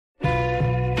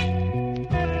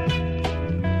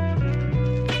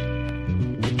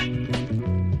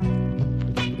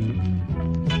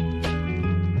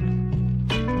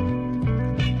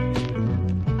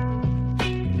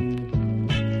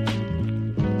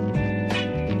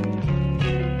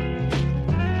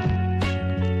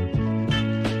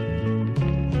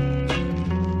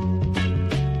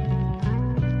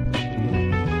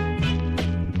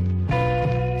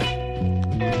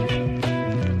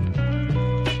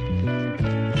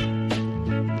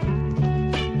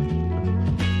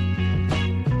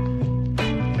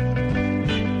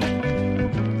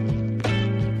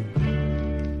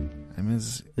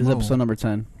is episode number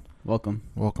 10. Welcome.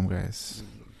 Welcome, guys.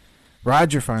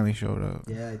 Roger finally showed up.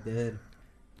 Yeah, I did.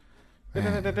 This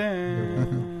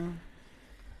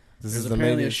There's is the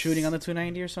apparently latest. a shooting on the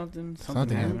 290 or something.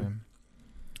 Something happened.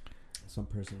 Some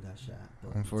person got shot.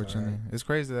 but Unfortunately, it's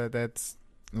crazy that that's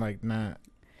like not.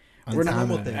 We're not-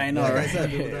 normal uncommon. thing. I know, Like right? I said,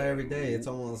 people die every day. It's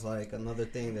almost like another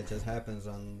thing that just happens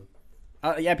on.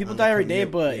 Yeah, people On the die every day,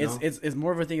 commute, but you know? it's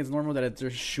more of a thing. It's normal that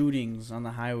there's shootings on the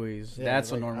highways. Yeah,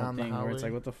 That's like a normal on the thing where it's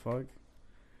highway. like, what the fuck?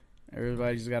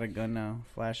 Everybody just got a gun now.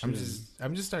 Flashes.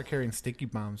 I'm just start carrying sticky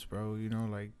bombs, bro. You know,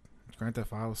 like Grand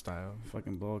Theft Auto style.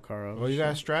 Fucking blow a car up. Oh, you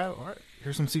got a strap? All right,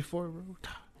 here's some C4, bro.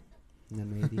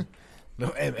 M80.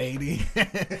 Little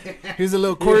M80. Here's a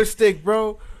little quarter stick,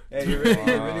 bro. Hey, you really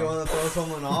want to throw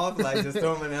someone off? Like, just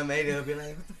throw them an M80. They'll be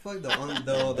like, what the fuck?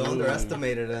 They'll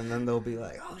underestimate it, and then they'll be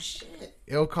like, oh, shit.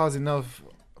 It'll cause enough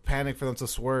panic for them to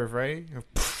swerve, right?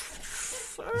 I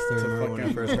still remember when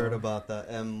I first heard about the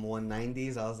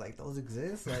M190s. I was like, those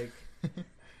exist? Like,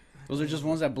 Those are just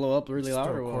ones that blow up really Just loud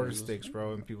throw or what? quarter sticks,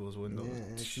 bro, in people's yeah, windows.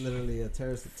 it's literally a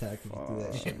terrorist attack if you do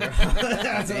that Fuck. shit, bro. That's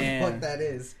what the Damn. fuck that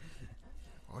is.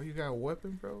 Oh, you got a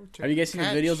weapon, bro? Have you guys seen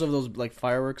Catch. the videos of those like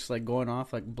fireworks like going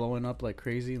off, like blowing up like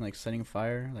crazy, and like setting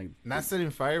fire? Like Not setting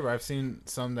fire, but I've seen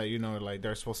some that, you know, like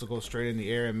they're supposed to go straight in the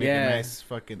air and make Yeah. a nice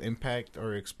fucking impact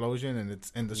or explosion, and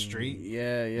it's in the street.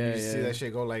 yeah, yeah, You yeah. see that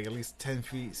shit go like at least 10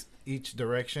 feet each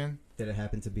direction. Did it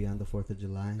happen to be on the 4th of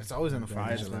July? It's always on the 4th of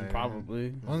Fires, July. probably.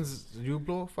 Ones you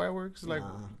blow fireworks like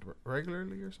Nah.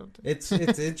 regularly or something? It's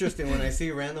interesting when I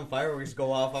see random fireworks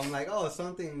go off. I'm like, oh,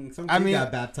 some kid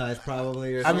got baptized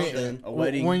probably or I mean, something. A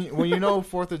wedding. When you know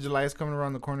 4th of July is coming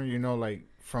around the corner, you know, like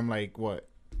from like what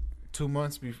 2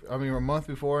 months before. I mean, a month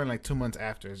before and like 2 months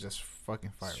after. It's just fucking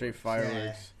fireworks. Straight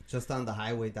fireworks. Just on the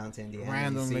highway down to Indiana,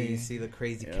 Randomly. you see the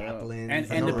crazy Yeah. Kaplan. And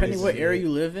for no depending what reason. area you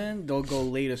live in, they'll go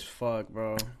late as fuck,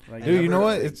 bro. Like, Dude, you know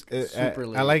what? Like, It's super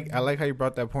I late. like how you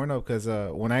brought that point up because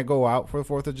when I go out for the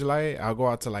 4th of July, I'll go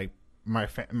out to like my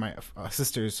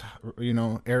sister's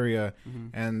area,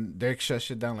 and they shut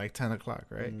shit down like 10 o'clock,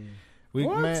 right?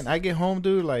 What? Man, I get home,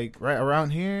 dude, like right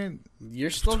around here, You're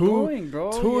still Two- going, bro.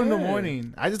 2 in the Yeah.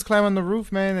 morning. I just climb on the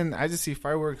roof, man, and I just see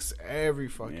fireworks every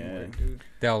fucking Yeah. way, dude.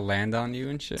 They'll land on you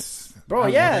and shit. Bro, I-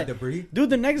 yeah. Debris. Dude,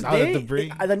 the next All the day,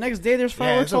 debris. the next day, there's Yeah,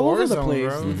 fireworks it's a all war over the zone, place.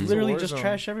 bro. It's It's a literally war just zone.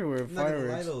 trash everywhere. I'm not gonna lie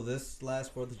Fireworks. though, this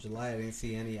last 4th of July, I didn't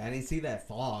see any. I didn't see that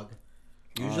fog.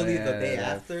 Usually yeah, the day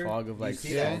that after, fog of, like, you see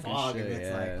smoke that and fog, and shit, it's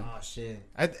yeah. like, oh shit.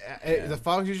 Yeah. The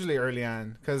fog's usually early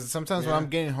on because sometimes when Yeah. I'm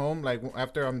getting home, like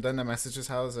after I'm done at my sister's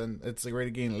house and it's like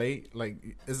already getting late, like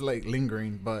it's like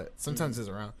lingering, but sometimes it's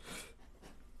around.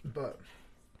 But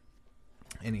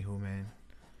anywho, man,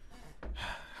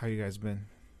 how you guys been?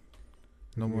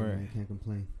 No Yeah, more I can't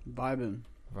complain. Vibing.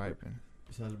 vibing.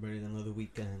 Celebrating another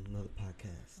weekend, another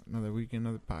podcast. Another week,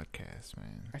 another podcast,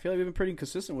 man. I feel like we've been pretty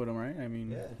consistent with them, right? I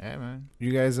mean, Yeah. Yeah, man.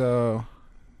 You guys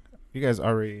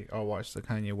already all watched the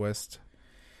Kanye West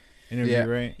interview, Yeah.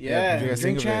 right? yeah. Did you guys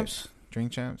Drink think of it? Champs.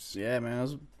 Drink Champs. Yeah, man, it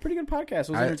was a pretty good podcast.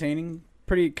 It was I- entertaining,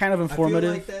 pretty kind of I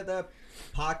informative. feel like that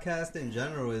podcast in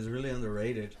general is really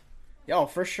underrated. Yo,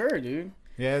 for sure, dude.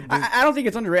 Yeah, I don't think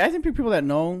it's underrated. I think people that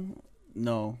know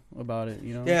about it.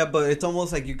 You know. Yeah, but it's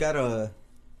almost like you gotta.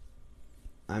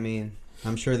 I mean,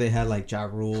 I'm sure they had like Ja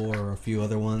Rule or a few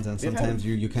other ones, and They've sometimes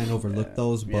had- you can't overlook yeah,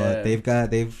 those. But yeah.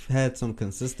 they've had some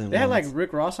consistent. They had like ones.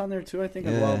 Rick Ross on there too. I think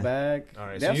a Yeah. while back. all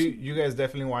right. They So have you guys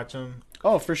definitely watch them.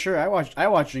 Oh, for sure. I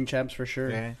watched Drink Champs for sure.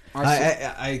 Yeah.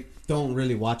 I don't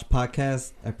really watch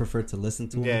podcasts. I prefer to listen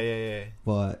to them. Yeah.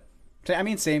 But So, I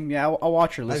mean, same. Yeah, I'll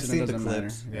watch or I've listen. seen It the doesn't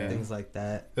clips, matter. Yeah. things like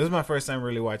that. This is my first time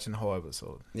really watching the whole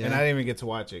episode, Yeah. and I didn't even get to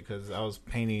watch it because I was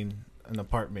painting an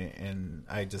apartment and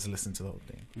I just listened to the whole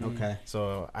thing. Mhm. Okay.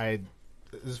 So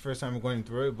this is the first time going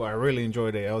through it, but I really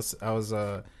enjoyed it.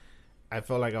 I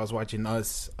felt like I was watching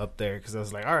us up there because I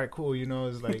was like, all right, cool. You know,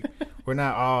 it's like we're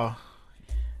not all.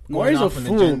 going Nori's a off an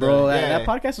fool, agenda. bro. Yeah. That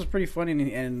podcast was pretty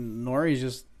funny, and Nori's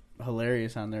just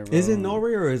hilarious on there, bro. Is it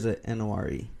Nori or is it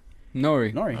Nori?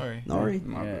 Nori. Nori. All right. Nori.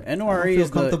 My Yeah. bad. I don't Nori feel is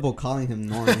the. comfortable calling him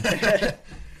Nori.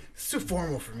 It's too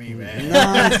formal for me, man.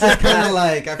 No, it's just kind of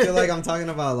like I feel like I'm talking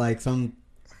about like some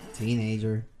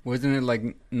teenager. Wasn't it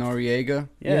like Noriega?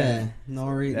 Yeah.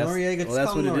 Noriega. Well, Just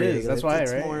that's call what him it is. Noriega. That's why,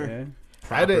 It's right? more Yeah.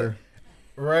 I did proper.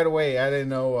 right away. I didn't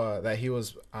know that he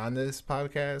was on this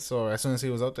podcast. So as soon as he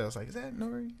was up there, I was like, "Is that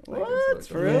Nori?" What? Like,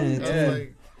 For Yeah, real? it's I Yeah. was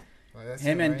like, that's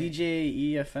Him and right.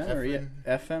 DJ EFN or FN.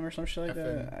 FM or some shit like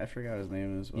FN. that. I forgot his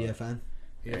name as well. Yeah, fan.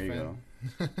 There you EFN.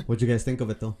 go. What'd you guys think of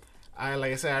it though?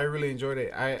 Like I said, I really enjoyed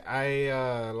it.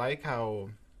 I like how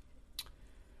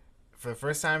for the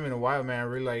first time in a while, man,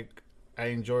 I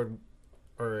enjoyed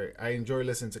or I enjoy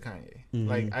listening to Kanye. Mhm.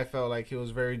 Like I felt like he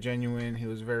was very genuine. He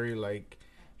was very like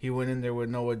he went in there with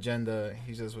no agenda.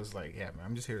 He just was like, yeah, man,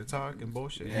 I'm just here to talk and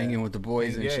bullshit. Hanging with the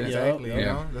boys and yeah, shit. exactly. Yeah. You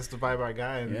Yeah. know, that's the vibe I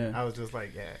got, and Yeah. I was just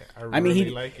like, yeah, I I mean, really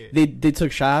he- like it. They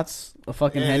took shots. A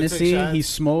fucking Yeah, they took Hennessy. shots. He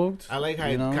smoked. I like how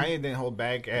you know? Kanye didn't hold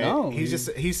back. No,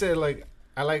 he said like,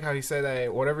 I like how he said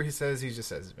that whatever he says, he just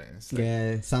says, man. It's like, Yeah,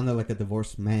 it sounded like a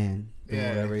divorced man. Doing Yeah.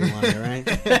 whatever he wanted,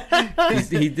 right?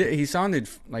 He sounded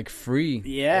like free.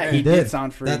 Yeah, Yeah. he He did did.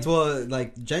 sound free. That's what,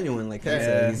 like, genuine, like I Yeah.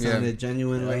 said. He Yeah. sounded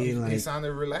genuinely, he like,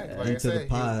 sounded relaxed. Like I into said, the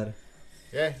pod.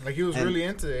 Yeah, like he was And- really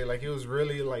into it. Like he was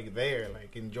really like there,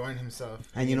 like enjoying himself.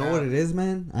 And you know hanging what out. it is,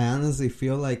 man? I honestly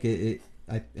feel like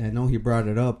I know he brought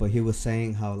it up, but he was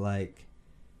saying how, like,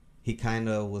 he kind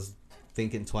of was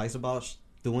thinking twice about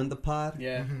doing the pod.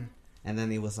 yeah. Mhm. And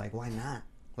then he was like, why not?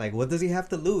 Like, what does he have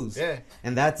to lose? Yeah,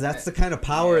 And that's the kind of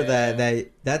power Yeah.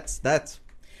 that's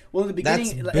Well, in the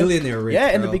beginning, that's billionaire rich, yeah.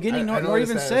 In the bro. beginning, I Nor noticed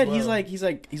even that as said well. he's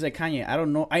like Kanye. I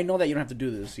don't know. I know that you don't have to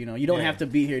do this. You know, you don't Yeah. have to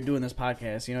be here doing this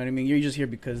podcast. You know what I mean? You're just here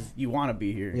because you want to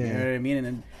be here. You Yeah. know what I mean? And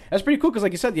then that's pretty cool because,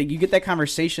 like you said, you get that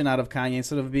conversation out of Kanye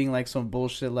instead of being like some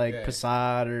bullshit like Yeah.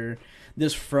 Passad or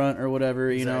this front or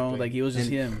whatever. You know, Exactly. like he was just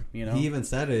And him. You know, He even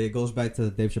said it. It goes back to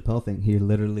the Dave Chappelle thing. He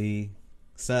literally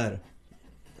said,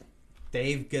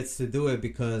 Dave gets to do it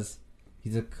because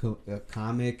he's a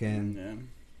comic, and yeah.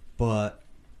 but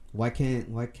why can't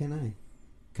I?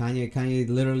 Kanye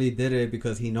literally did it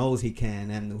because he knows he can.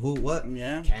 And what?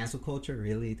 Yeah. Cancel culture,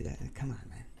 really? Come on,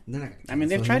 man. They're not gonna I mean,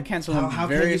 they've cancel tried him. canceling him How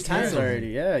can various you times cancel him? already.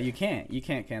 Yeah, you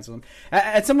can't cancel him.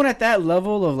 At someone at that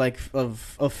level of like of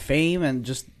fame and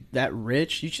just that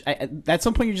rich, at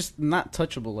some point you're just not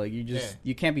touchable. Like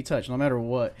you can't be touched no matter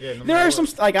what. yeah. No There matter are some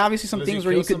what. like obviously some Unless you things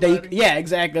where you kill could somebody? yeah,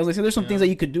 exactly. I was like, there's some Yeah. things that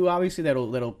you could do obviously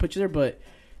that'll put you there, but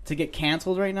to get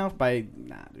canceled right now by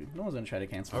dude, no one's gonna try to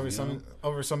cancel over you, something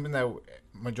over something that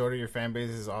majority of your fan base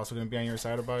is also going to be on your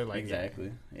side about. Like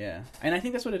exactly. Yeah, and I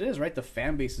think that's what it is, right? The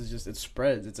fan base is just it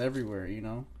spreads, it's everywhere, you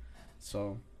know.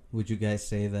 So Would you guys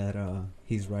say that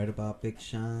he's right about Big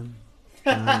Sean,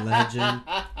 John Legend,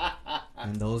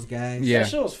 and those guys? Yeah. that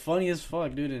show was funny as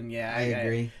fuck, dude. And yeah, I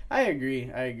agree. I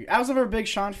agree. I was never a big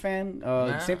Sean fan.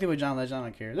 Nah. Same thing with John Legend. I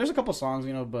don't care. There's a couple songs,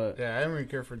 you know, but Yeah, I don't really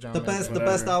care for John. The Legend. best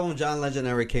Whatever. album John Legend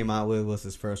ever came out with was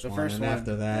his first the one, first and one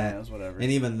after yeah, that, it was whatever.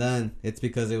 and even then, it's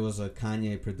because it was a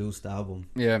Kanye produced album.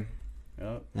 Yeah.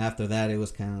 Yep. After that, it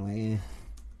was kind of like,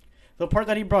 The part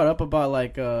that he brought up about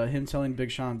like him telling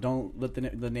Big Sean, "Don't let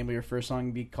the name of your first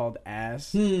song be called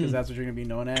Ass, because that's what you're gonna be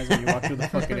known as when you walk through the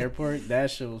fucking airport."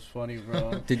 That shit was funny,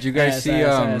 bro. Did you guys Ass, see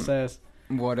ass.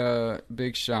 what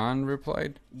Big Sean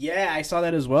replied? Yeah, I saw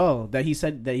that as well. That he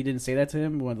said that he didn't say that to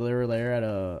him when they were there at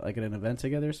at an event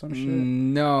together or some shit.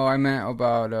 No, I meant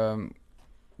about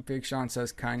Big Sean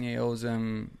says Kanye owes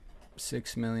him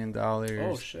 $6 million.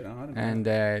 Oh shit! I don't know. And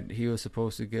that he was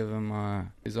supposed to give him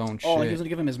his own shit. oh, he was gonna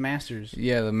give him his masters.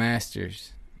 Yeah, the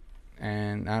Masters.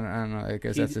 And I don't know. I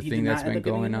guess He- that's the he thing did that's not end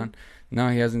been up getting going it? on. No,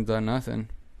 he hasn't done nothing.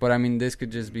 But I mean, this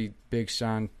could just be Big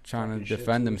Sean trying Talking to shit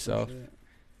defend too or some himself. shit.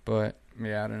 But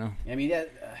yeah, I don't know. I mean, yeah.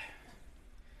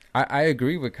 I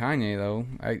agree with Kanye though.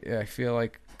 I feel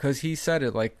like because he said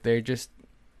it like they're just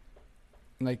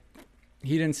like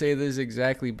he didn't say this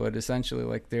exactly, but essentially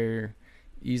like they're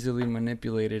easily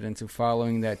manipulated into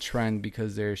following that trend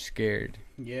because they're scared.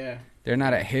 Yeah, They're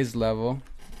not at his level,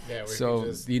 Yeah, where so he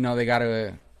just, you know they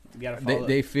gotta. you gotta follow.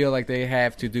 They feel like they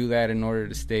have to do that in order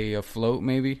to stay afloat,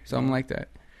 maybe something like that.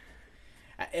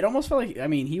 It almost felt like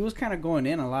he was kind of going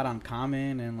in a lot on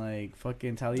Common and like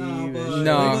fucking Talib. no, and but shit.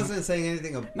 No. he wasn't saying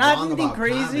anything Not wrong anything about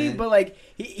crazy, Common. but like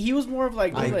he was more of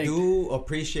like, I like do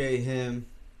appreciate him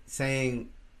saying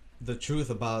the truth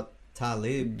about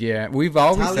Talib. Yeah, we've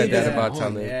always Talib said that is about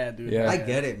annoying. Talib. yeah, dude. Yeah. I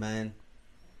get it, man.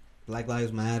 Black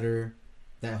Lives Matter.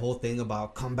 That whole thing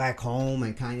about come back home,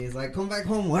 and Kanye's like, come back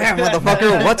home where,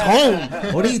 motherfucker? What's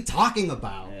home? What are you talking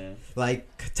about? Yeah. Like,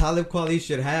 Talib Kweli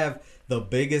should have the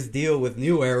biggest deal with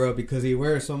New Era because he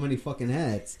wears so many fucking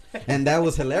hats. And that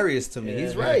was hilarious to me. Yeah.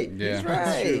 He's right. Yeah. He's It's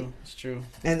right. true. It's true.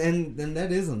 And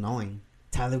that is annoying.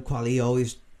 Talib Kweli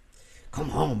always, come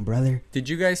home, brother. Did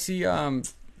you guys see Tom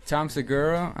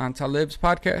Segura on Talib's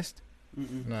podcast?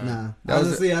 nah. Nah. That was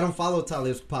Honestly, I don't follow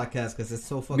Talib's podcast because it's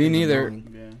so fucking Me neither.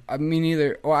 annoying. Yeah. I mean,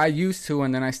 either. Well, I used to,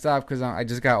 and then I stopped because I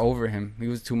just got over him. He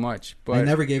was too much. I But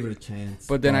never gave it a chance.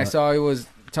 but then I saw it was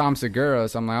Tom Segura,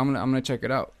 so I'm like, I'm gonna check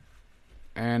it out.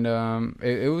 And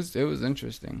it was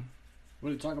interesting. What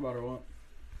did you talk about or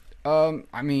what?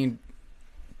 I mean,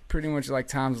 pretty much like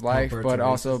Tom's life, birds but are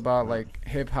also racist. about like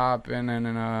hip hop and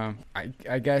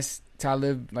I guess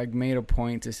Talib like made a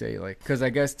point to say like because I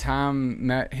guess Tom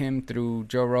met him through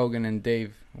Joe Rogan and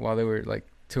Dave while they were like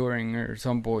touring or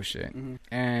some bullshit. Mhm.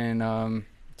 And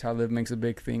Talib makes a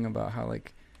big thing about how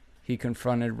like he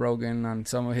confronted Rogan on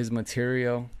some of his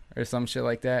material or some shit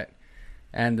like that,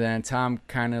 and then Tom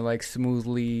kind of like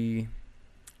smoothly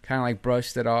kind of like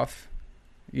brushed it off,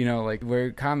 you know, like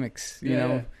we're comics, you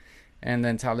know. And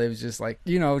then Talib's just like,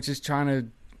 you know, just trying to,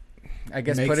 I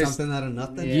guess, Make put his something out of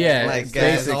nothing. Yeah, like it's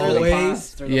as basically.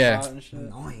 always. Yeah.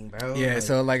 Annoying, bro. Yeah, Like,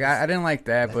 so like I didn't like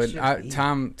that, that but shit be-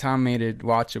 Tom made it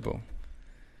watchable.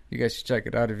 You guys should check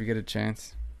it out if you get a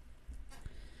chance.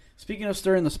 Speaking of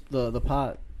stirring the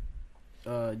pot,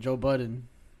 Joe Budden.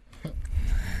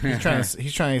 He's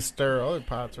trying to stir other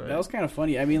pots, right? That was kind of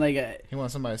funny. I mean, like, He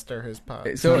wants somebody to stir his pot.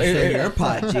 So trying to stir it, your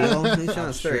pot, Gio. He's trying I'm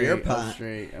to stir your I'm pot.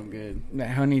 straight. I'm good. that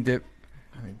honey dip.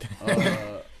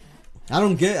 Uh, I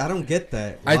don't get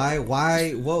that.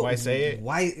 Why say it?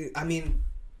 Why? I mean,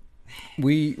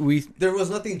 We there was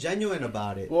nothing genuine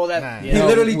about it. well, that Nah. He No,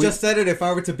 literally we- just said it. If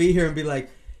I were to be here and be like,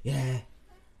 yeah,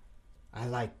 I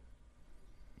like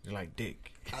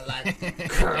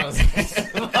girls.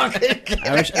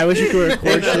 I wish you could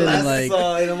record shit and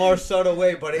like in a more subtle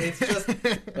way, but it's just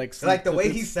like like the way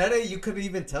he said it, you couldn't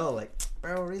even tell. Like,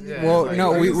 bro, really? Yeah, Well, like,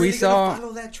 no, Are we you really saw. gonna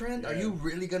follow that trend? Are you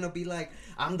really gonna be like,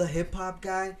 I'm the hip hop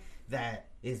guy that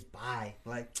is bi?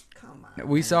 Like, come on.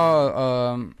 We man.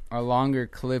 saw a longer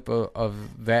clip of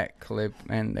that clip,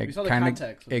 and We it saw the kind of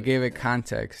context of it it. gave it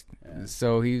context. Yeah.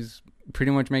 So he's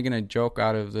pretty much making a joke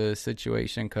out of the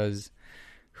situation because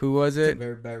who was It's a it?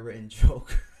 very bad written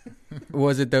joke.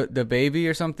 Was it the baby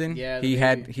or something? Yeah, the he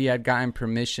baby. had gotten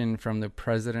permission from the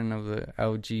president of the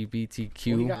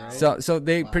LGBTQ. Oh, he got- So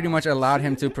they pretty Wow. much allowed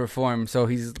him to perform. So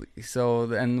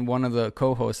and one of the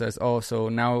co-hosts says, "Oh, so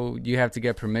now you have to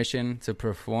get permission to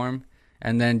perform."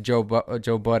 And then Joe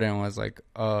Budden was like,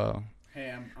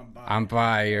 hey, I'm bi. I'm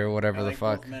bi or whatever I the like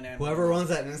fuck." both men and Whoever women. runs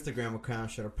that Instagram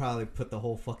account should have probably put the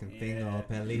whole fucking thing Yeah.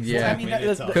 up at least. Yeah. 5 I mean,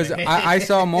 minutes that- of Because it. I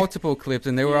saw multiple clips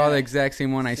and they were all the Yeah. exact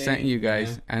same one I sent Same, you guys,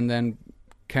 yeah. and then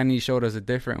Kenny showed us a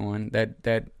different one that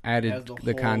Has added the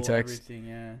whole context. everything,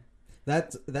 yeah.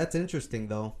 That's interesting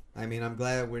though. I mean, I'm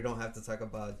glad we don't have to talk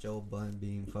about Joe Budden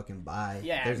being fucking bi.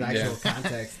 Yeah, There's I mean, actual yeah.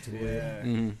 context to it. Yeah.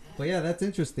 Mhm. But yeah, that's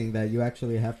interesting that you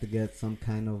actually have to get some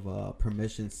kind of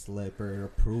permission slip or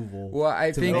approval. Well,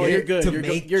 I to think Oh, make, you're good. to You're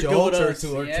make good. You're good jokes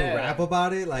with or us. to Yeah. rap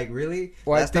about it. Like, really?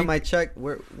 well, Last time I checked,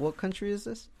 what country is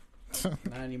this?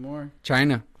 Not anymore.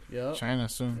 China. Yep. China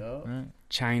soon. Yup. Right?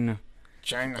 China.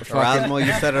 China. Erasmo,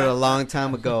 you said it a long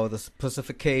time ago. The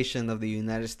pacification of the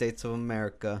United States of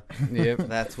America. Yep.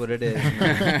 That's what it is,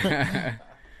 man.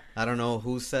 I don't know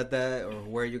who said that or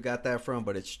where you got that from,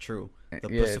 but it's true. The Yeah,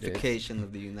 it is. pacification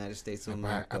of the United States of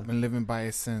America. I've been living by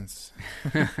it since.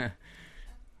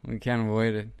 We can't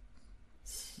avoid it.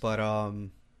 But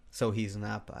so he's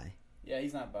not bi. Yeah,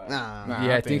 he's not bi. Nah. Nah.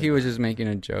 Yeah, I I think think- he was just making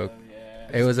a joke.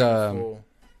 Yeah. It was Full.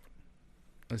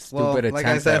 a stupid Well, attempt. like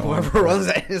I said, at one, whoever but- runs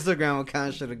that Instagram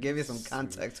account should have given you some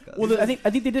context. 'cause- Well, I think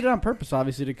they did it on purpose,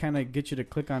 obviously, to kind of get you to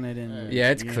click on it and Yeah,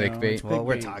 it's you know, clickbait. it's well,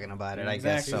 we're clickbait. talking about it, Yeah, I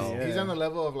guess. exactly, So yeah. He's on the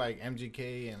level of like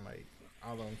MGK and like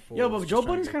all them fools. Yo, but just Joe trying to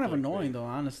Budden's get kind of clickbait. annoying, though.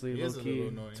 Honestly, He is a low key. little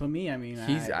annoying. To me, I mean,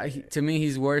 to me,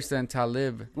 he's worse than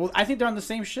Talib. well, I think they're on the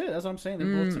same shit. That's what I'm saying.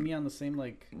 They're both to me on the same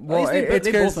like. Well, At least it's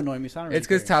they 'cause- both annoy me. So I don't It's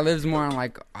really because care. Talib's more on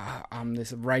like, I'm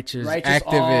this righteous all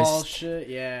activist. shit.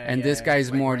 Yeah, And yeah. this guy's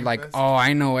Like more Rainfest? like, oh,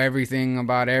 I know everything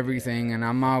about everything, and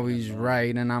I'm always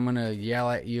right, and I'm gonna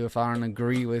yell at you if I don't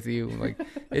agree with you. Like,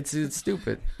 it's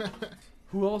stupid.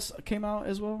 Who else came out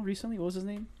as well recently? What was his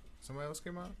name? Somebody else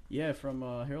came out. Yeah, from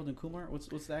Harold and Kumar. What's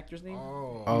the actor's name?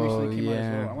 Oh, Oh, He recently came out as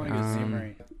yeah, well. I want to get his name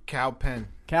right. Cal Penn.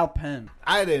 Cal Penn.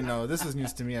 I didn't know. This is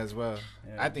news to me as well.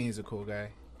 Yeah. I think he's a cool guy.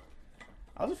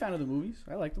 I was a fan of the movies.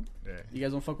 I liked them. Yeah. You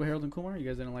guys don't fuck with Harold and Kumar? You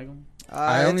guys didn't like them?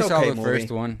 I only it's saw okay the movie.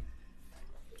 first one.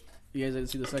 You guys didn't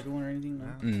see the second one or anything?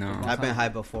 No? No. I've been high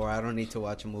before. I don't need to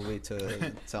watch a movie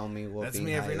to tell me what That's being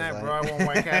me every high night, is bro. I like. want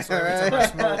White Castle every time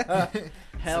I smoke.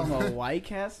 Hell no, White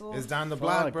Castle? It's down the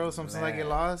block, Fuck bro. Sometimes I that. get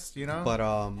lost, you know. But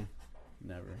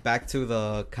Never. back to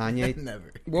the Kanye.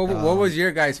 Never. What was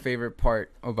your guys' favorite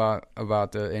part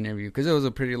about the interview? Because it was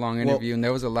a pretty long interview, and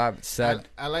there was a lot said.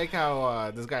 I like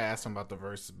how this guy asked him about the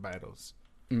verse battles.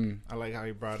 Mm. I like how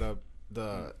he brought up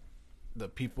the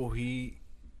people he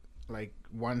like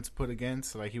wanted to put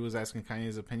against. Like he was asking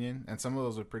Kanye's opinion, and some of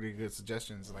those were pretty good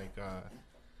suggestions. Like,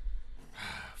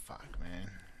 fuck, man.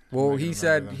 Well, I he can said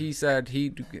remember them. he said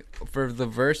he'd for the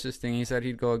versus thing. He said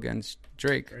he'd go against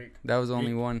Drake. Drake. That was the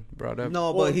only one brought up.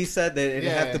 No, Well, but he said that it'd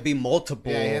yeah. have to be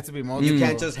multiple. Yeah, it had to be multiple. You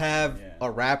can't just have Yeah. a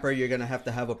rapper. You're gonna have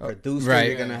to have a producer. right.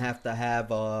 You're gonna have to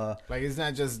have a. Like it's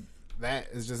not just that.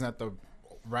 It's just not the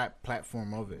rap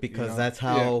platform of it. because you know? that's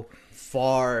how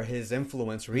far his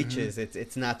influence reaches.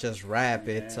 It's not just rap.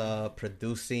 It's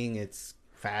producing. It's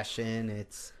fashion.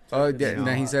 It's Oh, You then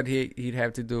know, he said he'd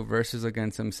have to do verses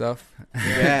against himself.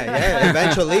 yeah.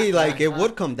 Eventually, like it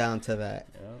would come down to that.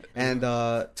 And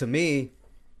to me,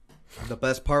 the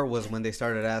best part was when they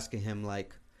started asking him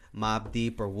like Mobb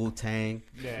Deep or Wu Tang,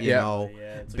 Yeah. you Yeah. know,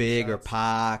 it's a Big good or shots.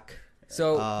 Pac.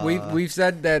 So we've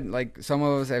said that like some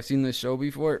of us have seen the show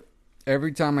before.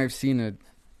 Every time I've seen it,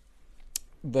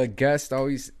 the guest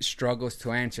always struggles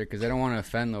to answer because they don't want to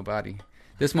offend nobody.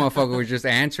 This motherfucker was just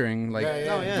answering like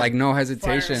Yeah. like no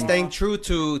hesitation. Staying true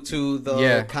to the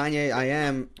Yeah. Kanye I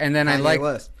am. And then I Kanye like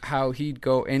West. how he'd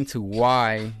go into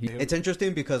why. It's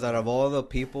interesting because out of all the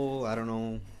people, I don't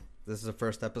know, this is the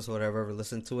first episode I've ever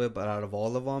listened to it, but out of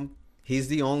all of them, he's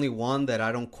the only one that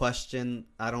I don't question.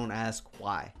 I don't ask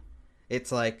why.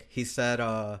 It's like he said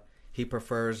he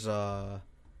prefers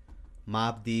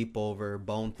Mobb Deep over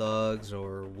Bone Thugs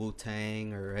or Wu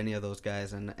Tang or any of those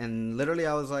guys, and literally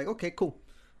I was like, okay, cool,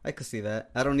 I could see that.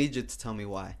 I don't need you to tell me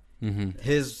why.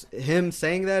 Him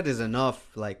saying that is enough.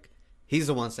 Like he's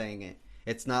the one saying it.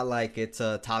 It's not like it's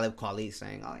Talib Kweli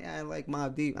saying, "Oh yeah, I like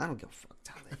Mobb Deep." I don't give a fuck,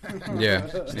 Talib. Yeah,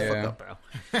 Shut the yeah. fuck up,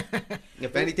 bro.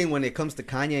 If anything, when it comes to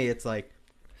Kanye, it's like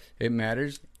It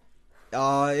matters.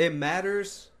 it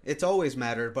matters. It's always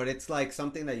mattered, but it's like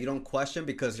something that you don't question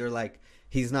because you're like,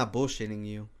 he's not bullshitting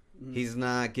you. He's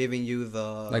not giving you the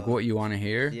Like what you want to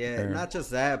hear. Yeah, Or- not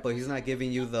just that, but he's not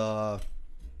giving you the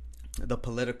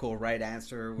political right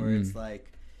answer where it's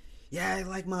like, yeah, I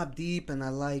like Mobb Deep and I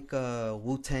like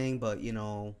Wu Tang, but you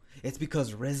know, it's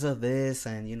because RZA this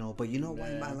and you know, but you know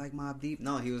why I like Mobb Deep?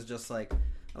 No, he was just like,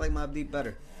 I like Mobb Deep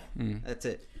better. That's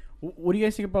it. What do you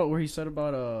guys think about where he said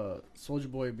about Soulja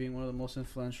Boy being one of the most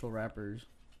influential rappers?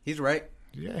 He's right.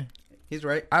 Yeah. He's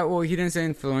right. Well, he didn't say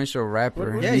influential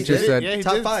rapper. Yeah, he he just did. said. Yeah, he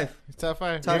Top did. 5. He's top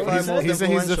 5. Top Yeah, 5 most he said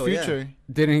he's the influential, yeah. future.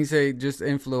 Didn't he say just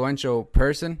influential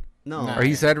person? No. Nah. Or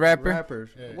he said rapper? Rappers.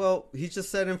 Yeah. Well, he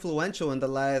just said influential in the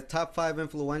last top 5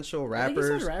 influential I think he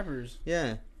rappers. said rappers.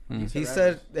 Yeah. Mm. He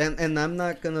said, and I'm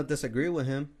not going to disagree with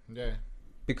him Yeah.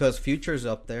 because Future's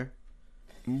up there.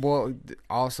 Well,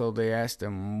 also they asked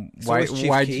him So why is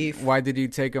Chief Keef. why did you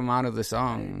take him out of the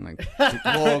song? Like,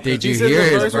 Well, did He you said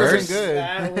hear the his verse wasn't verse? good.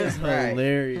 That was Right.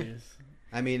 hilarious.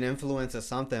 I mean, influence is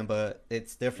something, but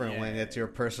it's different when Yeah. it's your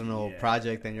personal Yeah.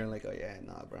 project and you're like, oh, yeah,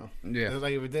 nah, bro. Yeah. It's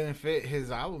like if it didn't fit his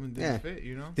album, it didn't fit,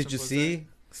 you know? Did you Simple as see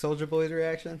Soulja Boy's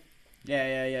reaction?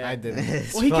 Yeah. that. I didn't.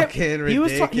 It's Well, he kept fucking he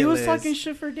was ridiculous. talking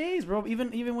shit for days, bro.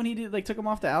 Even when he did like took him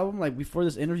off the album, like before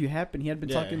this interview happened, he had been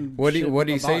Yeah. talking. What did shit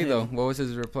he say about though? him. What was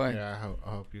his reply? Yeah, I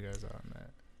hope you guys are on that.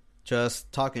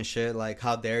 Just talking shit, like,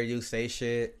 how dare you say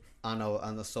shit on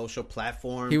a social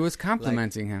platform? He was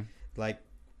complimenting him. Like,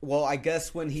 well, I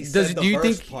guess when he said the do you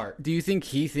verse think part. do you think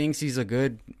he thinks he's a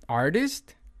good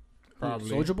artist?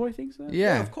 Probably. Soulja Boy thinks that.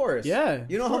 Yeah, Yeah. of course. Yeah.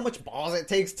 You know how much balls it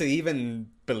takes to even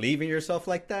believe in yourself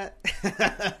like that?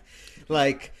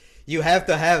 Like, you have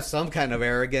to have some kind of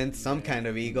arrogance, some kind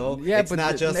of ego. Yeah, it's but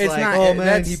not just it's like, not- oh man,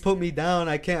 that's- he put me down.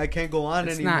 I can't go on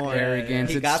It's anymore. not arrogance.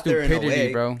 He It's got there in a stupidity,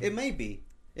 way. bro. It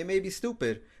may be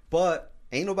stupid, but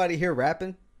ain't nobody here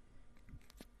rapping.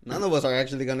 None of us are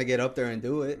actually gonna get up there and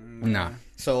do it. Nah.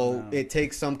 So No. it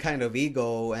takes some kind of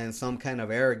ego and some kind of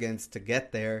arrogance to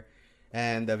get there,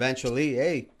 and eventually,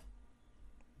 hey,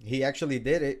 he actually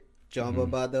did it. Jump Mm-hmm.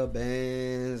 about the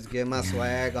Benz, get my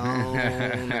swag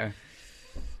on.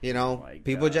 You know, my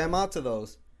people God. jam out to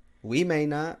those. We may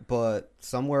not, but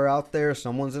somewhere out there,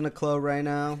 someone's in a club right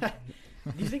now. Do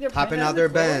you think they're Hopping playing that out in their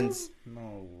the club? Benz.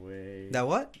 No way. That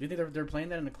what? Do you think they're playing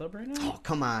that in the club right now? Oh,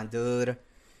 come on, dude.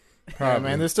 Yeah,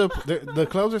 man, the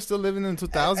clubs are still living in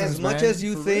 2000s, As much man. as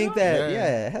you For think real? that, Yeah.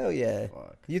 yeah, hell yeah.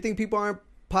 Fuck. You think people aren't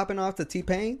popping off to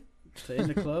T-Pain Stay in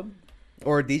the club.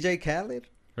 or DJ Khaled?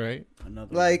 Right?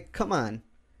 Another. Like, come on.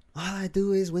 All I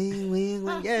do is win.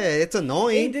 Yeah, it's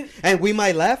annoying, Hey, did- and we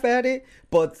might laugh at it,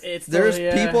 but It's there's still-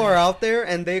 yeah. people are out there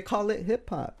and they call it hip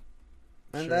hop,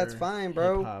 and Sure. that's fine,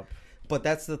 bro. Hip-hop. But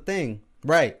that's the thing,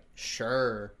 right?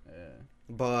 Sure, Yeah.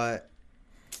 but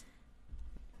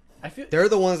I feel. they're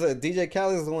the ones that DJ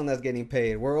Khaled is the one that's getting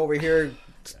paid. We're over here,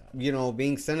 you know,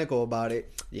 being cynical about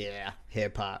it. Yeah,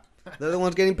 hip hop. They're the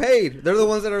ones getting paid. They're the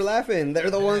ones that are laughing. They're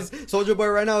the ones. Soulja Boy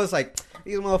right now is like,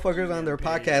 these motherfuckers on their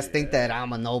podcast think that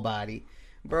I'm a nobody.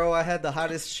 Bro, I had the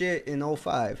hottest shit in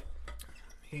 05.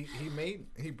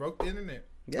 He broke the internet.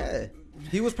 Yeah.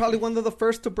 He was probably one of the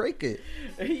first to break it.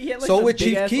 He had, like, So the with Chief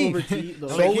big-ass Keef. overteeth, though.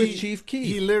 So Like, with Chief Keef.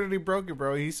 He literally broke it,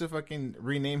 bro. He used to fucking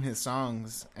rename his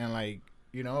songs and like,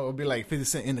 you know, it'll be like 50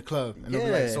 Cent in the club and it'll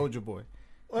be like Yeah. Soulja Boy.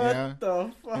 What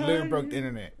the fuck? Literally broke the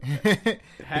internet. Hacked their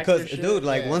Because, shit? dude,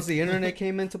 like, Yeah. once the internet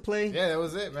came into play, Yeah, that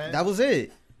was it, man. that was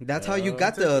it. That's how you Yeah.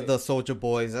 got That's it. the Soldier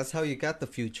Boys. That's how you got the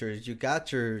Futures. You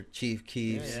got your Chief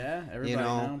Keefs. Yeah, everybody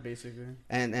know, now, basically.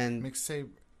 And mixtape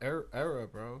era,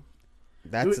 bro.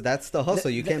 that's the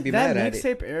hustle. You can't be that mad at it.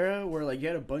 mixtape era where like you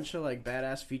had a bunch of like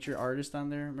badass feature artists on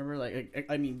there. Remember, like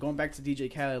I mean, going back to DJ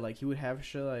Khaled, like he would have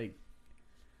shit like,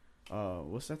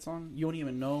 what's that song? You Don't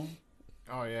Even Know.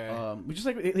 Oh yeah, We just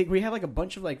like we have like a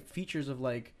bunch of like features of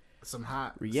like some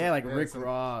hot. yeah, like Rick some-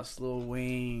 Ross, Lil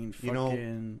Wayne, You know,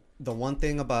 fucking The one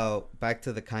thing about back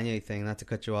to the Kanye thing, not to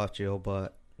cut you off, Gio,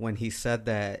 but when he said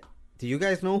that, do you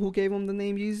guys know who gave him the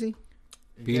name Yeezy?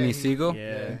 Beanie he- Siegel.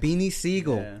 yeah. Beanie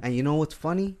Siegel. Yeah. And you know what's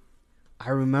funny?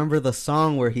 I remember the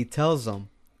song where he tells them,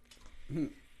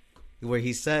 where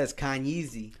he says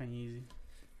Kanyeezy. Kanye.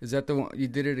 Is that the one you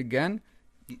did it again?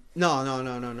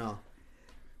 No.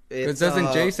 Because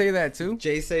doesn't Jay say that too?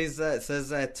 Jay says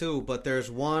that too, but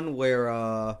there's one where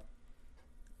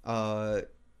and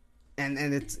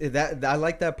it's that I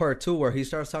like that part too, where he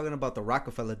starts talking about the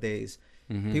Rockefeller days.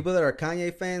 Mhm. People that are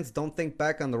Kanye fans don't think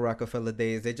back on the Rockefeller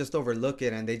days. They just overlook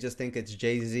it and they just think it's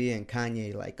Jay-Z and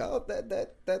Kanye. Like, oh,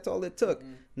 that's all it took.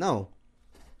 No.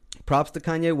 Props to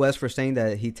Kanye West for saying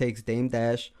that he takes Dame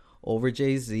Dash over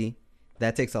Jay-Z.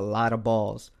 That takes a lot of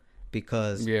balls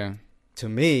because Yeah. to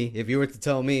me, if you were to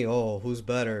tell me, oh, who's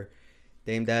better,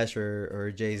 Dame Dash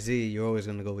or Jay-Z, you're always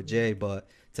going to go with Jay. But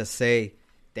to say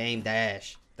Dame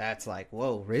Dash, that's like,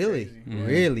 whoa, really? Crazy. Mhm.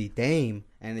 Really? Dame.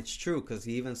 And it's true because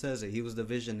he even says it. He was the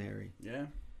visionary. Yeah.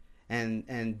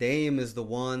 And Dame is the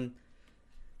one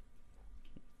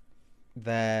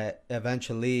that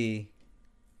eventually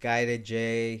guided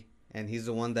Jay, and he's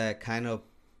the one that kind of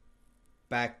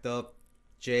backed up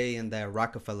Jay in that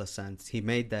Rockefeller sense. He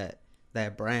made that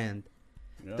brand.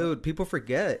 Yep. Dude, people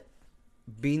forget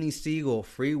Beanie Siegel,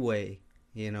 Freeway,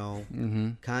 you know, Mm-hmm.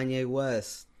 Kanye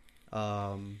West.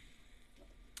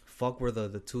 Fuck were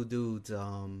the two dudes.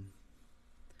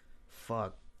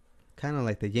 Fuck, kind of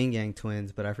like the Yin Yang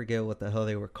Twins, but I forget what the hell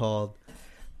they were called.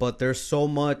 But there's so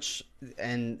much,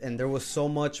 and there was so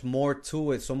much more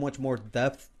to it, so much more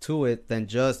depth to it than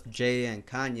just Jay and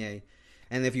Kanye.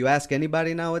 And if you ask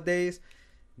anybody nowadays,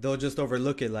 they'll just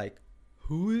overlook it like,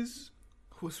 who's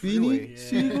Who's Beanie?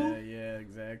 Freeway? Yeah,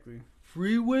 exactly.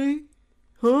 Freeway?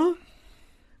 Huh?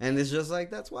 And it's just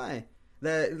like, that's why.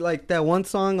 That, like, that one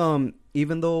song,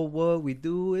 even though what we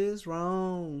do is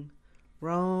wrong,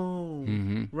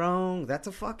 Mhm. wrong. That's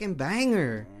a fucking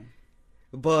banger.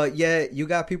 But yet, you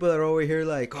got people that are over here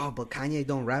like, oh, but Kanye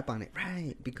don't rap on it.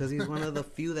 Right, because he's one of the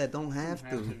few that don't have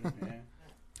to. Yeah.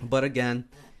 But again,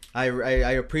 I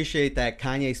appreciate that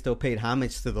Kanye still paid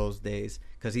homage to those days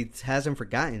because he hasn't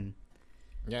forgotten.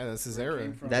 Yeah, that's his Where it era.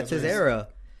 came from. That's his where era.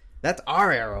 That's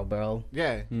our era, bro.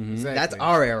 Yeah, Mhm. exactly. That's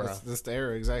our era. That's the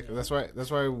era, exactly. That's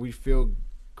why we feel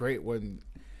great when,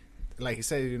 like he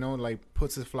said, you know, like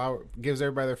puts his flower, gives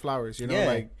everybody their flowers. You know, Yeah.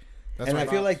 like. That's And why I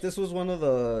feel like this was one of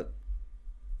the.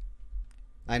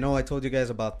 I know I told you guys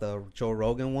about the Joe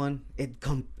Rogan one.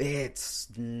 It's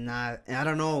not. I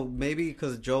don't know. Maybe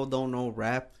because Joe don't know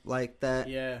rap like that.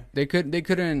 Yeah. They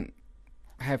couldn't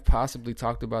have possibly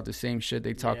talked about the same shit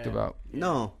they talked Yeah. about.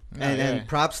 No. Yeah, And yeah.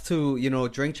 props to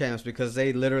Drink Champs because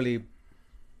they literally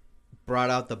brought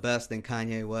out the best in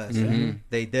Kanye West. Mhm.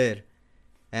 They did.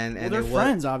 And Well, and they're it was-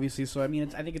 friends, obviously. So I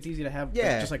mean, I think it's easy to have.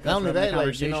 Yeah. Just like not us only having a that,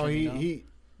 like you know, conversation, he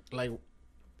like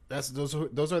that's those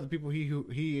are the people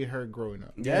he heard growing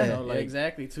up. Yeah, you know, like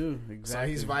exactly too.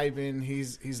 Exactly. so he's vibing,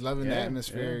 he's loving the Yeah,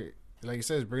 atmosphere. Like you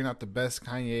said, bringing out the best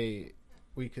Kanye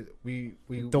we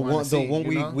the wanna one see, the one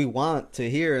you know? we want to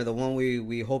hear, the one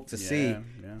we hope to see. Yeah.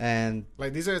 And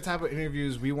Like these are the type of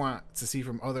interviews we want to see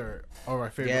from other of our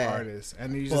favorite Yeah. artists,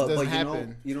 and it just doesn't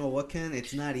happen. you know what, Ken?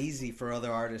 It's not easy for other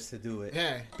artists to do it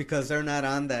Yeah, because they're not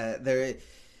on that.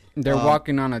 They're Um,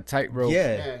 walking on a tightrope.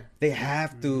 Yeah, they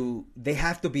have to. They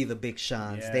have to be the Big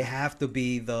Seans. Yeah. They have to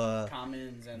be the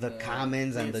Commons and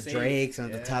Commons and the Safe. Drakes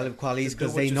and the Yeah. Talib Kweli's Do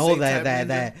because what they you know say that type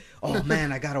that oh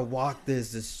man, I gotta walk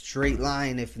this straight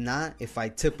line. If not, if I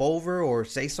tip over or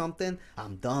say something,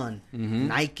 I'm done. Mhm.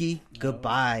 Nike,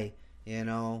 goodbye. You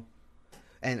know.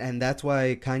 And that's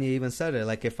why Kanye even said it.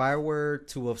 Like if I were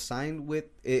to have signed with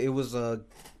it was a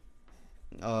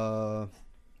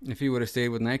If he would have stayed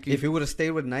with Nike, if he would have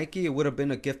stayed with Nike, it would have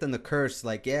been a gift and a curse.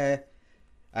 Like, yeah,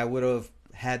 I would have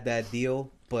had that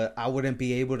deal, but I wouldn't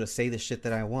be able to say the shit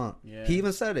that I want. Yeah. He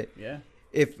even said it. Yeah.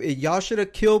 If y'all should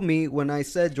have killed me when I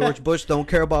said George Bush don't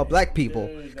care about black people,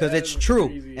 Dude, because that it's is true.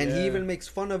 crazy, And he yeah. even makes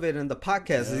fun of it in the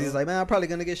podcast. Yeah. He's like, man, I'm probably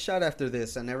gonna get shot after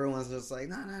this, and everyone's just like,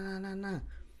 nah.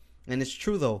 And it's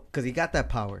true though, because he got that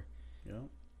power. Yeah.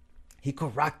 He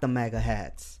could rock the MAGA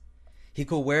hats. He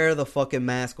could wear the fucking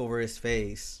mask over his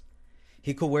face.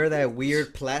 He could wear that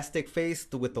weird plastic face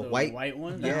with the white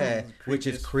one. Yeah, which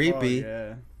is creepy. Fuck,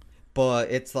 yeah.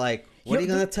 But it's like, what are you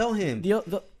gonna tell him?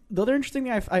 The other interesting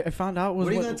thing I found out was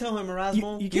What are you gonna tell him,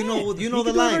 Erasmo? You know can the do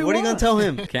line. whatever What are you you gonna tell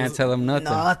him? Can't tell him nothing.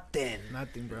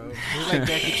 Nothing, bro. He's like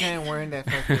Jackie Chan wearing that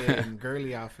fucking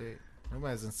girly outfit.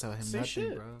 Nobody's gonna tell him Say nothing,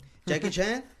 shit. bro. Jackie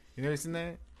Chan? You never seen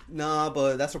that? Nah,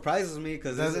 but that surprises me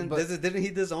because didn't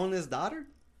he disown his daughter?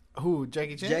 Who?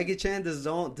 Jackie Chan? Jackie Chan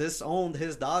disowned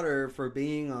his daughter for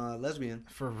being a lesbian.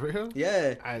 For real?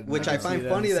 Yeah, which I find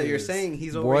funny that you're saying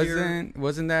he's over here.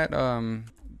 Wasn't that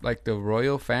like the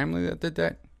royal family that did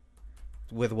that?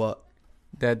 With what?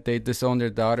 That they disowned their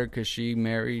daughter because she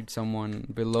married someone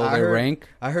below their rank?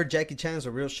 I heard Jackie Chan's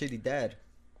a real shitty dad.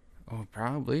 Oh,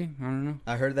 probably. I don't know.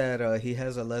 I heard that he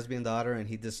has a lesbian daughter and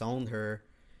he disowned her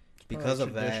because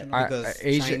of that. Because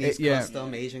Chinese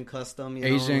custom, Asian custom,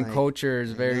 Asian culture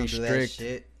is very do that strict.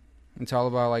 shit. It's all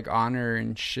about like honor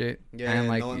and shit. Yeah, and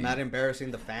like not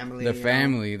embarrassing the family. The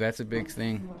family, that's a big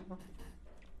thing.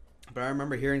 But I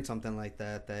remember hearing something like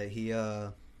that he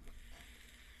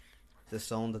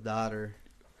disowned the daughter.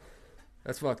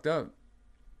 That's fucked up.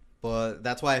 But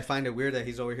that's why I find it weird that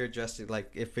he's over here dressed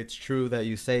like, if it's true that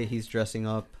you say he's dressing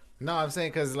up. No, I'm saying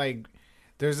because like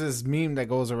there's this meme that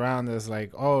goes around that's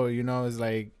like, oh, you know, it's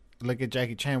like, look at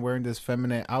Jackie Chan wearing this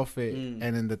feminine outfit, and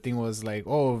then the thing was like,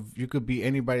 oh, if you could be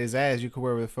anybody's ass, you could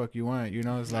wear whatever the fuck you want, you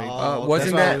know? It's like,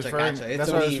 wasn't that? Gotcha. It's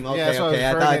a meme. Okay.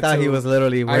 I thought he was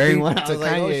literally wearing one. To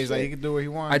Kanye's, like, he could do what he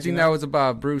wants. I think that was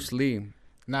about Bruce Lee.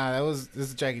 Nah, this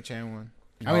is a Jackie Chan one.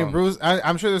 Oh. I mean, Bruce.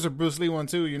 I'm sure there's a Bruce Lee one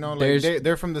too. You know, like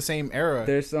they're from the same era.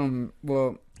 There's some.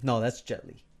 Well, no, that's Jet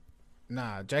Li.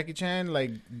 Nah, Jackie Chan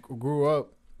like grew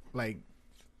up like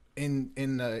in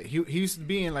he used to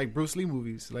be in like Bruce Lee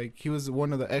movies. Like he was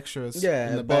one of the extras. Yeah,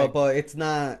 in the back. but it's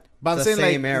not. But I'm the saying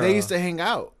same like era. they used to hang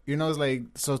out. You know, it's like,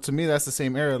 so to me that's the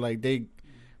same era. Like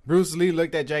Bruce Lee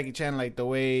looked at Jackie Chan like the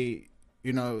way,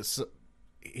 you know, so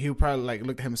he would probably like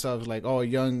look at himself like, oh,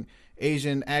 young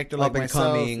Asian actor like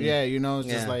myself. Coming. Yeah, you know, it's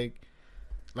just like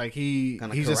he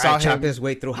just saw saw him his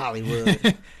way through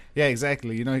Hollywood. Yeah,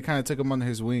 exactly. You know, he kind of took him under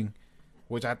his wing,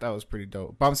 which I thought was pretty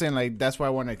dope. But I'm saying like that's why I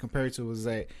wanted to compare it to was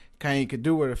that Kanye could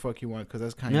do whatever the fuck he want because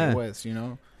that's Kanye West. You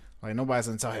know, like nobody's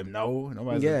gonna tell him no.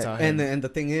 Nobody's gonna tell him. And the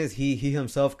thing is, he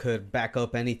himself could back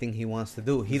up anything he wants to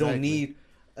do. He don't need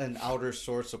an outer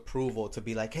source approval to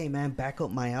be like, hey man, back up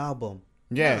my album.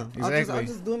 Yeah, exactly. I'll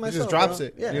just do it myself. He just drops bro.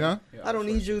 it. Yeah. You know, I don't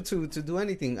need you to do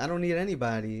anything. I don't need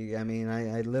anybody. I mean,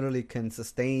 I literally can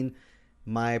sustain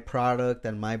my product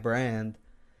and my brand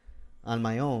on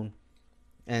my own.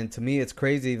 And to me, it's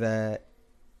crazy that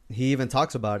he even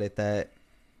talks about it, that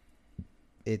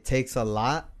it takes a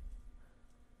lot.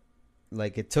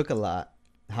 Like, it took a lot.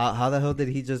 How the hell did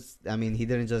he just... I mean, he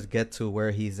didn't just get to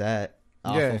where he's at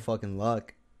off of fucking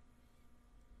luck.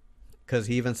 Because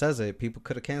he even says it. People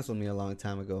could have canceled me a long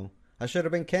time ago. I should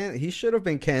have been he should have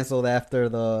been canceled after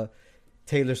the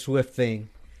Taylor Swift thing.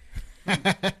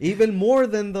 Even more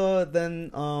than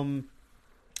the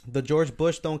George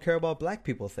Bush don't care about black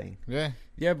people thing.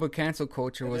 Yeah, but cancel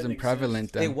culture wasn't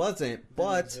prevalent then. It wasn't,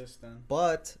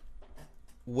 but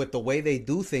with the way they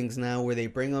do things now, where they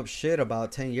bring up shit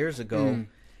about 10 years ago,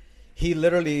 he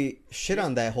literally shit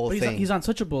on that whole thing. He's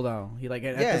untouchable now. He like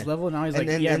at this level now. He's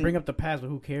like, bring up the past, but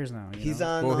who cares now? He's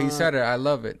on. Well, he said it. I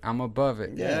love it. I'm above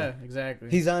it. Yeah, exactly.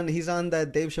 He's on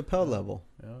that Dave Chappelle level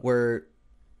where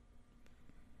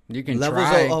you can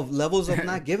levels of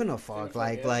not giving a fuck.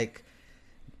 Like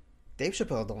Dave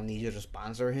Chappelle don't need you to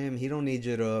sponsor him. He don't need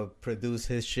you to produce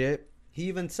his shit. He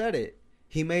even said it.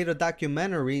 He made a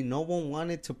documentary. No one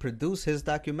wanted to produce his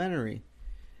documentary,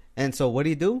 and so what did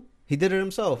he do? He did it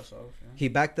himself. He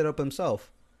backed it up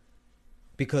himself.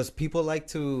 Because people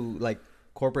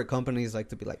corporate companies like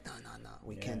to be like, no,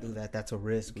 we can't do that. That's a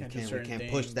risk. We can't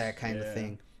push that kind of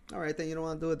thing. All right, then you don't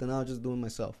want to do it. Then I'll just do it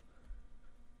myself.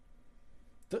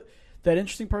 That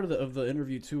interesting part of the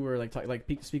interview too, where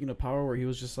speaking of power, where he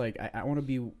was just like, I want to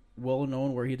be well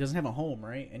known, where he doesn't have a home,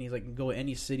 right? And he's like, can go to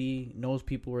any city, knows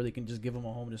people where they can just give him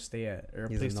a home to stay at or a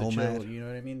place to chill. You know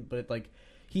what I mean? But like,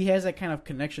 he has that kind of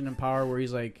connection and power where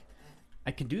he's like, I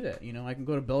can do that, you know. I can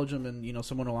go to Belgium and, you know,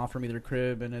 someone will offer me their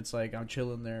crib and it's like I'm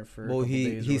chilling there for a couple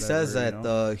days. He says that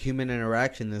the human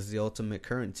interaction is the ultimate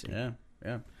currency.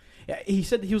 Yeah. He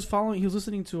said he was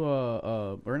listening to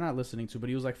or not listening to, but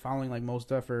he was like following like Mos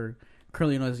Def or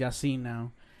currently known as Yasin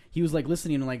now. He was like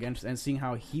listening and seeing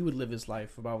how he would live his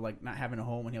life about like not having a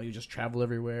home and how you just travel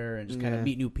everywhere and just kind of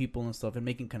meet new people and stuff and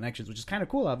making connections, which is kind of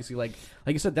cool. Obviously, like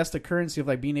you said, that's the currency of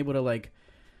like being able to like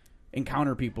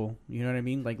encounter people. You know what I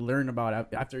mean? Like learn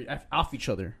about off each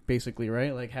other, basically,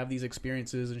 right? Like have these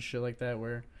experiences and shit like that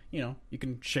where you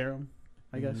can share them.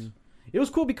 I guess it was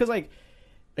cool because like.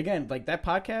 Again, like that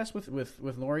podcast with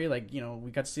Nori, like,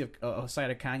 we got to see a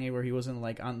side of Kanye where he wasn't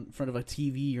like on front of a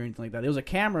TV or anything like that. There was a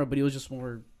camera, but he was just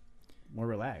more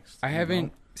relaxed. I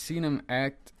haven't seen him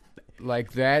act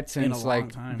like that since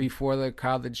like time. Before the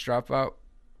college dropout,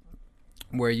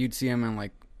 where you'd see him in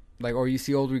like or you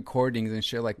see old recordings and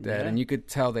shit like that, and you could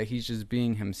tell that he's just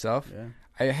being himself. Yeah.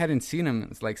 I hadn't seen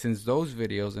him like since those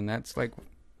videos, and that's like,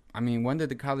 I mean, when did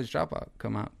the college dropout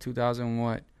come out? 2000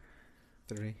 what?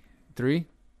 3?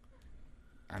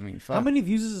 I mean, fuck. How many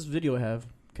views does this video have,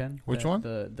 Ken? Which one?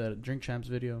 The Drink Champs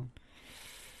video.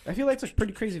 I feel like it's a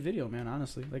pretty crazy video, man.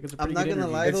 Honestly, like it's a pretty. I'm not good gonna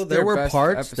interview. lie though, It's there their were best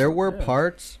parts. episode. There were Yeah.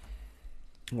 parts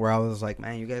where I was like,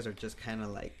 man, you guys are just kind of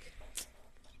like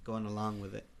going along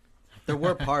with it. There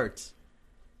were parts,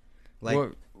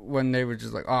 like when they were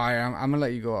just like, oh, I'm gonna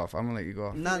let you go off. I'm gonna let you go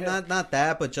off. not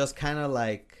that, but just kind of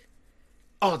like,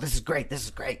 oh, this is great. This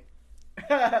is great.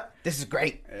 This is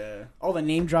great. Yeah. All the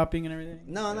name dropping and everything.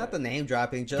 No, not the name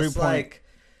dropping. Just like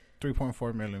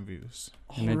 3.4 million views.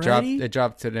 And Already? it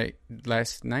dropped today,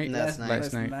 last night. Last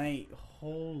night.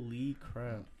 Holy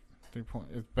crap!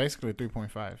 It's basically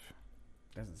 3.5.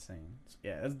 That's insane.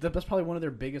 Yeah, that's probably one of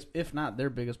their biggest, if not their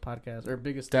biggest podcast or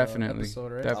biggest Definitely.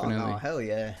 episode, right? Definitely. oh no, hell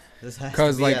yeah! This has to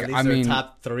 'Cause, be like, at least I their mean-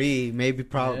 top 3, maybe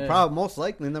probably most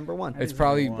likely number 1. It's He's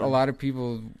probably number a one. lot of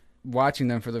people watching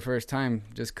them for the first time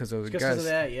just because of the Just because guests.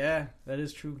 of that, yeah, that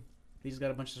is true. He's got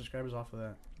a bunch of subscribers off of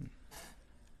that.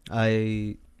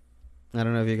 I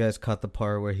don't know if you guys caught the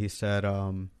part where he said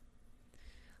a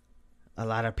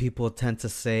lot of people tend to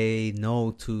say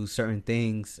no to certain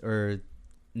things, or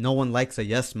no one likes a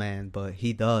yes man, but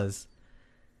he does.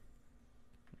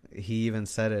 He even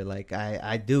said it like,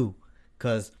 I do,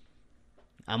 because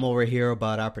I'm over here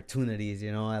about opportunities,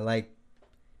 I like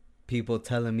people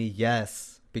telling me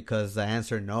yes, because the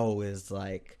answer no is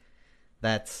like,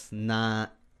 that's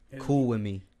not cool with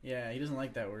me. Yeah, he doesn't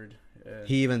like that word.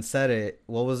 He even said it.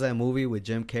 What was that movie with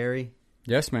Jim Carrey?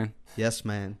 Yes, man. Yes,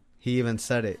 man. He even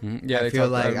said it. Mhm. Yeah, I they feel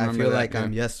talked- I like remember that,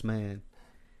 I'm yeah. yes man,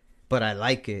 but I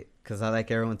like it because I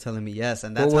like everyone telling me yes,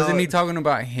 and But that's wasn't how he talking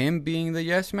about him being the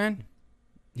yes man?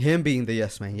 him being the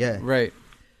yes man. Yeah. Right.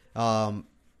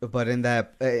 But in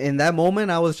that moment,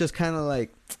 I was just kind of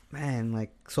like, man,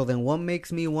 like, so then what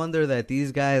makes me wonder that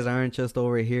these guys aren't just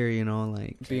over here,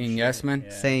 like Being yes man.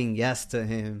 Yeah. saying yes to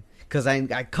him? Because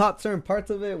I caught certain parts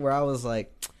of it where I was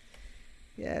like,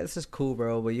 yeah, this is cool,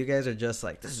 bro, but you guys are just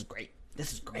like, this is great.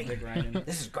 This is great. Like Ryan.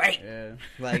 This is great. Yeah.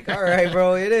 Like, all right,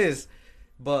 bro, it is.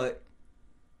 But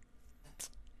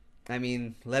I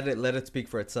mean, let it speak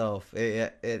for itself. I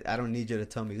don't need you to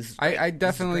tell me this is great. I This is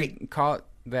definitely great. caught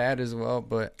that as well,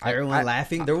 but Everyone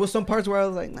laughing. There was some parts where I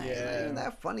was like, nah, it's not Yeah. even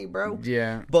that funny, bro.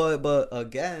 Yeah. But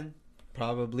again,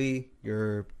 probably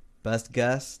your best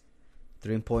guest,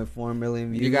 3.4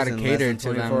 million views. You gotta in cater less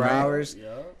than to them, 24 right? hours. Yeah.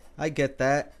 I get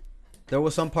that. There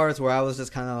was some parts where I was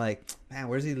just kind of like, man,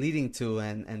 where's he leading to?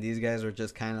 And these guys were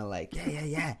just kind of like,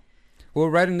 yeah. Well,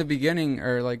 right in the beginning,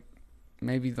 or like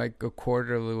maybe like a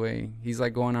quarter of the way, he's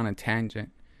like going on a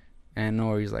tangent, and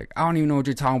Nori's like, I don't even know what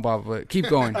you're talking about, but keep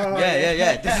going.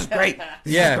 Yeah. This is great.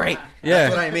 This Yeah. is great. Yeah.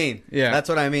 That's what I mean. Yeah. That's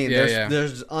what I mean. Yeah,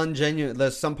 There's ungenuine.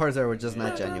 There's some parts that were just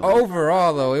not genuine.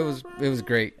 Overall, though, it was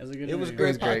great. It was a good It was a interview. great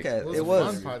was great. podcast. It was It a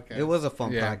was. fun podcast. It was a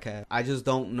fun Yeah. podcast. I just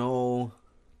don't know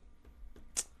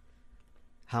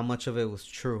how much of it was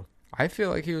true. I feel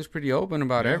like he was pretty open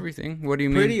about Yeah. everything. What do you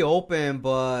mean? Pretty open,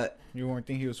 but You weren't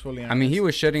think he was fully honest? I mean, he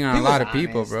was shitting on He a lot was of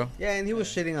people, honest. bro. yeah, and he was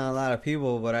shitting on a lot of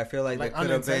people. But I feel like like there could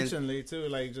have been. unintentionally too,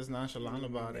 like just nonchalant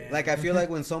about it. Like I feel like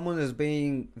when someone is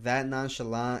being that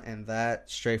nonchalant and that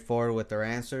straightforward with their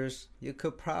answers, you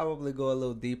could probably go a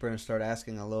little deeper and start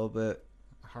asking a little bit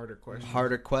harder question.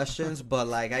 harder questions. But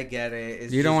like I get it.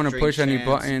 It's You don't just want to Drink push any Champs.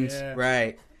 buttons. Yeah.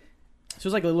 Right. So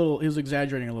it was like he was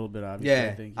exaggerating a little bit, obviously. I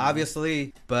Yeah. think,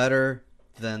 Obviously better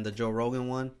than the Joe Rogan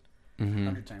one. Mm-hmm.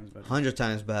 100 times better. 100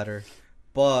 times better.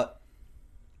 But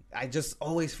I just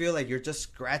always feel like you're just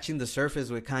scratching the surface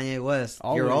with Kanye West.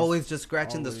 You're Always. always just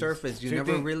scratching the Always. surface. You So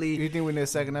never think, really You think we need a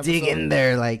second episode? dig in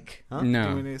there like, huh? Do we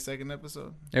No, need a second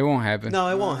episode? it won't happen. No,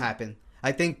 it won't happen.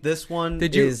 I think this one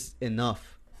Did you- is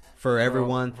enough for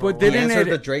everyone. But He didn't answered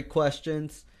it- the Drake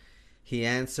questions. He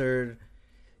answered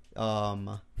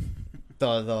the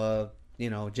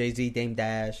Jay-Z, Dame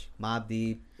Dash, Mobb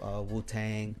Deep,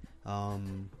 Wu-Tang.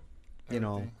 Everything.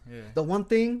 Yeah. The one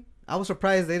thing I was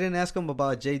surprised they didn't ask him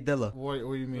about Jay Dilla. What do you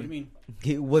What do you mean?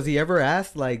 mean? Was he ever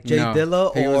asked like Jay No,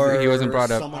 Dilla he or wasn't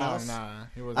brought up. someone else? Nah,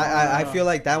 he was. I feel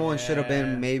like that one should have Yeah.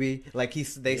 been maybe like they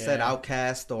said Yeah.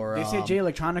 Outkast or They say Jay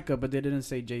Electronica, but they didn't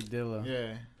say Jay Dilla.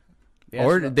 Yeah. Yeah,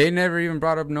 Or so- they never even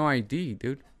brought up No ID,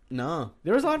 dude. no.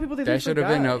 there was a lot of people that That they should have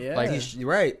been forgot, a- yeah. like- You're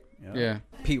right. Yeah.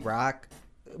 Pete Rock.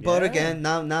 But Yeah. again,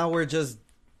 now we're just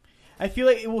I feel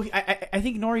like well, I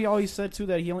think Nori always said too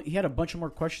that he had a bunch of more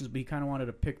questions, but he kind of wanted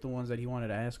to pick the ones that he wanted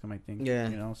to ask him. I think. Yeah.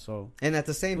 You know. So. and at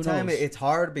the same Who time knows? it's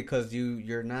hard because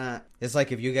you're not. It's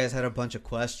like if you guys had a bunch of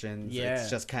questions, Yeah.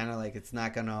 it's just kind of like it's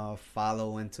not gonna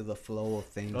follow into the flow of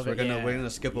things. Of we're it, gonna yeah. we're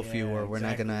gonna skip a few, Yeah, or we're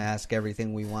not exactly. gonna ask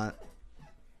everything we want.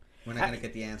 We're not I- gonna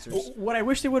get the answers. What I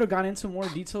wish they would have gone into more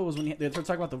detail was when they started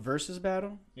talking about the versus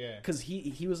battle, Yeah. because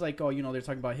he was like, oh, you know, they're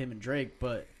talking about him and Drake,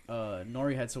 but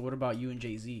Nori had said, what about you and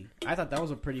Jay-Z? I thought that was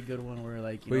a pretty good one where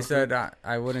like you We know, said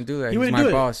I wouldn't do that. he He's wouldn't my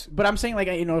do boss. it. But I'm saying like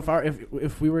you know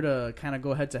if we were to kind of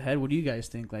go head to head, what do you guys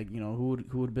think? Like you know who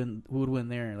would win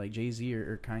there? Like Jay-Z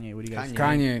or Kanye? What do you guys?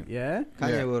 Kanye. think? Yeah. Kanye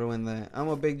Yeah. would win that. I'm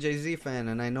a big Jay Z fan,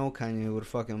 and I know Kanye would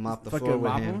fucking mop the Fucking floor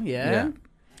with mop him. Yeah. Yeah.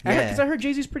 Because I heard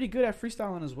Jay-Z's pretty good at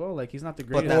freestyling as well. Like he's not the But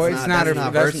greatest. that's Well, not- it's not that's a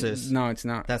not that's- versus. No, it's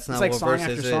not. That's not it's like what song versus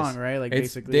after is. song, right? Like It's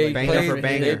basically they like, banger play for hit,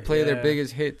 banger. they hit, play their yeah.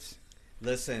 biggest hits.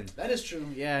 Listen, That is true.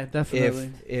 Yeah,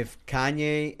 definitely. if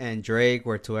Kanye and Drake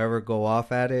were to ever go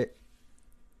off at it,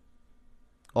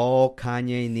 all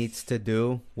Kanye needs to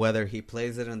do, whether he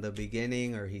plays it in the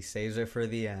beginning or he saves it for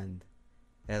the end,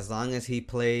 as long as he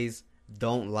plays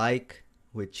 "Don't Like"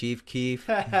 with Chief Keef,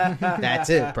 that's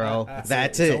it, bro.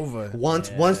 That's It's it. over.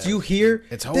 Once you hear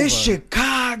It's this over.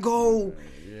 Chicago,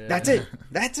 Yeah. that's it.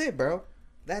 That's it, bro.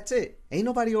 That's it. Ain't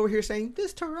nobody over here saying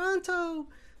this Toronto.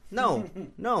 No,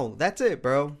 no, that's it,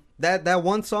 bro. That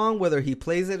one song, whether he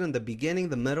plays it in the beginning,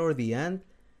 the middle, or the end,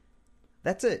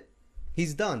 that's it.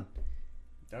 He's done.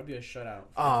 That would be a shutout.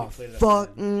 Oh If he played it at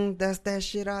fuck, the end. that's that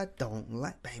shit I don't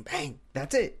like. Bang bang.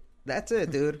 That's it. That's it,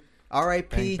 dude.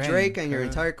 R.I.P. Bang, bang, Drake and your huh?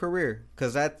 entire career,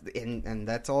 because and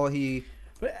that's all he.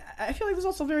 But I feel like this is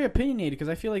also very opinionated because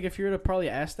I feel like if you were to probably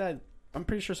ask that, I'm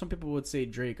pretty sure some people would say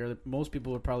Drake, or most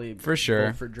people would probably For sure.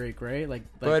 vote for Drake, right? Like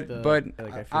But the- but like, I feel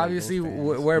like obviously those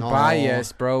fans. we're No.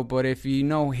 biased, bro. But if you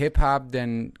know hip hop,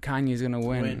 then Kanye's gonna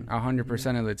win Win.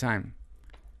 100% of the time.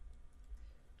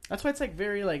 That's why it's like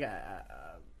very like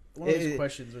one of these It-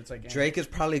 questions where it's like Drake is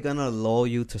probably gonna lull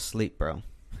you to sleep, bro.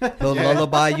 He'll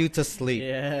lullaby you to sleep.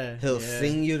 yeah, He'll yeah.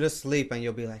 sing you to sleep, and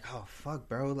you'll be like, "Oh fuck,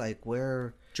 bro! Like,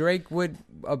 where?" Drake would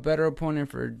a better opponent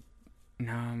for.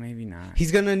 No, maybe not.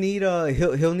 He's gonna need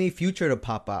he'll need Future to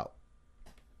pop out,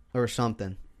 or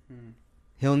something. Hmm.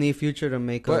 He'll need Future to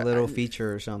make a But little I-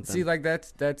 feature or something. See, like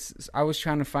that's. I was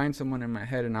trying to find someone in my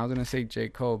head, and I was gonna say J.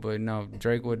 Cole, but no,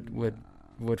 Drake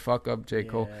would fuck up J.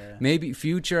 Cole. Yeah. Maybe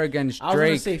Future against I was gonna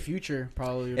Drake. say Future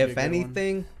probably. Would be a if good one.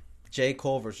 anything, J.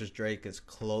 Cole versus Drake is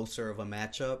closer of a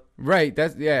matchup. Right.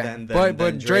 That's yeah. Than but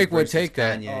Drake Drake would versus take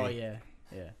that. Kanye. Oh yeah,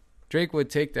 yeah, Drake would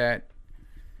take that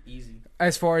easy.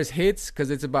 as far as hits,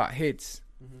 because it's about hits.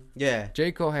 Yeah,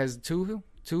 J. Cole has two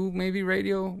maybe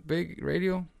big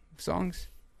radio songs,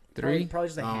 three. Probably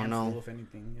just a I don't handful, know. if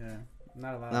anything. Yeah,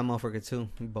 not a lot. that motherfucker too.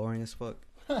 Boring as fuck.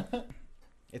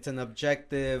 It's an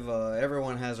objective.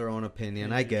 Everyone has their own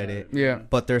opinion. I get it. Yeah.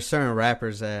 But there's certain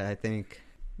rappers that I think.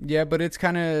 Yeah, but it's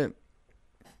kind of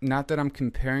not that I'm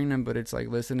comparing them, but it's like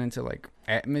listening to like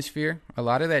Atmosphere. A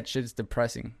lot of that shit's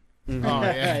depressing, Oh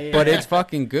yeah. but it's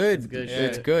fucking good. It's good.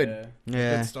 It's shit, good. yeah.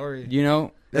 Yeah. Good story. You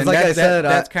know, It's and like that- I said,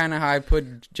 that's kind of how I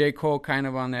put J. Cole kind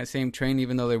of on that same train,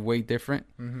 even though they're way different.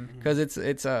 Mm-hmm. Because it's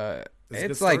It's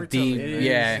it's good like deep. storytelling, It is,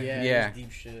 Yeah. it's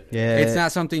deep shit. Yeah. It's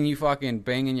not something you fucking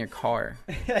bang in your car.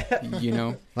 You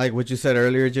know. Like what you said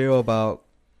earlier, Joe, about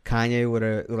Kanye would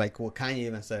have, like what Kanye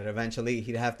even said. Eventually,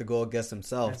 he'd have to go against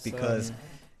himself That's, because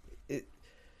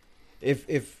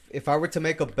if I were to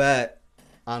make a bet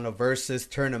on a versus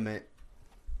tournament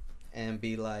and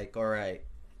be like, all right,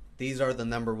 these are the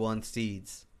number one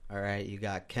seeds. All right, you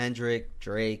got Kendrick,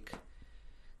 Drake,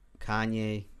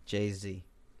 Kanye, Jay-Z.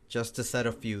 Just to set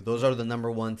a few, those are the number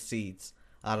one seeds.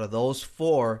 Out of those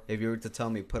four, if you were to tell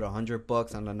me put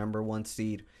 $100 on the number one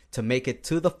seed to make it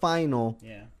to the final,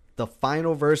 Yeah, the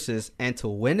final versus, and to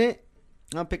win it,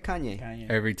 I'll pick Kanye Kanye.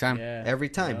 Every time. Yeah. every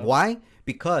time. Yep. Why?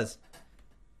 Because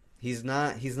he's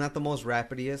not the most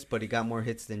rapidiest, but he got more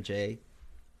hits than Jay.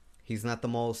 He's not the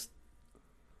most,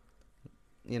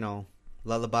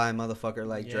 lullaby motherfucker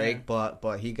like Yeah. Drake, but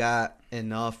he got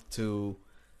enough to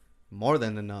more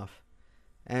than enough.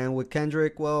 And with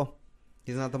Kendrick, well,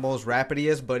 he's not the most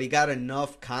rapidiest, but he got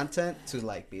enough content to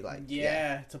be like,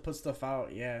 Yeah, to put stuff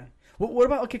out. Yeah. What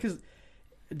about okay? Because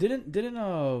Didn't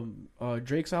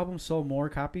Drake's album sell more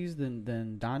copies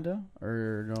than Donda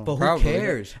or no? But who Probably.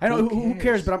 cares? I know who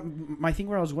cares, but my thing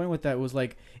where I was going with that was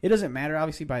like it doesn't matter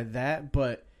obviously by that,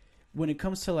 but when it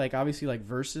comes to like obviously like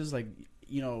verses, like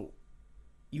you know,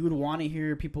 you would want to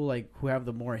hear people like who have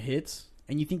the more hits,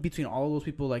 and you think between all of those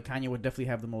people, like Kanye would definitely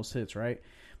have the most hits, right?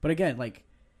 But again, like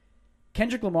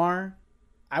Kendrick Lamar,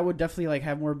 I would definitely like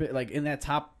have more bit like in that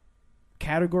top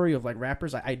category of like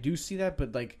rappers. I do see that,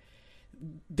 but like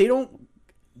they don't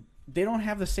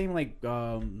have the same like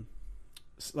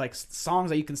songs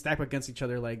that you can stack against each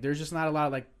other. Like there's just not a lot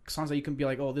of like songs that you can be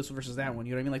like, oh, this versus that one.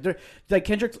 You know what I mean? Like they're like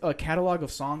Kendrick's catalog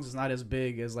of songs is not as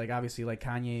big as like obviously like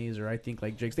Kanye's or I think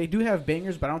like Drake's. They do have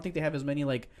bangers, but I don't think they have as many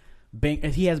like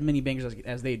he has many bangers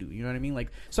as they do. You know what I mean?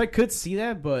 Like so I could see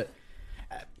that, but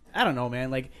I don't know,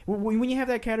 man. Like when you have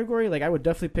that category, like I would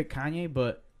definitely pick Kanye,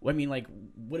 but I mean, like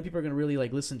what are people gonna really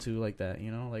like listen to like that?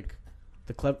 You know, like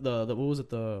the what was it,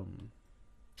 the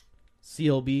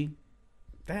CLB?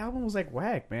 That album was like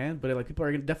whack, man. But like people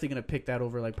are definitely gonna pick that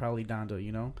over like probably Donda,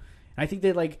 you know. And I think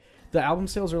that like the album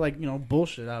sales are like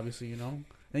bullshit, obviously, you know.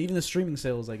 And even the streaming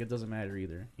sales, like it doesn't matter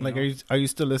either. Like, know? are you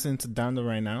still listening to Donda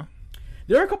right now?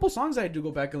 There are a couple songs I do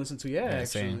go back and listen to. Yeah, actually,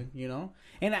 same. you know.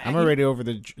 And I'm already over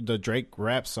the Drake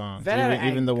rap songs,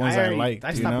 even the ones I like.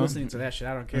 I stopped listening to that shit.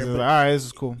 I don't care. But, all right, this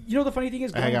is cool. You know the funny thing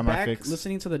is going back fix.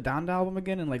 listening to the Donda album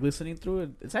again and like listening through it,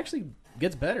 it's actually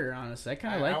gets better. Honestly, I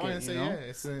kind of like it. You know?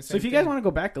 Yeah, so if you guys want to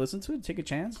go back to listen to it, take a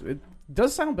chance. It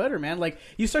does sound better, man. Like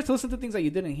you start to listen to things that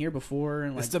you didn't hear before,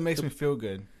 and like it still makes me feel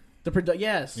good.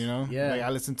 Yes, you know, yeah. Like I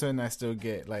listen to it and I still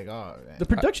get like, oh, man. The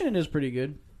production in it is pretty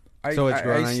good. So it's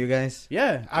growing on you guys.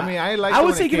 Yeah, I mean, I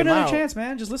would say give it another chance,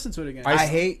 man. Just listen to it again. I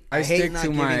hate stick not to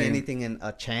giving my anything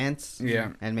a chance.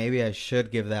 Yeah, and maybe I should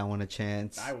give that one a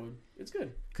chance. I would. It's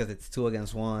good because it's 2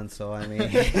 against 1. So I mean,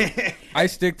 I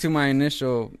stick to my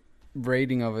initial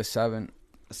rating of a 7.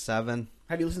 7.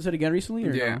 Have you listened to it again recently?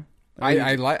 Or yeah, no?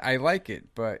 I like it,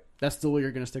 but that's still what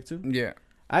you're gonna stick to. Yeah.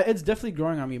 It's definitely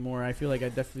growing on me more. I feel like I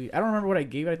don't remember what I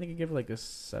gave it. I think I gave it like a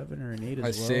 7 or an 8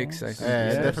 as well. A 6, I think. Yeah,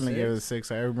 I definitely gave it a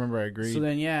 6. I remember I agreed. So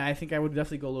then, yeah, I think I would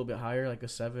definitely go a little bit higher, like a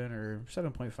 7 or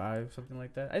 7.5, something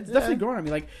like that. It's definitely growing on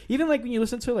me. Like even like when you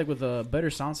listen to it, like with a better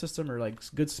sound system or like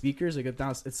good speakers, like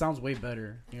it sounds way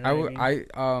better. You know what I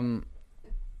mean?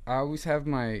 I always have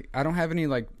I don't have any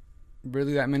like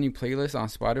really that many playlists on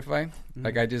Spotify. Mm-hmm.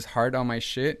 Like I just hard on my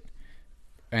shit.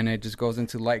 And it just goes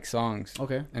into like songs.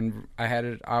 Okay. And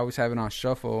I always have it on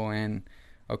shuffle and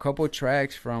a couple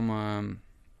tracks from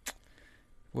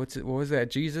what was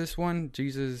that? Jesus one?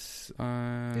 Jesus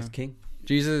is King.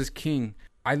 Jesus is King.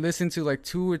 I listened to like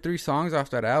 2 or 3 songs off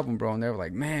that album, bro, and they were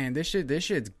like, "Man, this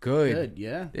shit's good. Good,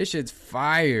 yeah. This shit's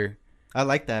fire." I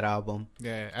like that album.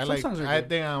 Yeah, I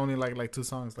think I only like 2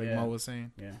 songs, like Mo was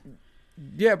saying. Yeah.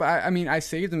 Yeah, but I mean, I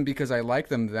saved them because I liked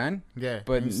them then. Yeah.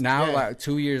 But now, like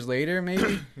 2 years later,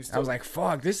 maybe I was like,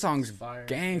 "Fuck, this song's fire,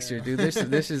 gangster, dude.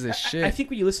 This is a shit." I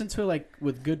think when you listen to it like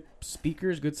with good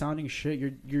speakers, good sounding shit,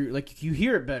 you're like you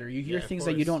hear it better. You hear things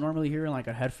that you don't normally hear in like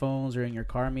a headphones or in your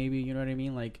car, maybe. You know what I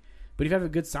mean? Like, but if you have a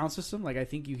good sound system, like I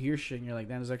think you hear shit and you're like,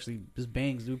 "That is actually just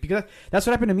bangs, dude." Because that's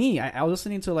what happened to me. I was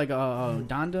listening to like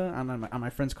Donda on my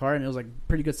friend's car, and it was like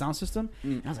pretty good sound system.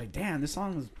 And I was like, "Damn, this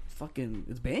song is."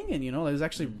 It's banging, you know. It's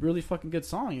actually a really fucking good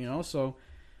song, you know. So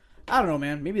I don't know,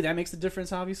 man. Maybe that makes the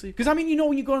difference, obviously. Because I mean, you know,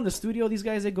 when you go in the studio, these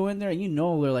guys they go in there and you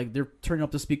know they're turning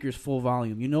up the speakers full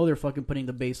volume. You know they're fucking putting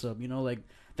the bass up. You know, like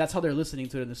that's how they're listening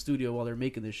to it in the studio while they're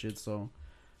making this shit. So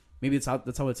maybe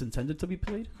that's how it's intended to be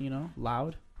played. You know,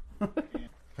 loud.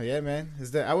 Yeah, man.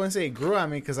 I wouldn't say it grew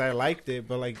on me because I liked it,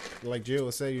 but like Jill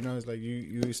would say, you know, it's like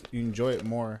you enjoy it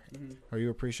more or you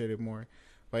appreciate it more.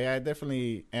 But yeah, I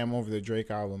definitely am over the Drake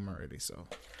album already, so.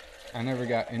 I never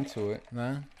got into it.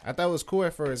 Nah, I thought it was cool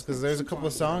at first because there's a couple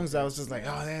of songs that I was just like,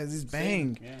 oh, yeah, this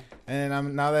bang. Yeah.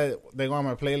 And now that they go on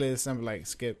my playlist, I'm like,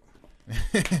 skip.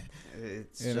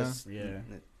 It's just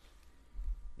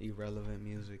irrelevant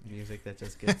music that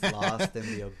just gets lost in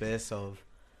the abyss of.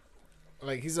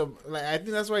 Like I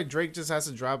think that's why Drake just has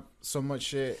to drop so much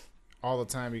shit all the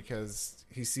time because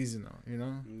he's seasonal, you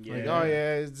know? Yeah. Like, oh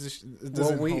yeah, it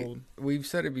doesn't hold. We've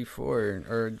said it before,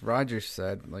 or Roger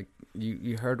said, like,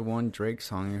 you heard one Drake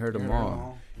song, you heard them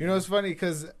all. You know, it's funny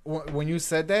because when you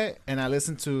said that, and I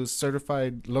listened to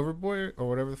Certified Lover Boy, or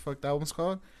whatever the fuck that album's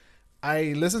called,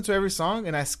 I listened to every song,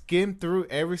 and I skimmed through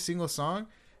every single song,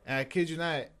 and I kid you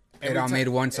not, It all made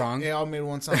one song. It all made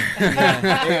one song. It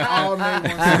all made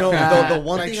one song. You know, the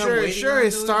one like, thing I'm waiting sure, on,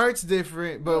 it starts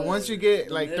different, but once you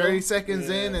get like 30 seconds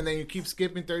in, and then you keep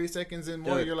skipping 30 seconds in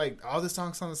more, you're like, all the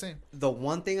songs sound the same. The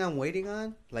one thing I'm waiting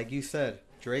on, like you said,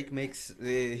 Drake makes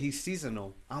he's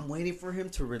seasonal. I'm waiting for him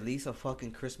to release a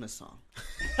fucking Christmas song.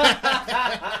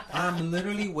 I'm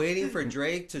literally waiting for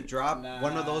Drake to drop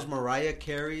one of those Mariah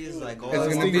Carey's like.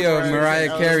 It's gonna be a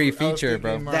Mariah Carey feature,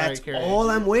 bro. That's all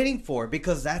I'm waiting for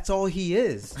because that's all he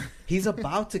is. He's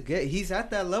about to get. He's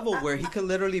at that level where he could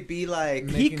literally be like.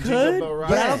 He could,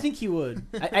 but I don't think he would.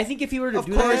 I think if he were to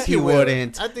do that, of course he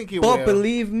wouldn't. I think he would. But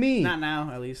believe me, not now,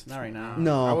 at least not right now.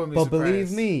 No, but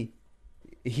believe me,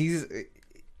 he's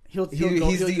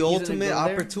the ultimate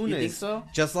opportunist. So?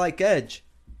 Just like Edge.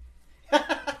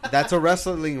 That's a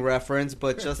wrestling reference,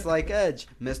 but just like Edge,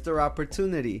 Mr.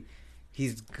 Opportunity.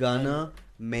 He's gonna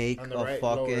make a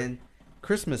fucking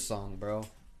Christmas song, bro.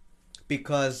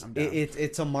 Because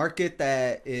it's a market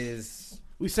that is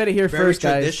we said it here very first,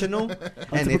 traditional, guys.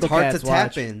 And it's hard to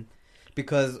tap in.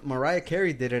 Because Mariah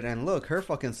Carey did it, and look, her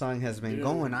fucking song has been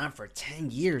going on for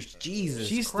 10 years. Jesus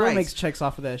she Christ. Still makes checks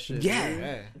off of that shit.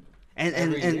 Yeah.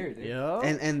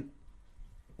 And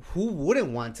who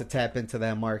wouldn't want to tap into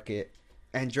that market?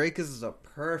 And Drake is a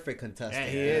perfect contestant.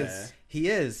 Yeah, he is. He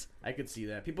is. I could see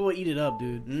that. People will eat it up,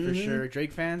 dude. For sure.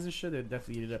 Drake fans and shit, they'd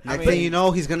definitely eat it up. Next thing you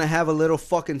know, he's going to have a little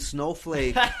fucking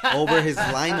snowflake over his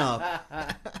lineup.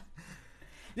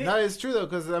 No, it's true though,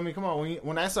 because I mean, come on.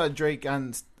 When I saw Drake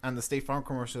on the State Farm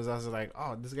commercials, I was like,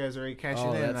 "Oh, this guy's already cashing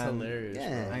in." That's hilarious.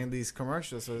 Yeah, in these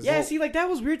commercials. So see, like that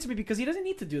was weird to me because he doesn't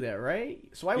need to do that, right?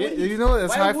 So why would you know?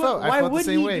 That's how I felt. I felt the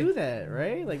same way. Why would he do that,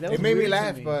 right? Like that. It made me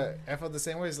laugh, but I felt the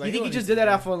same way. It's like, you think he just did that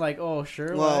off on like, oh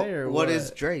sure, well, or what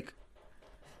is Drake?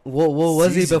 What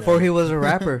was he before he was a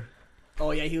rapper?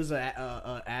 Oh yeah, he was an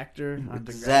actor.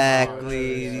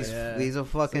 Exactly. He's a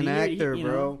fucking actor,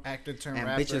 bro. Actor turned and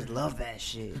rapper. Bitches love that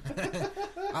shit.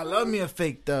 I love me a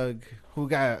fake thug who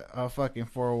got a fucking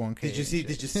 401k. Did you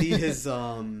see his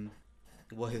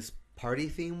what his party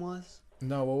theme was?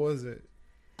 No, what was it?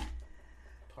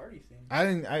 Party theme.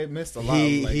 I missed a lot.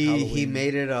 He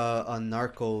made it a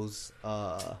Narcos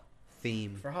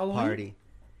theme for Halloween party.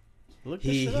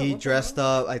 He dressed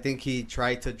up. I think he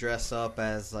tried to dress up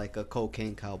as like a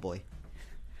cocaine cowboy.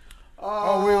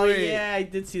 Oh wait. Yeah, I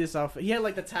did see this outfit. He had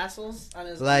like the tassels on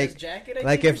his jacket. I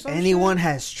like think, if anyone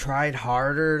has tried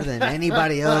harder than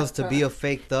anybody else to be a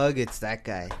fake thug, it's that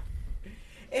guy.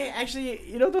 Hey, actually,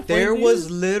 you know the funny there thing was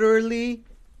is? Literally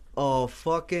a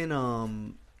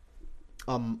fucking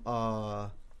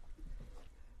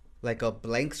like a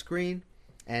blank screen,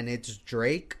 and it's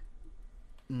Drake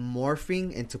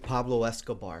morphing into Pablo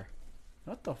Escobar.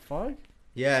 What the fuck?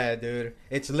 Yeah, dude.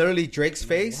 It's literally Drake's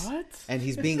face. What? And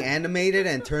he's being animated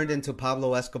and turned into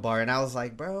Pablo Escobar. And I was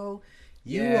like, bro,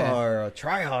 you are a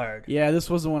tryhard. Yeah, this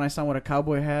was the one I saw with a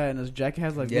cowboy hat, and his jacket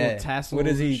has like little tassels. What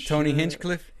is he, Tony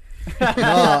Hinchcliffe?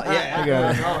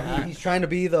 No, he's trying to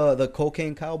be the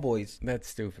cocaine cowboys. That's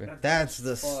stupid. That's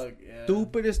the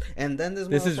stupidest. And then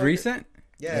this is recent?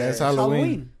 Yeah, it's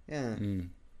Halloween. Yeah.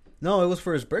 No, it was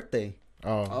for his birthday.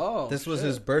 Oh. This was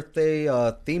his birthday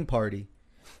theme party.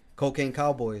 Cocaine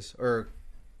Cowboys or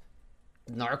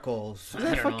Narcos. Is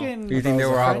that fucking? Do you think they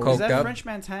were all coked up? Is that up? French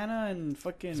Montana and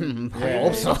fucking? I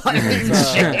hope so.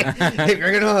 If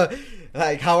you're gonna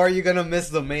how are you gonna miss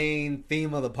the main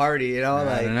theme of the party? You know,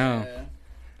 I don't know. Yeah.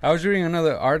 I was reading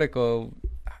another article.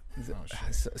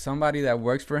 Somebody that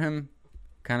works for him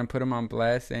kind of put him on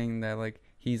blast, saying that like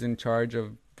he's in charge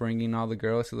of bringing all the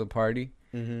girls to the party.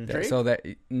 Drake? So that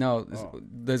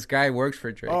this guy works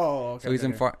for Drake. Oh, okay. So he's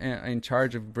in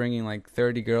charge of bringing like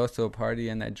 30 girls to a party,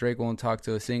 and that Drake won't talk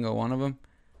to a single one of them.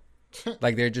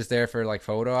 Like they're just there for like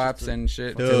photo ops and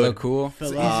shit to look cool.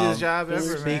 It's the easiest job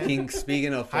ever, man.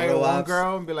 Speaking of hire photo one ops,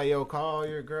 girl and be like, "Yo, call all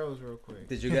your girls real quick."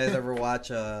 Did you guys ever watch?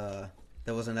 There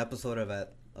was an episode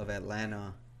of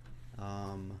Atlanta,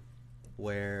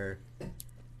 where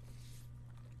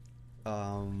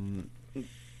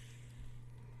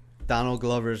Donald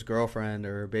Glover's girlfriend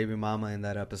or baby mama in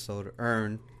that episode,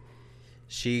 Earn,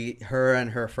 her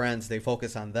and her friends, they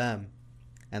focus on them,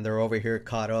 and they're over here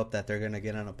caught up that they're gonna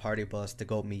get on a party bus to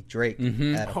go meet Drake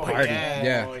at a party.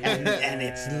 Yeah. And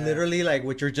it's literally like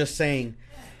what you're just saying,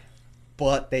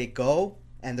 but they go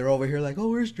and they're over here like, oh,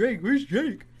 where's Drake?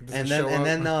 And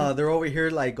then they're over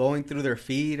here like going through their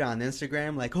feed on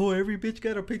Instagram like, oh, every bitch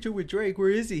got a picture with Drake.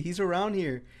 Where is he? He's around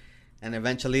here. And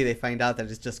eventually they find out that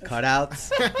it's just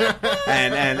cutouts.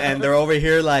 and they're over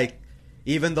here like,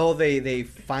 even though they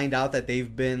find out that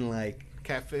they've been like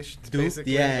catfished, duped,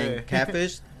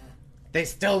 catfished, they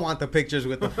still want the pictures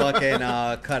with the fucking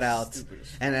cutouts.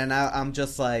 And I'm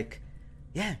just like,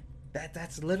 yeah,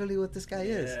 that's literally what this guy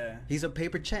is. He's a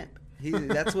paper champ.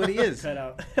 That's what he is.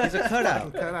 Cutout. He's a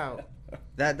cutout. Cutout.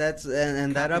 That's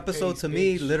that episode to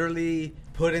me literally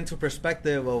put into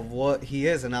perspective of what he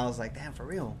is, and I was like, damn, for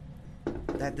real.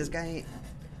 that this guy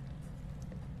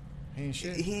Ain't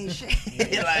shit. he ain't shit.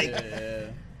 Like, yeah.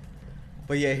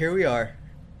 but yeah, here we are.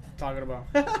 Talking about.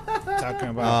 Talking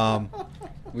about.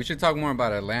 We should talk more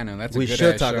about Atlanta. That's a We good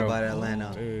should ass talk show. about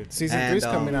Atlanta. Dude, season And, 3's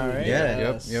coming out, right?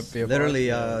 yeah. Yep. Literally,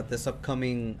 this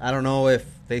upcoming. I don't know if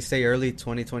they say early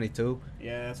 2022,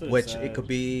 Yeah, that's what which it could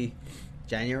be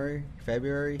January,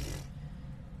 February.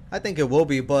 I think it will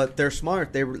be, but they're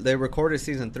smart. They recorded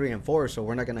season 3 and 4, so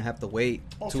we're not gonna have to wait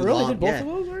too for real? They long. did both of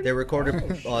those already? They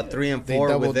recorded Oh, 3 and They 4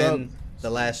 doubled within up. the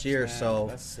last year, Man, so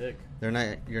that's sick. you're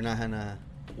not gonna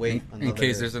wait In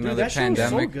case there's Dude, another that show was so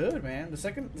pandemic. good, man. The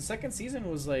second season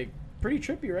was like pretty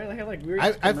trippy, right? They had like weird.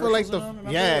 I feel like commercials the- in them,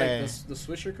 remember? yeah. like the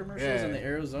Swisher commercials Yeah. in the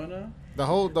Arizona. The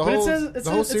whole But it says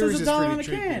whole series $1 is on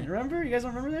pretty the can. tricky. Remember? You guys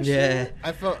don't remember that? Yeah. shit?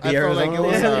 I felt The like it Arizona was.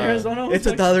 one? Yeah, the Arizona was It's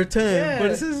like- $1.10, Yeah.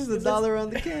 but it says It's $1 on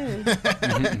the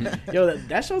can. Yo,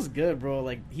 that show's good, bro.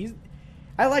 Like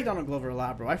I like Donald Glover a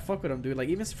lot, bro. I fuck with him, dude. Like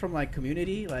even from like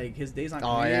Community, like his days on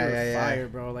Oh, Community yeah, were yeah, yeah. fire,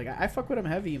 bro. Like I fuck with him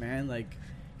heavy, man. Like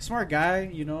smart guy,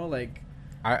 you know. Like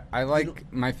I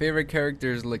like my favorite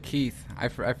character is Lakeith. I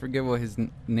forget what his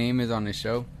name is on the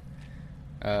show.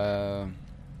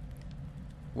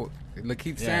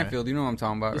 Lakeith Yeah. Stanfield. You know what I'm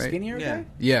talking about, the right? skinnier Yeah. guy.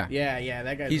 Yeah. Yeah,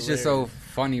 that guy's. He's just so hilarious.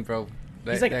 funny, bro.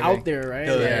 He's like that out guy. there, right?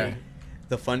 Dude, Yeah. Like,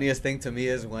 The funniest thing to me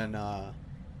is when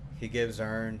he gives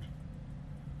Ern,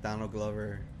 Donald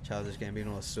Glover, Childish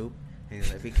Gambino a soup. And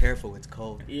he's like, "Be careful, it's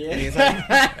cold." Yeah. And he's like,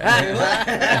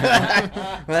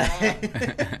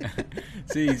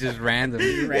 See, he's just random.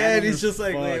 Yeah, and he's just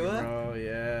like, "Wait, what?" Bro,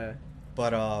 yeah.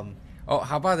 But Oh,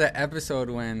 how about that episode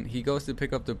when he goes to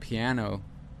pick up the piano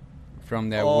from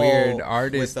that oh, weird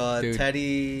artist with dude?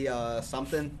 Teddy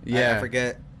something. I Yeah.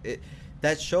 forget it.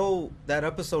 That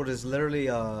episode is literally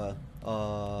a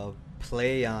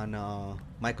play on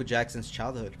Michael Jackson's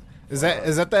childhood. Is that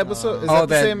the episode? Is Oh, that the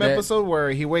that- same that- episode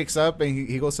where he wakes up and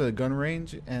he goes to the gun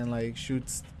range and like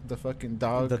shoots the fucking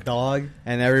dog? The dog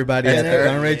and everybody And at the they're-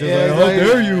 gun range is yeah, like, "How like,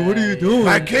 dare you? What are you doing?"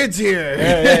 My kid's here.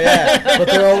 Yeah. But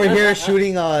they're over here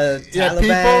shooting Taliban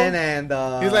people.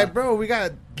 and He's like, bro, we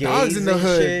got gays dogs in the and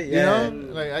hood. shit, You yeah. know,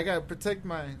 like I gotta protect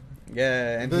my.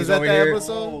 yeah, and Is he's that over the here.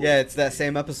 episode? Yeah, it's that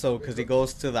same episode because he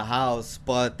goes to the house.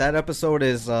 But that episode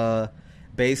is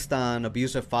based on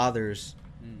abusive fathers,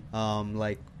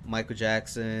 like Michael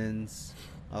Jackson's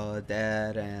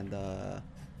dad and a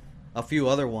few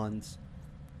other ones.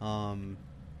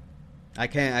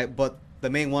 But the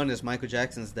main one is Michael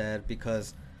Jackson's dad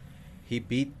because he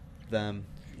beat them.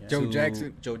 Yeah. Joe to-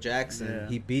 Jackson. Joe Jackson. Yeah.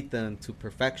 He beat them to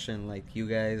perfection. Like you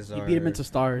guys He are. beat him into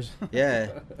stars.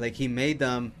 Yeah, like he made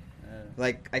them. Yeah.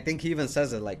 Like I think he even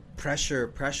says it. Like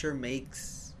pressure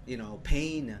makes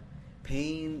pain.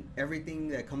 Everything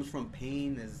that comes from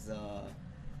pain is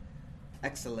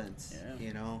excellence.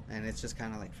 Yeah. And it's just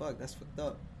kind of like fuck. That's fucked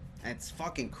up. And it's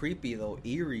fucking creepy though,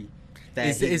 eerie. That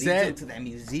Is he that- leads them to that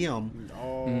museum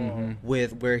Oh. Mhm.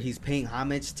 where he's paying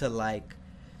homage to like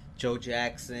Joe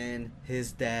Jackson,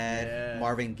 his dad, Yeah.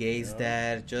 Marvin Gaye's Yeah.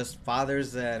 dad, just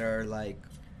fathers that are like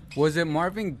Was it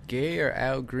Marvin Gaye or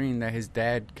Al Green that his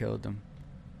dad killed him?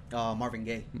 Marvin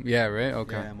Gaye. Yeah, right.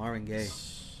 Okay. Yeah, Marvin Gaye.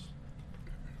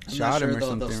 I'm Shot not him sure or the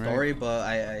something, story, but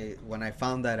I when I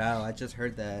found that out, I just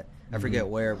heard that. I forget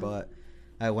where, but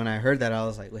when I heard that, I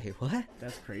was like, wait, what?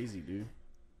 That's crazy, dude.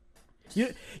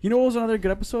 You know what was another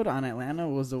good episode on Atlanta?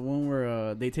 Was the one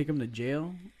where they take him to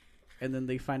jail, and then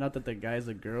they find out that the guy's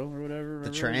a girl or whatever.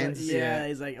 Remember? trans? He's like, yeah, Yeah.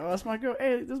 he's like, oh, that's my girl.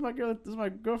 Hey, this is my girl. This is my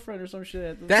girlfriend or some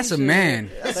shit. That's a man.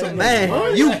 That's Like, a man.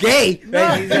 what? You gay? No,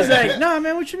 he's like, no,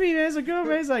 man, what you mean, man? It's a girl,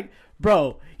 man. He's like,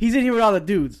 bro, he's in here with all the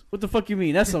dudes. What the fuck you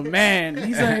mean? That's a man.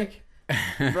 He's like,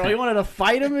 bro, he wanted to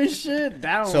fight him and shit.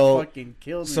 That one So- fucking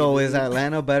killed me. So is dude.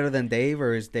 Atlanta better than Dave,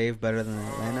 or is Dave better than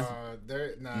Atlanta?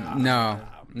 Nah. No.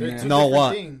 They're Yeah. two No different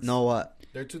what? things. No what?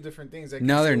 They're two different things.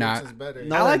 No, they're Which not. is better.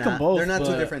 No, I they're like them not. both, They're not two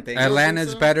but- different things.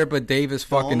 Atlanta's so? better, but Dave is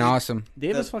fucking only- awesome.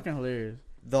 Dave the- is fucking hilarious.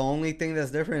 The only thing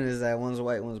that's different is that one's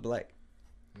white, one's black.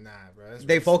 Nah, bro. That's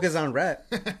They racist. focus on rap.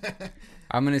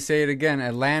 I'm gonna say it again.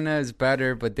 Atlanta is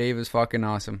better, but Dave is fucking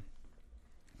awesome.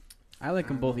 I like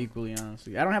them both equally,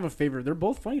 honestly. I don't have a favorite. They're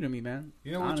both funny to me, man.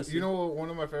 You know, Honestly. you know what one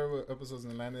of my favorite episodes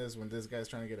in Atlanta is when this guy's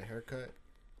trying to get a haircut.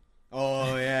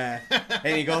 Oh yeah,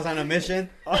 and he goes on a mission.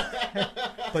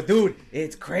 But dude,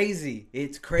 it's crazy.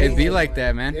 It's crazy. It'd be like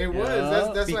that, man. It was.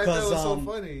 Yeah. That's why I thought it was so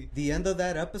Because, funny. the end of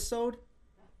that episode,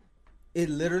 it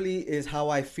literally is how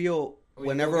I feel When you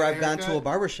whenever go get a I've gone to a haircut?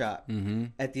 barbershop. Mm-hmm.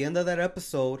 At the end of that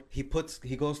episode, he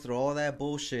goes through all that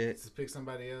bullshit, Just pick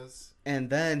somebody else. and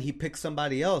then he picks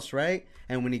somebody else, right?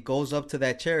 And when he goes up to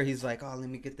that chair, he's like, "Oh, let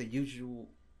me get the usual."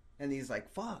 And he's like,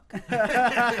 fuck.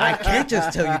 I can't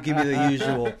just tell you, give me the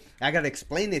usual. I got to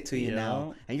explain it to you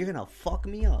now. And you're going to fuck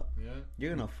me up. Yeah.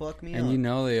 You're going to fuck me up. And you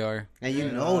know they are. And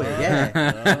you know it,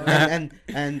 yeah.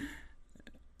 and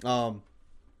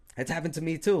it's happened to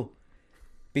me too.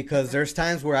 Because there's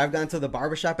times where I've gone to the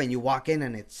barbershop and you walk in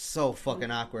and it's so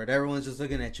fucking awkward. Everyone's just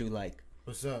looking at you like,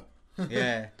 what's up?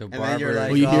 yeah. The And barber. then you're like,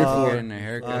 what you here for? Getting a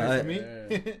haircut. Me?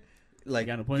 like,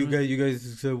 You got an you appointment?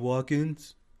 guys said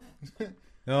walk-ins?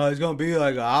 No, it's going to be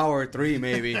like an hour or 3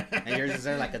 maybe. And you're just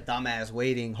there like a dumbass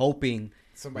waiting, hoping,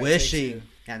 Somebody takes wishing. you.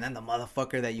 And then the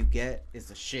motherfucker that you get is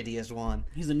the shittiest one.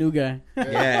 He's a new guy.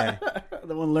 Yeah.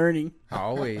 The one learning.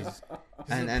 Always. He's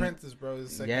And- an apprentice, bro.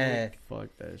 His second Yeah. week. Fuck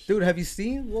that shit. Dude, have you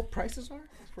seen what prices are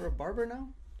for a barber now?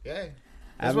 Yeah.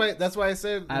 I've- That's why I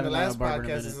said I in the haven't had a last barber in a podcast,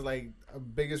 minute. this is like a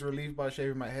biggest relief about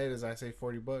shaving my head is I say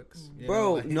 $40. You Bro,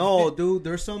 know, like- no, dude.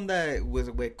 There's some that with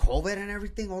COVID and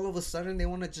everything, all of a sudden they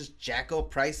want to just jack up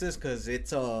prices because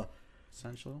it's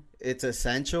Essential.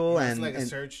 essential it's and, like a and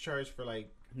surge charge for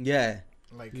like yeah,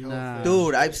 health. Nah.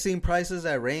 dude. I've seen prices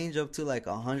that range up to like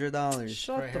 $100.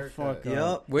 Shut For a the haircut. fuck Yep.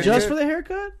 up. With Just your- for the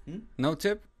haircut? No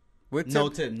tip? With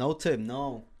tip? No tip,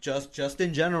 no. Just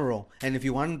in general. And if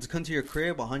you want them to come to your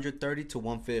crib, 130 to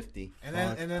 150. And then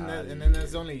Fuck and then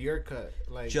there's only your cut.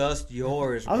 Like Just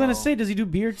yours. I was gonna bro. say, does he do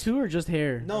beard too or just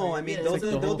hair? No, I mean Yeah, they'll it's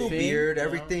like do the whole they'll do thing, beard, you know?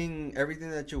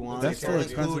 everything that you want. That's It's still all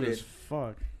expensive included. as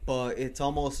fuck. But it's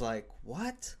almost like,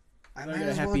 what? I Like might a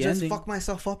as well happy just ending. fuck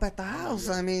myself up at the house.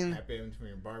 I mean, happy ending for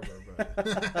your barber, bro.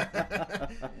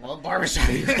 what barbershop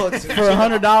you go to? For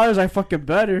 $100, I fucking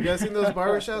better. You guys seen those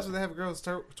barbershops where they have girls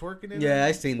twerking in? Yeah, I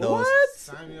there? seen those.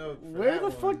 Sign me up. For Where that the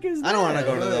one. fuck is that? I don't want to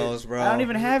go to Really? those, bro. I don't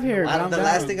even have hair. I but I'm the down.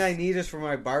 last thing I need is for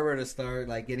my barber to start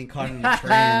like getting caught in the trends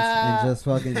and just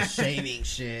fucking shaving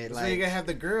shit. So you gotta have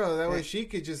the girl. That way she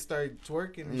could just start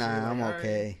twerking. And Nah, shit. I'm Like, all right,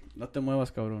 okay. No te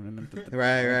muevas, cabrón. And then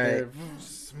Right.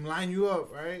 just line you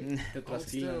up, right? Te trasquilan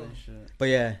still. and shit. But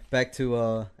yeah, back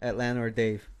to Atlanta or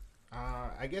Dave.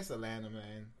 I guess Atlanta,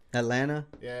 man. Atlanta?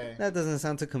 Yeah, That doesn't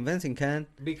sound too convincing, Ken.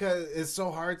 because it's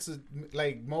so hard to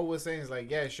like. Mo was saying, it's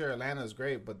like, yeah, sure, Atlanta's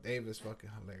great, but Dave is fucking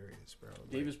hilarious, bro. Like,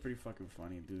 Dave is pretty fucking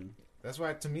funny, dude. that's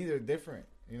why to me they're different.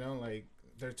 You know, like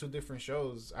they're two different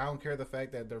shows. I don't care the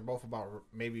fact that they're both about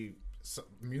maybe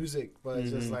music, but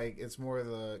it's just like it's more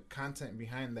the content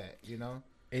behind that. You know,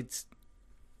 It's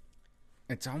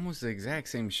almost the exact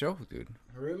same show, dude.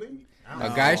 really. I A don't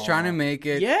know. guy's trying to make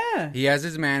it. Yeah. He has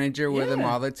his manager with him Yeah.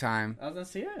 all the time. I was gonna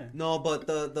say, yeah. No, but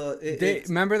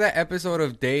Remember that episode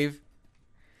of Dave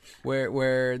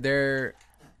where they're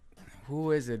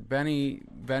who is it? Benny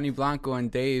Blanco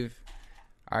and Dave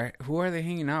who are they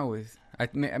hanging out with?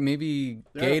 Maybe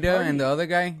They're at a Gaeta party. and the other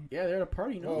guy. Yeah, they're at a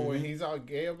party, no? Oh, when he's all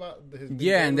gay about his big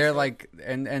Yeah, gay and they're stuff? like,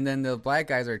 and then the black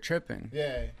guys are tripping,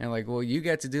 yeah, and like, well, you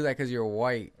get to do that because you're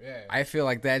white. yeah. I feel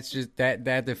like that's just that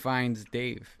defines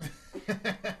Dave.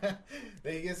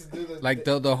 Then he gets to do Like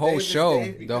the whole Dave is show,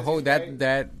 Dave the because whole he's that white.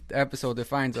 that episode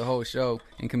defines the whole show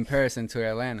in comparison to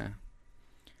Atlanta.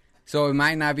 So it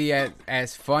might not be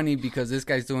as funny because this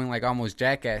guy's doing like almost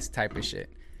jackass type of shit,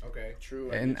 Okay,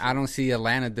 True. and I don't see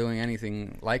Atlanta doing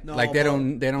anything like No, they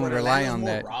don't but rely Atlanta's on more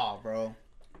that. raw, bro.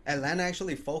 Atlanta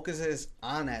actually focuses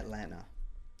on Atlanta,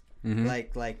 Mhm.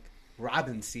 like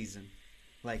Robin season.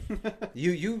 Like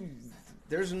you,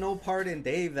 there's no part in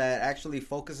Dave that actually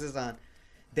focuses on.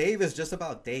 Dave is just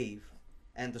about Dave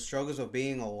and the struggles of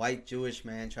being a white Jewish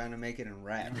man trying to make it in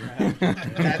rap.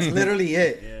 That's literally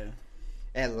it. Yeah.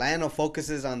 Atlanta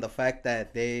focuses on the fact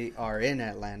that they are in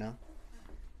Atlanta.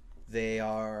 They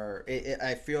are.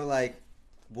 I feel like,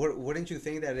 wouldn't you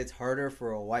think that it's harder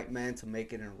for a white man to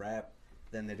make it in rap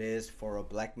than it is for a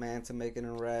black man to make it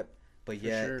in rap? But For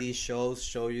yet sure. these shows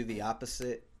show you the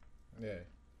opposite. yeah.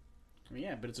 I mean,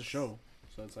 yeah, but it's a show,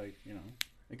 so it's like, you know,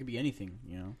 it could be anything,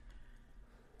 you know.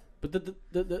 But the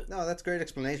No, that's great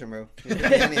explanation, bro. It could be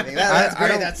anything. That's I great.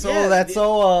 don't- That's yeah,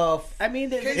 so I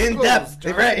mean, in depth,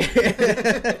 right?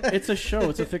 it's a show.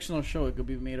 It's a fictional show. It could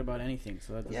be made about anything.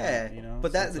 So that doesn't, Yeah, you know.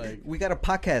 but so that it's like, we got a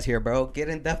podcast here, bro. Get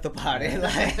in depth about it.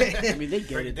 I mean, they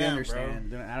get Break it. it They down,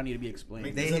 understand. I don't need to be explained.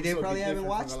 Make They- this they episode probably be haven't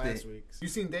different from watched the last it. week's. You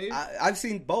seen Dave? I've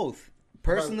seen both.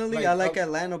 Personally, Like, I like okay.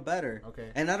 Atlanta better. Okay.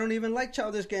 And I don't even like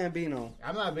Childish Gambino.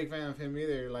 I'm not a big fan of him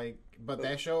either. Like, but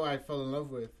that show I fell in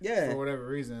love with. Yeah. For whatever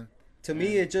reason. To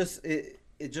me, it just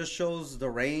shows the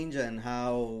range and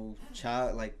how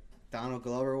like Donald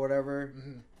Glover or whatever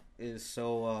Mhm. is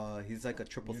so he's like a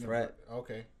triple threat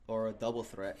Okay. or a double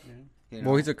threat. Yeah. You know?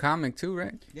 Well, he's a comic too,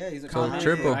 right? yeah, he's a So comic,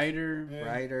 triple. writer. Yeah.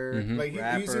 writer, Mhm. Like, you seen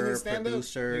rapper, his stand up?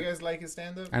 producer. You guys like his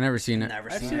stand up? I never seen it.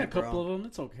 Never I've seen seen a it, couple bro. of them.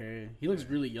 It's okay. He looks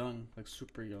really young, like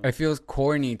super young. It feels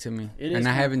corny to me, It is and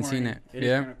I kinda haven't corny. seen it. It is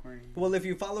Yeah. kinda corny. Well, if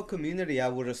you follow Community, I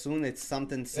would assume it's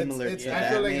something similar It's, to I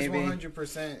that. feel like maybe. it's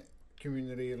 100%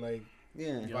 Community like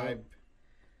Yeah. Yeah. vibe.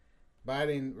 But I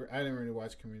didn't really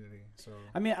watch Community, so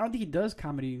I mean, I don't think he does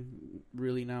comedy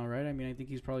really now, right? I mean, I think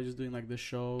he's probably just doing like this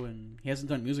show, and he hasn't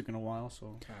done music in a while,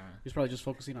 so he's probably just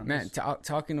focusing on Man, this.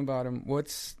 talking about him,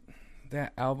 what's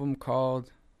that album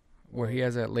called where he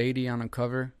has that lady on a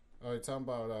cover? oh, you're talking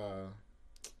about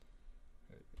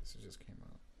this just came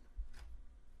out.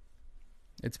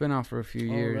 It's been out for a few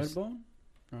years. Redbone?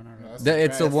 No, not No, Redbone. that's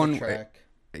It's the That's one. track.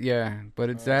 Yeah, but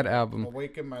it's that album,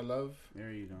 Awaken My Love.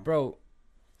 There you go. bro.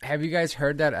 Have you guys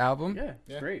heard that album? Yeah, it's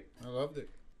Yeah. great. I loved it.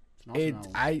 It's an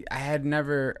awesome album. I had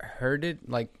never heard it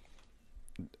like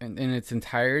in its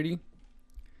entirety.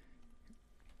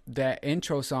 That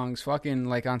intro song's fucking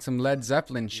like on some Led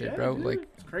Zeppelin shit, Yeah, bro. dude, Like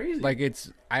it's crazy.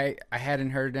 it's I hadn't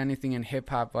heard anything in hip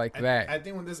hop like that. I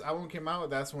think when this album came out,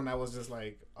 that's when I was just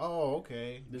like, oh,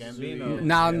 okay. This is Gambino. really-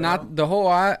 Now, you know? not the whole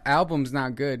album's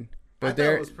not good, I but thought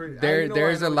there it was pretty- there you know what,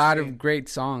 there's I a know what lot you of mean. great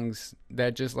songs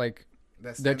that just like That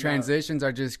the stand out. transitions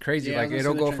are just crazy. Yeah, I like was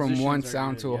gonna it'll say go the from one transitions are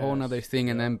sound good, to a whole yes. nother thing,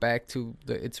 and Yeah. then back to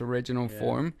its original Yeah.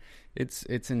 form. It's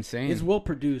insane. It's well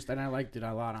produced, and I liked it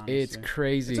a lot. Honestly, It's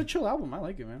crazy. It's a chill album. I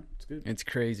like it, man. It's good. It's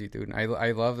crazy, dude.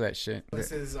 I love that shit.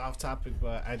 This is off topic,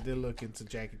 but I did look into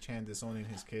Jackie Chan disowning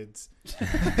his kids.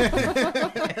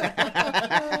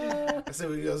 I said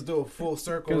we just do a full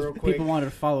circle real Because quick. people wanted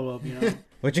to follow up, you know.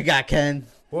 What you got, Ken?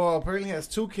 Well, apparently he has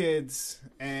 2 kids,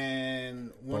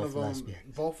 and Both lesbians.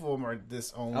 both of them are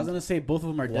disowned. I was gonna say both of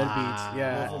them are Wow. deadbeats.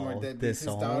 Yeah. Both of them are deadbeats.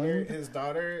 Disowned? His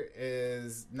daughter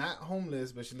is not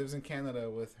homeless, but she lives in Canada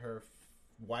with her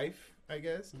wife, I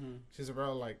guess. Mhm. She's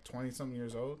around like 20-something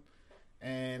years old.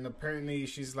 And apparently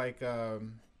she's like,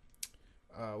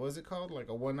 what's it called? Like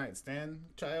a one-night stand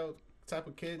child type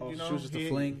of kid, Oh, you know? she was just a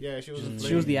fling? Yeah, she was a fling.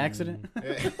 She was the accident.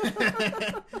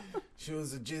 Yeah. She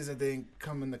was a jizz that didn't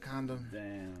come in the condom.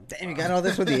 Damn. Damn, you got all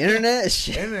this with the internet?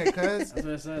 Shit. Isn't it, cuz? That's what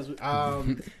it says.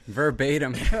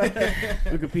 Verbatim.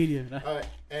 Wikipedia.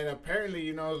 And apparently,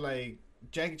 you know, like,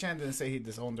 Jackie Chan didn't say he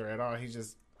disowned her at all. He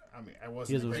just, I mean, I wasn't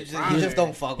He a doesn't- great You father. just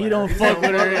don't fuck with He don't her. fuck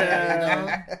with her. You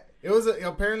Yeah. know? It was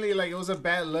apparently like it was a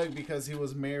bad luck because he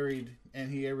was married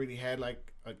and he already had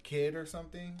like a kid or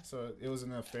something, so it was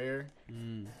an affair.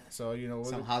 Mm. So you know,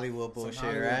 Some Hollywood bullshit,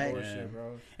 Hollywood right? bullshit, Yeah.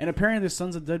 bro. And apparently, the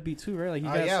son's a deadbeat too, right? Like he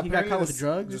got he got apparently caught with the-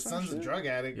 drugs. The or some son's a shit? drug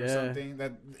addict or Yeah. something.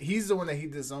 That he's the one that he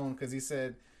disowned because he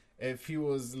said if he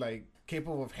was like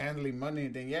capable of handling money,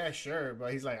 then yeah, sure.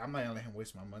 But he's like, I'm not gonna let him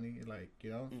waste my money. Like,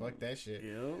 you know, fuck that shit.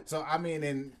 Yep. So I mean,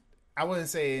 and I wasn't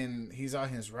saying he's on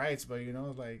his rights, but you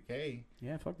know, like, hey,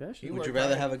 Yeah, fuck that shit. He Would worked you rather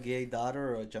hard. have a gay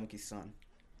daughter or a junkie son?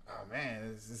 oh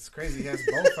man, it's crazy. He has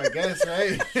both, I guess,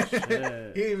 right? Yeah.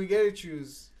 He didn't even get to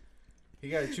choose. He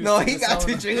got to choose. No, to he got to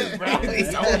disown them. choose, bro. He He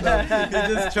disowned them.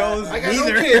 just chose I got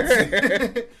no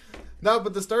kids. No,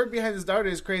 but the story behind his daughter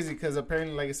is crazy because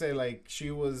apparently, like I said, like she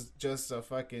was just a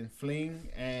fucking fling,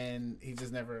 and he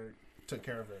just never took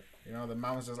care of her. You know, the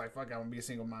mom was just like, "Fuck, I want to be a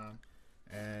single mom,"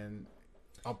 and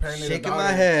apparently, Shaking the daughter,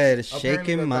 my head, apparently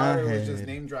shaking the my daughter was just head.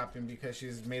 name dropping because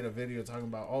she's made a video talking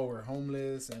about, "Oh, we're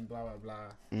homeless" and blah blah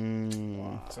blah.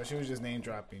 Mm. So she was just name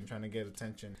dropping, trying to get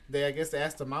attention. I guess they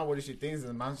asked the mom what did she think, and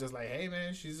the mom's just like, "Hey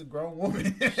man, she's a grown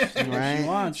woman. Right? She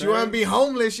wants, She right? want to be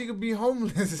homeless. She could be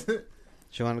homeless."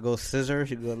 She want to go scissor?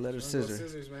 She go let her Go scissor.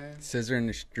 Scissors, man. Scissor in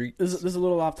the street. This is a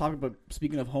little off topic, but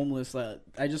speaking of homeless, I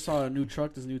just saw a new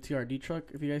truck, this new TRD truck.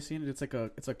 If you guys seen it, it's a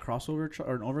crossover truck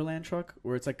or an overland truck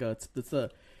where it's like it's a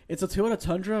Toyota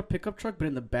Tundra pickup truck, but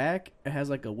in the back it has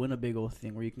like a Winnebago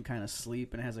thing where you can kind of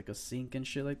sleep and it has like a sink and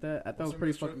shit like that. I thought it was What's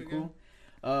pretty the truck fucking again?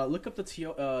 cool. Look up the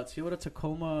Toyota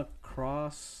Tacoma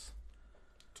Cross.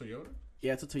 Toyota.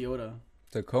 Yeah, it's a Toyota.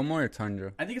 Tacoma or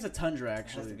Tundra? I think it's a Tundra It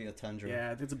has to actually. be a Tundra. Yeah, I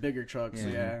think it's a bigger truck. So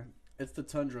Yeah. yeah, it's the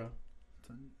Tundra.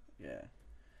 Yeah.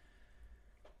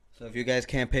 So if you guys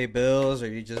can't pay bills or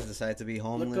you just decide to be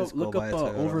homeless, Look go up buy a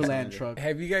Toyota overland Tundra. truck.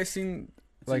 Have you guys seen?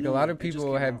 It's a Like a new lot one. of It just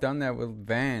people came have out. done that with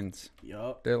vans.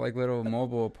 Yup. They're like little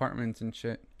mobile apartments and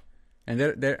shit. And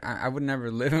I would never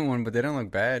live in one, but they don't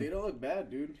look They bad. don't look bad,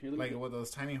 dude. You're Like looking- what,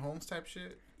 those tiny homes type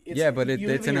shit. Yeah, but you it's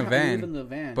live in a your- you van. live in the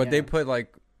van, But yeah. they put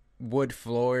like wood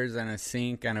floors and a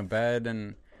sink and a bed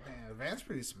and Man, the van's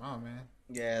pretty small, man.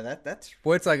 Yeah, that's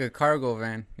well, it's like a cargo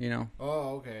van, you know.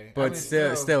 Oh, okay. But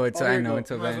still, it's Oh, I here you know go.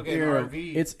 it's a Might as well van. get an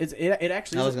Here, RV. it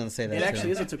actually. I is was a- gonna say that. It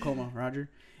actually too. is a Tacoma, Roger.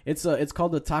 It's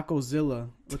called the Tacozilla.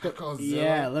 Look up. Tacozilla?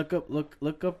 Yeah, look up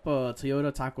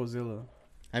Toyota Tacozilla.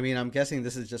 I mean, I'm guessing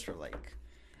this is just for like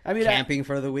I mean, camping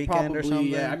for the weekend or something.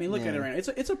 Yeah, I mean, look at it right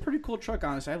now. It's a pretty cool truck,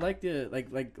 honestly. I like the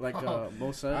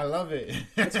Mo said. I love it.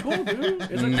 It's cool, dude.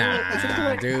 It's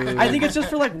Nah, dude. I think it's just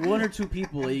for like 1 or 2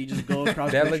 people that you just go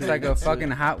across. That the looks street. like a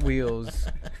fucking Hot Wheels.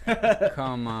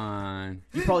 Come on.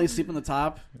 You probably sleep on the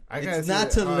top. I gotta It's see not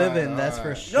the- to live in, that's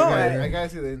for sure. No, I gotta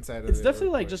see the inside of it. It's definitely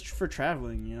real like quick. just for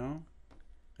traveling, you know.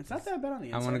 It's not that bad on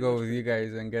the I inside. want to go with you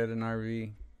guys and get an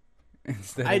RV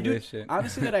instead I of do. this shit.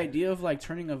 Honestly, that idea of like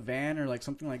turning a van or like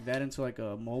something like that into like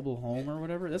a mobile home or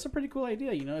whatever, that's a pretty cool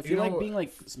idea. You know, if you like being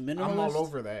like minimalist. I'm all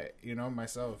over that,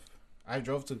 myself. I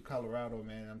drove to Colorado,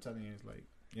 man. I'm telling you, it's like,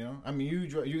 I mean,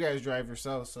 you guys drive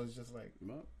yourself, so it's just like,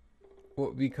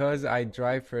 Well, because I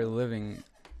drive for a living,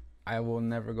 I will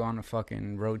never go on a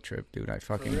fucking road trip, dude.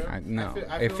 real? No.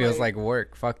 I It feel feels like- like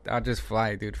work. Fuck, I'll just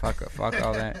fly, dude. Fuck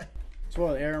all that. So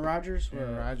what, Aaron Rodgers?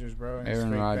 Aaron Rodgers, bro. And Aaron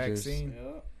straight Rodgers. Vaccine.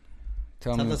 Yeah.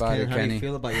 Tell Tell me us, about Ken, it, how do you Kenny.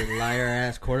 feel about your liar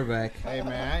ass quarterback? Hey,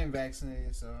 man, I ain't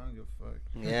vaccinated, so I don't give a fuck.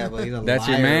 Yeah, but He's a That's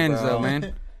your liar, man's, bro. though,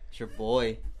 man. it's your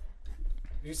boy.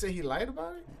 You say he lied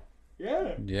about it?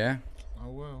 Yeah. Yeah. Oh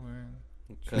well, man.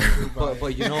 'Cause-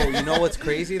 but you know what's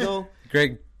crazy though?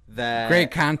 Great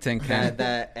That content, Ken.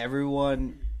 that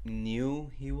everyone knew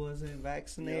he wasn't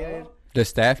vaccinated. The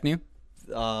staff knew?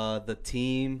 The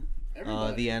team,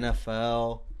 Everybody. the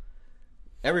NFL,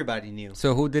 everybody knew.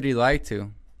 So who did he lie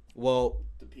to? Well,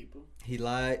 The people. he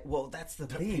lied. Well, that's the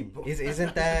thing.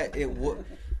 Isn't that it?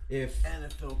 If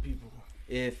NFL people.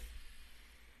 if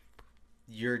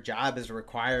your job is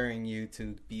requiring you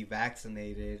to be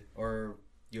vaccinated, or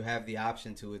you have the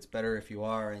option to, it's better if you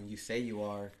are, and you say you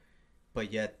are,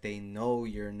 but yet they know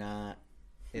you're not.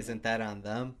 Isn't that on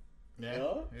them?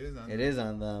 Yeah, it is. It is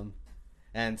on them,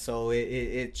 and so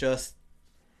it just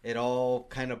it all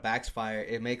kind of backfire.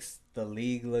 It makes the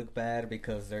league look bad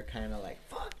because they're kind of like,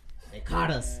 fuck, they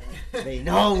caught us. They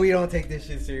know we don't take this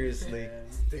shit seriously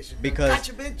because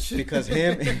Gotcha, bitch. because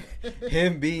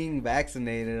him being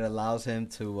vaccinated allows him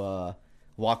to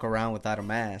walk around without a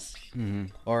mask, Mm-hmm.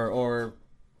 or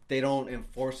they don't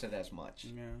enforce it as much.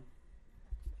 Yeah.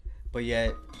 But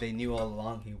yet they knew all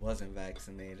along he wasn't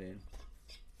vaccinated.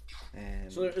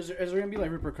 And So is there gonna be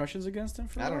like repercussions against him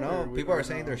for I don't that, know. or People or are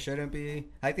saying no? there shouldn't be.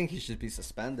 I think he should be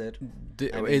suspended.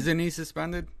 I mean- Isn't he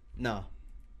suspended? No.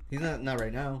 He's not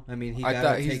right now. I mean, he I got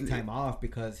thought to he's- take time off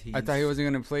because he. I thought he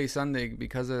wasn't going to play Sunday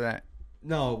because of that.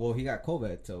 No, well, he got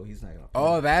COVID, so he's not gonna. Play.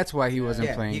 Oh, that's why he wasn't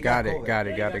Yeah, playing. he Got got it, COVID. got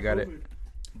it, got it, got it.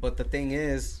 But the thing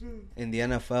is, in the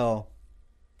NFL,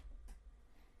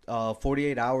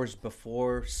 48 hours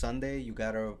before Sunday, you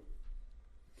gotta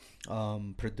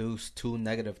produce 2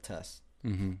 negative tests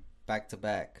Mm-hmm. back to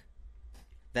back.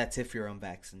 That's if you're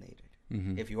unvaccinated.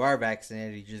 Mm-hmm. If you are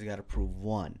vaccinated, you just gotta prove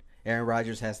 1. Aaron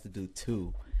Rodgers has to do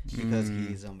 2 because Mm.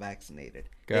 he's unvaccinated.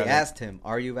 Got They it. asked him,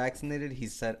 "Are you vaccinated?" He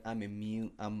said, "I'm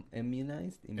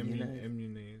immunized."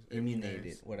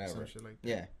 Immunized, whatever. Some shit like that.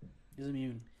 Yeah, He's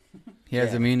immune. He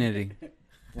has Yeah. immunity.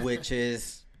 which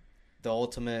is the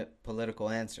ultimate political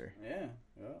answer. Yeah.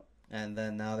 Yeah. And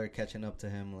then now they're catching up to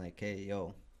him like, hey,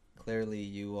 yo, clearly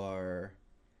you are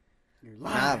You're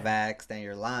not vaxxed and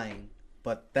you're lying.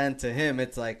 But then to him,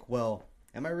 it's like, well,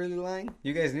 am I really lying?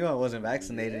 You guys knew I wasn't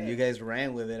vaccinated. Yeah. You guys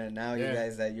ran with it. And now Yeah.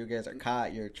 you guys are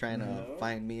caught. You're trying to No.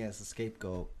 find me as a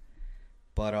scapegoat.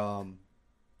 But,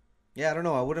 yeah, I don't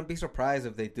know. I wouldn't be surprised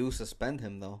if they do suspend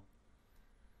him, though.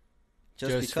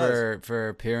 Just because. for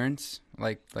appearance,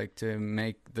 like to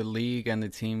make the league and the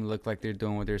team look like they're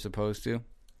doing what they're supposed to.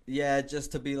 Yeah,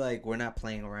 just to be like, we're not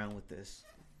playing around with this.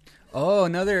 Oh,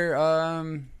 another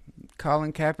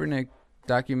Colin Kaepernick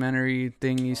documentary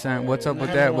thing you sent. What's up I with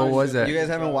haven't that? What watched was it. that? You guys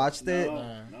haven't watched it?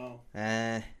 No.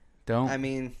 Don't. I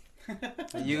mean,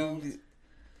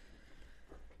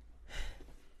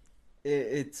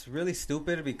 it's really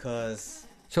stupid because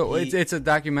So it's a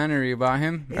documentary about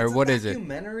him, or it's what a is it?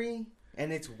 documentary,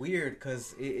 and it's weird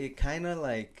because it kind of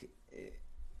like,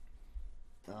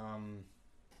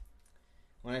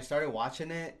 when I started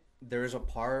watching it, there's a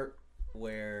part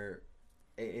where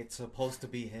it's supposed to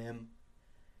be him,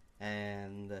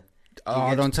 and Oh,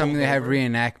 gets don't tell me pulled they have over.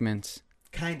 reenactments.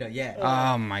 kind of yeah.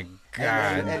 Oh my And,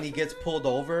 god. and he gets pulled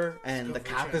over, and the Let's go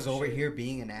for cop is traffic over shit. here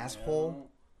being an asshole.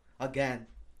 Again,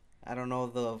 I don't know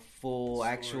the full Story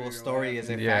actual or story, is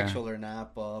it Yeah. factual or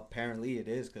not, but apparently it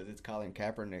is because it's Colin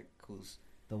Kaepernick who's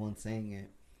the one saying it.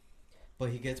 But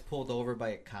he gets pulled over by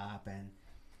a cop, and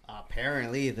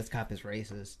apparently this cop is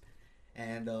racist.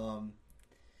 And,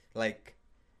 like,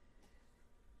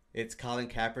 it's Colin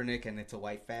Kaepernick, and it's a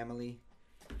white family.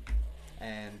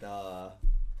 And,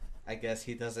 I guess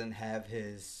he doesn't have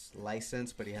his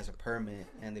license, but he has a permit,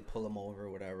 and they pull him over or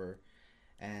whatever.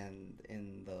 And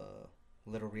in the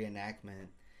little reenactment.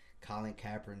 Colin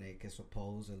Kaepernick is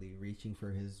supposedly reaching for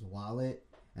his wallet,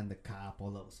 and the cop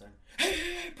all of a sudden, hey,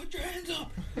 put your hands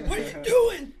up! What are you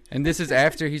doing? And this is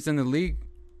after he's in the league?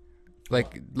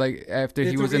 Like after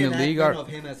he was in the league? Of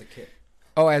him as a kid.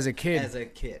 Oh, as a kid? As a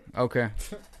kid. Okay.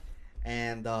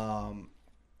 And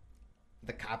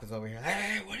the cop is over here,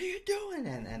 hey, what are you doing?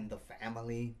 And the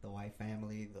family, the white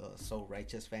family, the So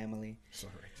Righteous family. So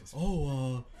righteous.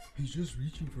 Oh, he's just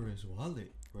reaching for his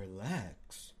wallet.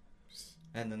 Relax.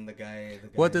 And then the guy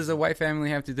what does the white family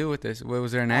have to do with this?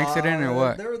 Was there an accident or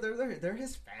what? They're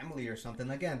his family or something.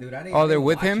 Again, dude, I didn't. Oh, they're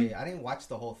with him? I didn't watch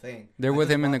the whole thing. They're with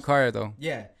him in the car, though.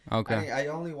 Yeah. Okay. I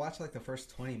only watched like the first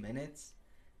 20 minutes,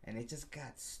 and it just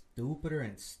got stupider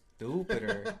and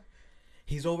stupider.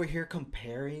 He's over here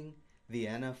comparing the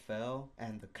NFL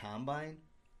and the combine.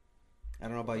 I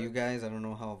don't know about you guys. I don't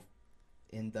know how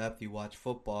in depth you watch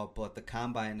football, but the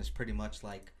combine is pretty much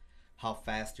like how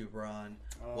fast you run,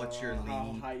 what's your lead,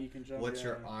 how high you can jump, what's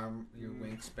your arm, your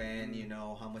wingspan, you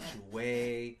know, how much you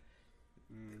weigh.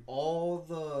 All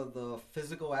the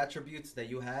physical attributes that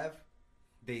you have,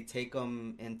 they take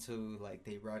them into, like,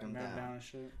 they write them down. And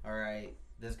shit. All right,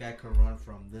 this guy could run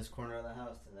from this corner of the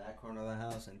house to that corner of the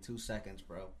house in 2 seconds,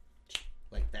 bro.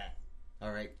 Like that.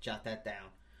 All right, jot that down.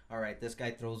 All right, this guy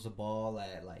throws the ball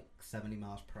at like 70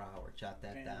 miles per hour. Jot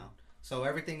that down. So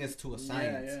everything is to a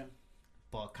science. Yeah.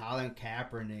 But Colin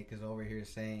Kaepernick is over here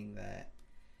saying that,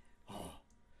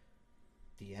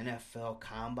 the NFL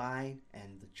Combine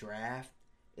and the draft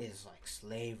is like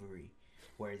slavery,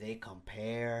 where they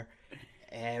compare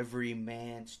every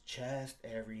man's chest,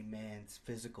 every man's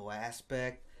physical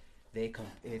aspect.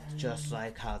 It's just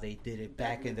like how they did it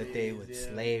back in the day with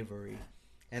slavery.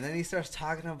 And then he starts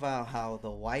talking about how the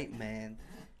white man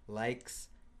likes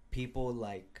people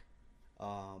like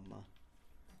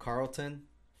Carlton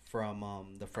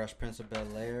from The Fresh Prince of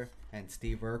Bel-Air and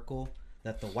Steve Urkel,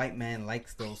 that the white man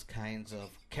likes those kinds of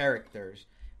characters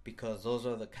because those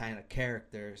are the kind of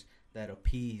characters that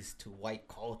appease to white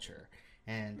culture.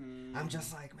 And I'm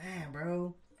just like, man,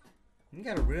 bro, you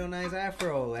got a real nice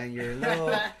afro and your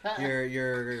little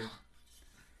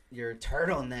your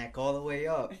turtleneck all the way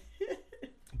up.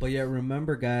 But yeah,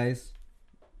 remember, guys,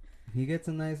 he gets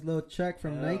a nice little check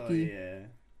from Nike. Yeah.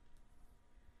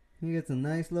 He gets a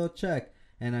nice little check.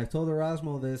 And I told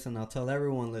Erasmo this, and I'll tell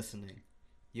everyone listening.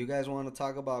 You guys want to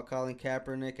talk about Colin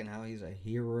Kaepernick and how he's a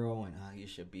hero and how he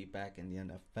should be back in the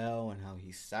NFL and how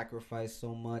he sacrificed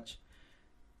so much.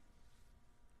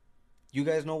 You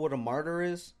guys know what a martyr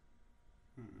is?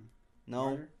 No?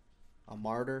 Martyr? A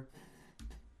martyr?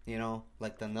 You know,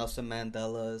 like the Nelson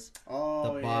Mandelas,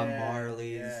 the Bob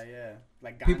Marleys. Yeah.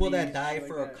 Like people Gandhi, that die like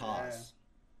for that, a cause.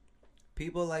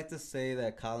 People like to say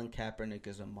that Colin Kaepernick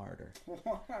is a martyr.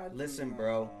 Listen,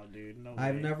 bro. Dude, no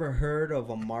I've way. never heard of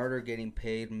a martyr getting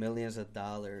paid millions of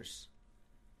dollars.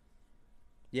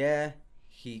 Yeah,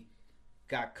 he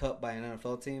got cut by an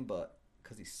NFL team, but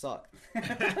because he sucked.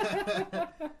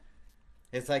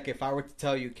 It's like if I were to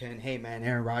tell you, Ken, hey, man,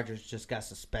 Aaron Rodgers just got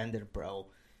suspended, bro.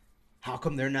 How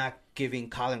come they're not giving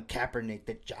Colin Kaepernick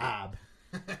the job?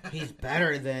 He's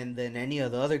better than any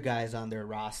of the other guys on their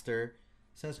roster.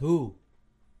 Says who?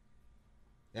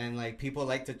 And, like, people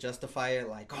like to justify it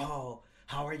like, oh,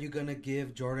 how are you going to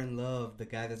give Jordan Love, the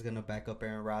guy that's going to back up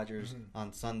Aaron Rodgers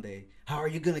on Sunday, how are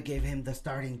you going to give him the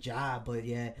starting job? But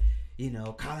yet, you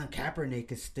know, Colin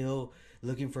Kaepernick is still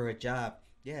looking for a job.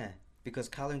 Yeah, because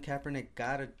Colin Kaepernick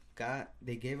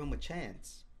they gave him a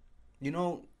chance. You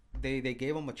know, they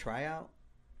gave him a tryout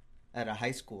at a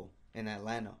high school in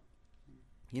Atlanta.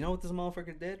 You know what this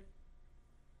motherfucker did?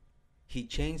 He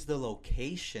changed the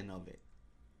location of it.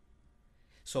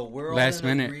 So we're all Last in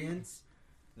minute. agreement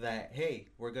that, hey,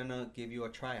 we're going to give you a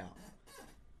tryout.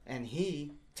 And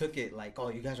he took it like, oh,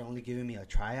 you guys are only giving me a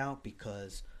tryout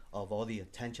because of all the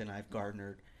attention I've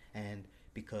garnered and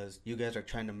because you guys are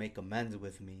trying to make amends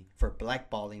with me for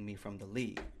blackballing me from the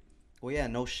league. Well, yeah,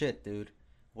 no shit, dude.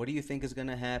 What do you think is going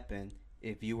to happen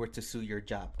if you were to sue your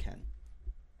job, Ken?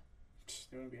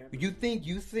 You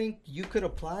think you could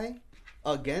apply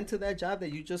again to that job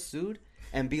that you just sued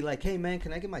and be like, hey, man,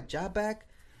 can I get my job back?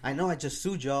 I know I just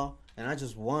sued y'all and I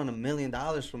just won $1 million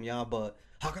from y'all, but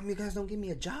how come you guys don't give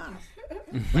me a job?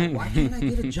 Like, why can't I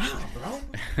get a job,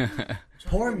 bro?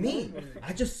 Poor me.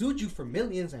 I just sued you for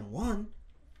millions and won,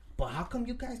 but how come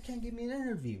you guys can't give me an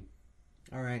interview?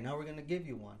 All right, now we're going to give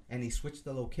you one. And he switched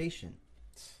the location.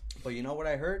 But you know what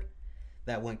I heard?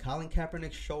 That when Colin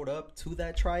Kaepernick showed up to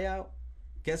that tryout,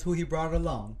 guess who he brought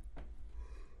along?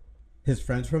 His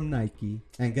friends from Nike.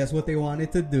 And guess what they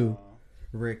wanted to do?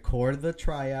 Record the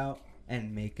tryout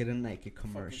and make it a Nike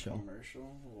commercial.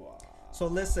 Wow. So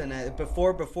listen,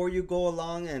 before you go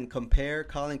along and compare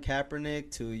Colin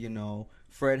Kaepernick to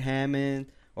Fred Hammond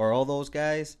or all those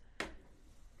guys,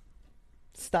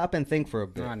 stop and think for a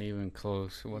bit. Not even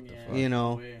close. What the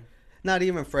fuck? Not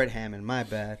even Fred Hammond. My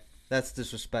bad. That's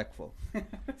disrespectful.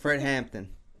 Fred Hampton.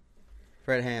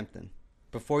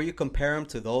 Before you compare him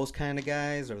to those kind of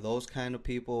guys or those kind of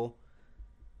people,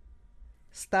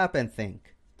 stop and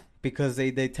think. Because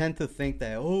they tend to think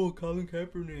that, oh, Colin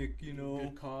Kaepernick,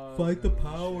 fight the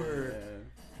power.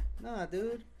 Nah,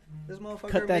 dude. This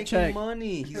motherfucker making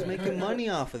money. He's making money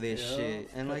off of this shit.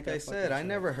 And like I said, I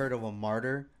never heard of a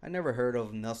martyr. I never heard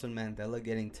of Nelson Mandela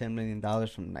getting $10 million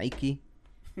from Nike.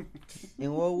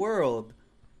 In what world?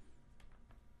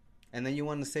 And then you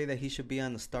want to say that he should be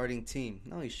on the starting team.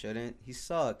 No, he shouldn't. He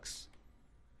sucks.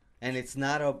 And it's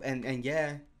not a... And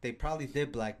yeah, they probably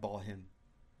did blackball him.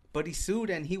 But he sued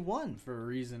and he won. For a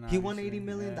reason, obviously. He won $80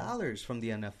 million from the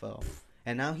NFL.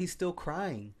 And now he's still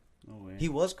crying. No way. He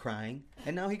was crying.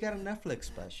 And now he got a Netflix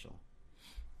special.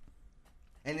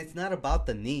 And it's not about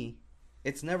the knee.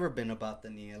 It's never been about the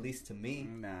knee, at least to me.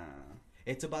 Nah.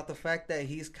 It's about the fact that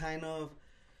he's kind of...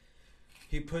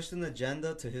 He pushed an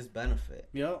agenda to his benefit.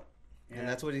 Yep. Yeah. And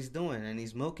that's what he's doing. And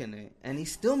he's milking it. And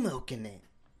he's still milking it.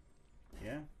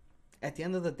 Yeah. At the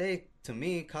end of the day, to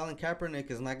me, Colin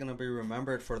Kaepernick is not going to be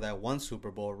remembered for that one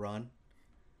Super Bowl run.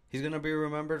 He's going to be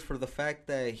remembered for the fact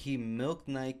that he milked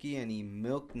Nike and he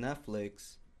milked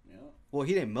Netflix. Yeah. Well,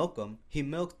 he didn't milk them. He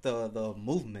milked the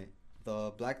movement,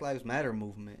 the Black Lives Matter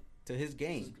movement, to his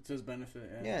gain. To his benefit,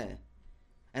 yeah.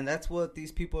 And that's what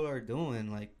these people are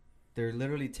doing. Like, they're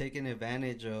literally taking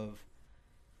advantage of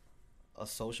a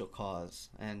social cause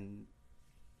and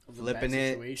flipping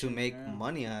it to make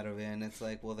money out of it. And it's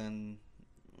like, well, then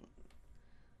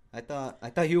I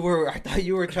thought you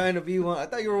were trying to be one. I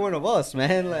thought you were one of us,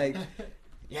 man. Like,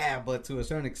 yeah, but to a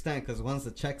certain extent, because once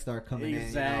the checks start coming in,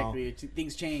 exactly,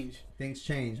 things change. Things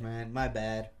change, man. My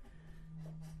bad.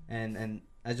 And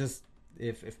I just,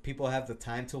 if people have the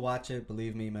time to watch it,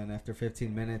 believe me, man. After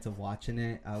 15 minutes of watching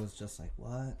it, I was just like,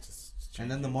 what? And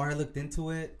then the more I looked into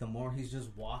it, the more he's just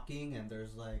walking, and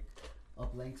there's like a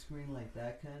blank screen like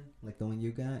that, Ken, like the one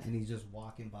you got, and he's just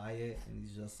walking by it, and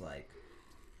he's just like,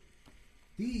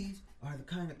 these are the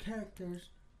kind of characters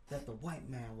that the white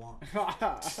man wants.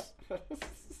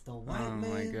 The white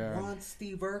man wants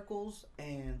Steve Urkels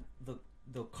and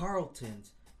the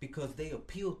Carltons because they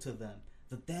appeal to them.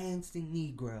 The dancing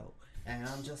Negro. And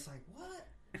I'm just like, what?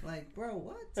 Like, bro,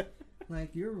 what?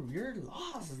 Like, you're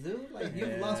lost, dude. Like,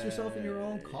 you've lost yourself in your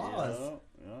own cause.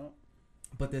 Yeah.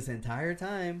 But this entire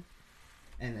time,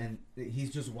 and he's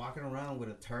just walking around with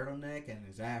a turtleneck and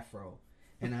his afro.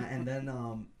 And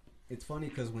then it's funny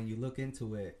because when you look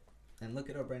into it, and look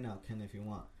it up right now, Ken, if you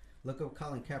want. Look up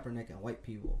Colin Kaepernick and white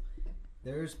people.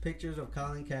 There's pictures of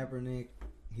Colin Kaepernick.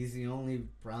 He's the only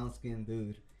brown-skinned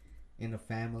dude in the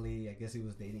family. I guess he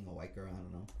was dating a white girl, I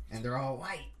don't know. And they're all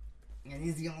white. And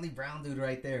he's the only brown dude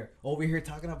right there. Over here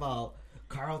talking about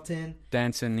Carlton.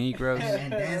 Dancing Negroes.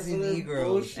 And dancing Negroes.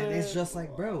 Bullshit. And it's just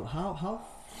like, bro, how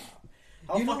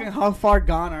far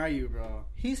gone are you, bro?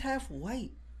 He's half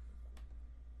white.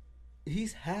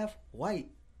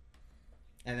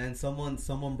 And then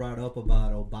someone brought up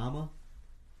about Obama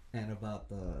and about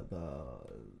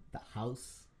the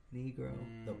house Negro,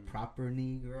 the proper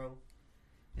Negro.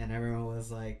 And everyone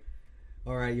was like,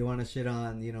 all right, you want to shit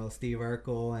on, Steve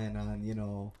Urkel and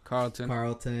on,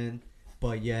 Carlton.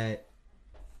 But yet,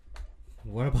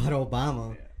 what about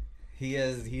Obama? Yeah. He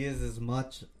is as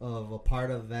much of a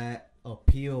part of that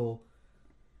appeal,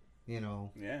 to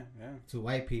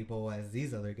white people as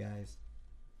these other guys.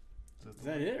 Is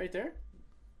that it right there?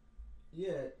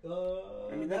 Yeah.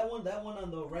 That one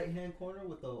on the right-hand corner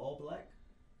with the all black.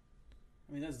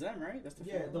 I mean, that's them, right? That's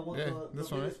the the one. Yeah, the this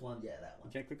biggest one. Yeah, that one.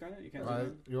 You can't click on it. You can't.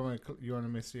 You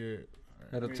want to see it?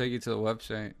 That'll take you to the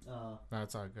website. No,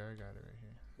 it's all good. I got it right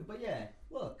here. But yeah,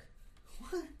 look.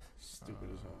 What? Stupid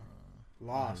as hell.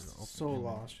 Lost. So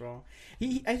lost, bro.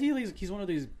 I feel he's one of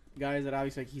these guys that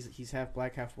obviously like he's half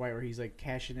black, half white, where he's like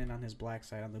cashing in on his black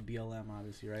side on the BLM,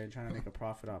 obviously, right, and trying to make a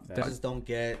profit off that. I just don't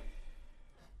get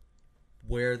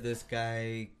where this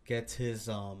guy gets his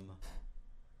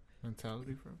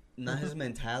mentality from. Not his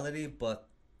mentality, but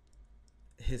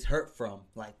his hurt from.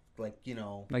 Like like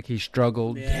he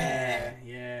struggled.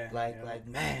 Yeah. Like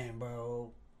man,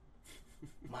 bro,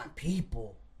 my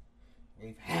people.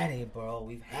 We've had it, bro.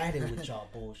 We've had it with y'all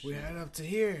bullshit. We had it up to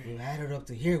here. We had it up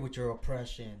to here with your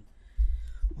oppression.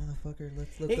 Motherfucker,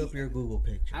 let's look Hey, up your Google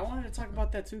picture. I wanted to talk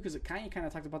about that too because Kanye kind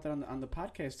of talked about that on the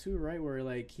podcast too, right? Where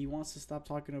like he wants to stop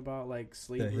talking about like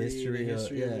slavery, the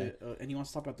history of it, and he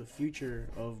wants to talk about the future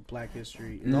of Black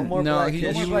history. No more Black he,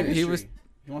 history. No more Black he history. was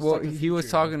wants to talk he was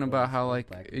future talking of about how Black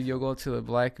like history. you'll go to the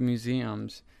Black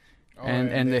museums Oh, and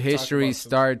they the talk history about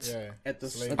starts at the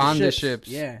Slave- on the ships.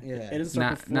 Yeah, Yeah. It doesn't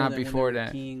start Not before then before when they were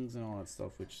that. kings and all that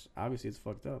stuff, which obviously it's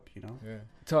fucked up, you know.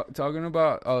 Yeah. Talking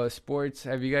about sports,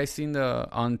 have you guys seen the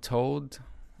Untold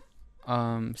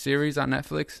series on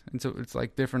Netflix? It's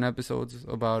like different episodes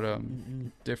about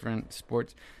different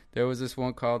sports. There was this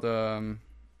one called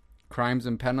Crimes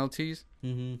and Penalties.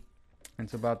 Mm-hmm.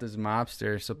 It's about this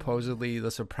mobster. Supposedly, The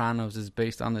Sopranos is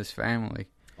based on this family.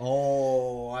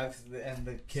 Oh, and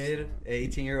the kid,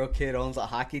 18-year-old kid, owns a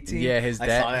hockey team. Yeah, his dad.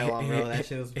 I saw that one, bro. That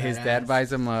shit was His badass. dad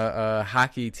buys him a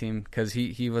hockey team because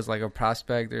he was like a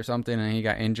prospect or something, and he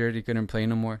got injured. He couldn't play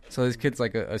no more. So this kid's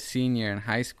like a senior in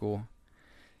high school,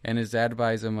 and his dad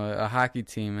buys him a hockey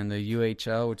team in the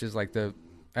UHL, which is like the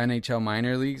NHL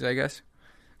minor leagues, I guess.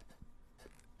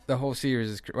 The whole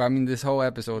series is. I mean, this whole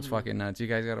episode's fucking nuts. You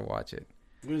guys gotta watch it.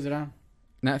 What is it on?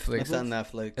 Netflix. It's on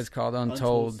Netflix. It's called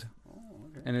Untold,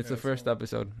 and it's the first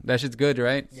episode. That shit's good,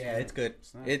 right? Yeah, it's good.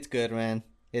 not. It's good, man.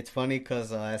 It's funny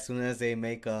because as soon as they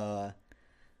make an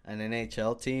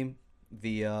NHL team,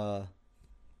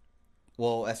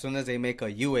 as soon as they make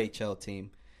a UHL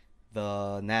team,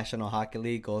 the National Hockey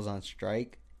League goes on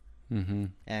strike, Mm-hmm.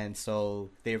 and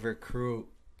so they recruit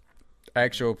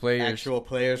Actual players. actual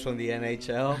players from the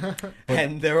NHL,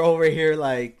 and they're over here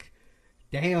like,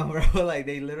 damn, bro, like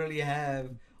they literally have.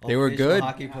 They were official good.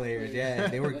 hockey players. Yeah,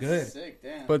 they were good. Sick,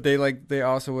 damn. But they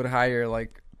also would hire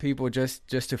like people just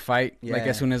to fight. Like Yeah.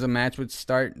 as soon as a match would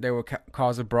start, they would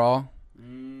cause a brawl.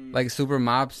 Like super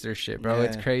mobster shit, bro. Yeah.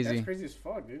 It's crazy. That's crazy as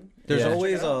fuck, dude. There's Yeah.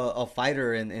 always a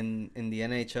fighter in the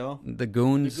NHL. The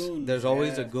goons. The goons, There's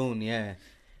always yeah. a goon, yeah.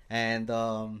 And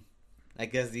I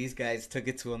guess these guys took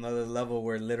it to another level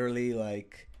where literally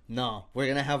like, no, we're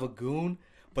gonna have a goon,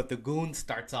 but the goon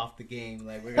starts off the game.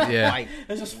 Like we're gonna Yeah. fight.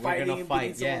 It's just We're fighting gonna and fight,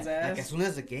 beating someone's yeah. ass. Like as soon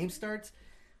as the game starts,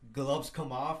 gloves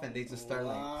come off and they just start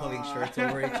like pulling Wow. shirts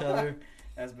over each other.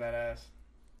 That's badass.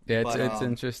 Yeah, But, it's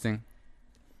interesting.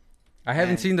 I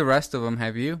haven't and- seen the rest of them.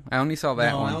 Have you? I only saw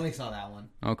that no, one. I only saw that one.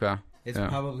 Okay. It's Yeah.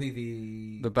 probably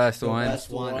the The best one.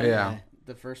 best one. Yeah.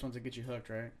 The first one to get you hooked,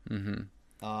 right? Mm-hmm.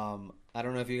 I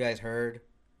don't know if you guys heard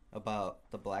about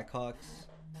the Blackhawks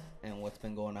and what's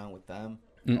been going on with them.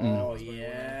 Oh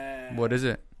yeah. What is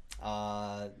it?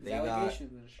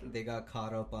 They got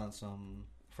caught up on some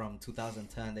from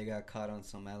 2010. They got caught on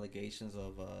some allegations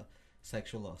of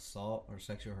sexual assault or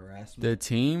sexual harassment. The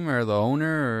team or the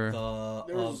owner or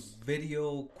The There's-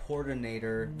 video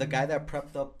coordinator, the guy that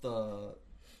prepped up the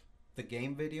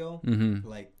game video, mm-hmm.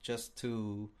 like just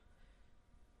to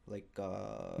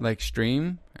like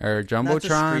stream or not to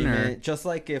jumbotron stream or it, just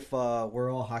like if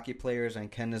we're all hockey players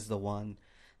and Ken is the one.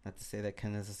 Not to say that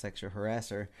Ken is a sexual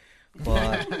harasser,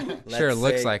 but sure it let's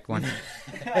looks say- like one.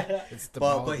 It's the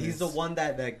But he's the baldness. one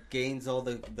that gains all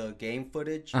the game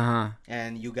footage, Uh-huh.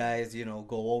 and you guys,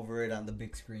 go over it on the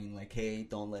big screen, like, hey,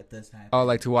 don't let this happen. Oh,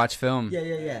 like to watch film.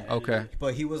 yeah. Okay.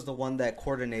 But he was the one that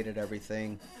coordinated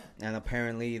everything, and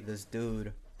apparently this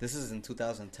dude, this is in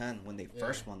 2010 when they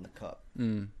first won the cup,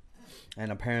 Mm.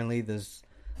 and apparently this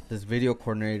video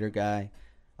coordinator guy,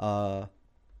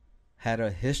 had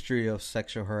a history of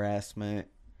sexual harassment,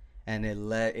 and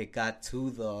it got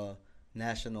to the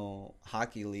National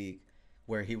Hockey League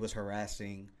where he was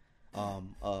harassing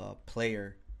a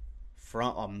player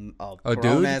from a A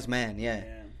grown dude? ass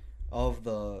man, of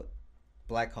the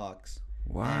Blackhawks.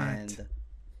 What?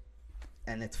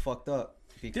 And it's fucked up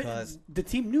because the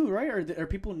team knew, right? Or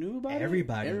people knew about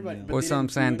Everybody it? knew. but What's they some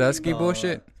didn't do anything Sandusky about-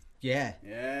 bullshit? yeah,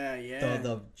 Yeah.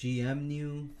 the GM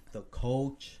knew, the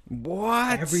coach,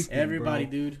 What? everything, Everybody,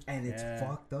 bro. dude. And it's Yeah.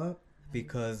 fucked up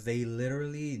because they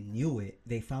literally knew it.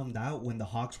 They found out when the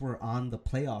Hawks were on the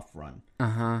playoff run.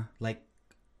 Uh-huh. Like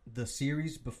the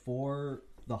series before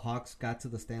the Hawks got to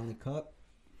the Stanley Cup,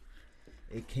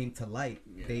 it came to light.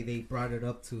 Yeah. They brought it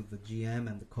up to the GM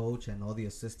and the coach and all the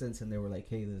assistants, and they were like,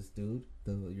 "Hey, this dude,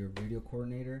 your video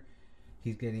coordinator,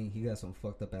 he got some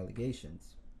fucked up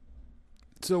allegations.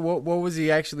 So what was he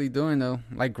actually doing though?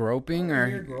 Like groping You're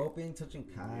or groping, touching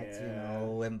cats, Yeah.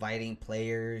 inviting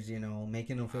players,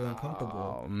 making them feel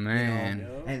uncomfortable. Oh man.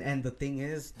 Yo. and the thing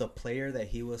is, the player that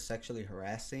he was sexually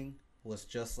harassing was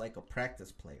just like a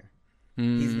practice player.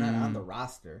 He's not Mm. on the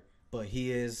roster. But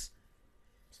he is.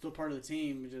 Still part of the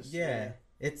team. Just Yeah,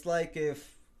 it's like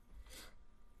if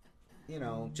you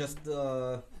know, just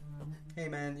hey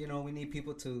man, you know, we need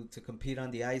people to compete on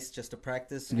the ice just to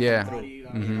practice. Yeah. Through,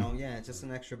 Mhm. You know, yeah, just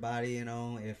an extra body. You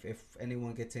know, if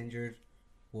anyone gets injured,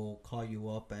 we'll call you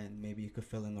up and maybe you could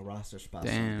fill in the roster spot.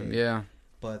 Damn, someday. yeah.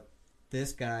 But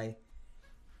this guy,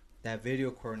 that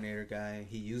video coordinator guy,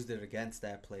 he used it against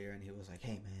that player, and he was like,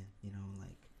 "Hey man, you know,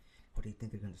 like, what do you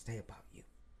think they're gonna say about you?"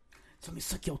 Let me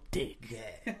suck your dick.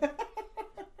 Yeah.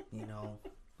 You know,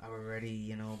 I've already,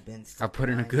 you know, been. I put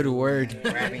in a on good you word. and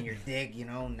grabbing your dick, you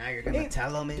know. Now you're gonna Hey,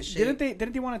 tell them and shit.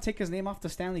 Didn't they want to take his name off the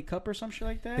Stanley Cup or some shit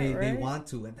like that? They right? want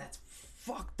to, and that's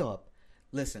fucked up.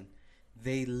 Listen,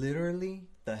 they literally,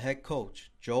 the head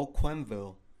coach Joe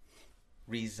Quenneville,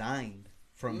 resigned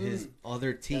from his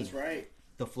other team, That's right.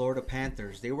 the Florida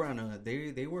Panthers. They were on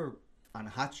a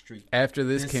hot streak After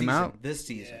this came season, out? This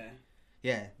season,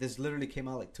 yeah, this literally came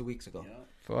out like 2 weeks ago,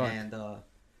 Fuck. and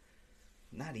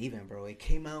not even, bro. It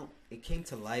came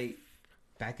to light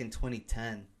back in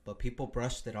 2010, but people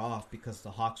brushed it off because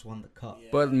the Hawks won the cup.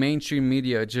 But mainstream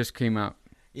media just came out.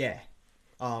 Yeah.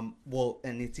 Well,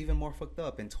 and it's even more fucked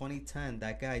up. In 2010,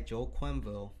 that guy, Joe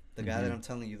Quenneville, the guy that I'm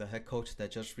telling you, the head coach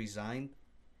that just resigned,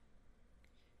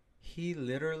 he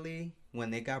literally,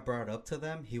 when they got brought up to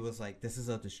them, he was like, this is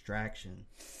a distraction.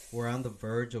 We're on the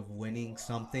verge of winning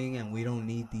something, and we don't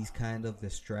need these kind of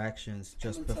distractions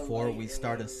just before we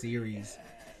start a series.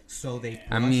 So they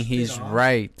I mean, brushed he's it off.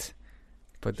 right.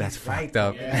 But that's He's right, fucked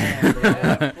up.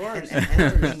 Yeah, bro. And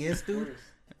the thing is, dude,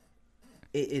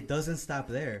 it doesn't stop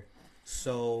there.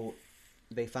 So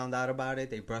they found out about it.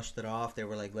 They brushed it off. They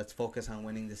were like, let's focus on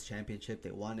winning this championship.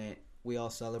 They won it. We all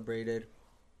celebrated.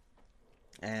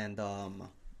 And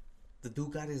the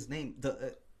dude got his name.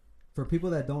 For people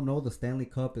that don't know, the Stanley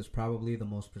Cup is probably the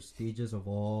most prestigious of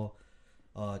all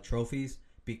trophies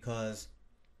because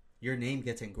your name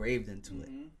gets engraved into it.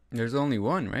 There's only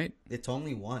one, right? It's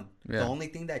only one. Yeah. The only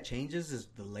thing that changes is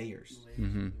the layers.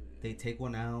 Mm-hmm. They take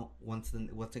one out once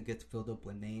it gets filled up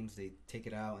with names. They take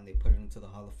it out and they put it into the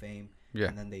Hall of Fame. Yeah.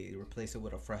 And then they replace it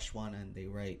with a fresh one and they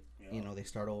write. You know, they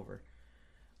start over.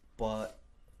 But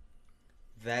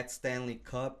that Stanley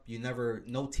Cup,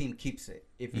 no team keeps it.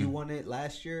 If you won it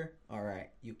last year, all right,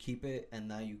 you keep it, and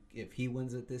now if he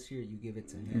wins it this year, you give it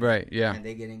to him. Right, yeah. And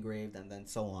they get engraved, and then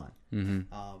so on.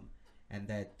 Mm-hmm. And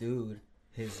that dude,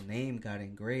 his name got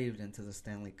engraved into the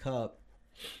Stanley Cup,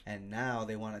 and now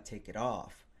they want to take it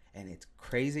off. And it's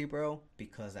crazy, bro,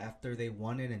 because after they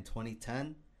won it in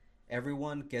 2010,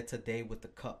 everyone gets a day with the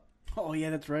cup. Oh yeah,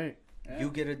 that's right. Yeah.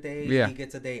 You get a day, Yeah. he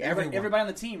gets a day. Everybody on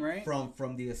the team, right?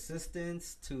 From the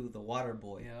assistants to the water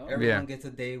boy, Yeah. everyone gets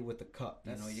a day with the cup.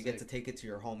 You That's know, you get to sick. take it to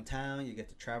your hometown, you get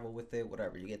to travel with it,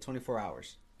 whatever. You get 24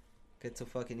 hours. Get to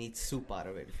fucking eat soup out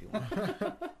of it if you want.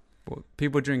 Well,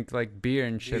 people drink like beer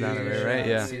and shit out of it, right?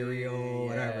 Yeah. Cereal,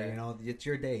 whatever. Yeah. You know, it's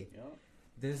your day. Yep.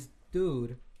 This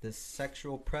dude, this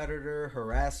sexual predator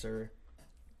harasser,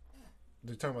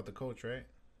 They're talking about the coach, right?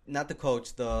 not the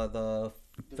coach, the The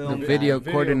film video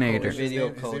guy. coordinator. His Video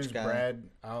name- his coach name's guy. Brad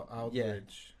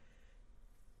Aldridge.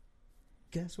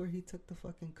 Guess where he took the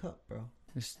fucking cup, bro?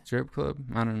 The strip club?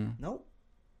 I don't know. Nope.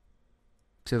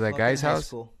 To that Fucking guy's high house?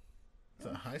 school. Is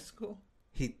that high school?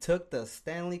 He took the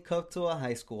Stanley Cup to a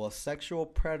high school. A sexual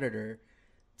predator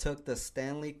took the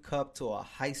Stanley Cup to a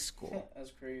high school.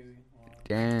 That's crazy. Wow.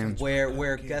 Damn.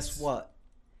 Where kids. guess what?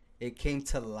 It came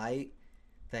to light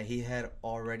that he had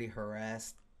already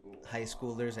harassed high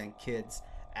schoolers and kids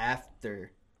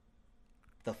after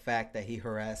the fact that he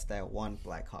harassed that one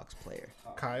Blackhawks player.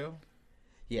 Kyle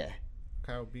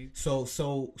Beach. So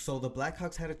the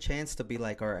Blackhawks had a chance to be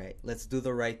like, all right, let's do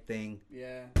the right thing.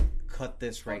 Yeah. Cut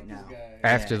this right Fuck now. this guy.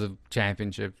 After Yeah. the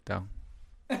championship, though.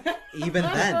 Even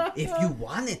then, if you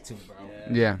wanted to, bro.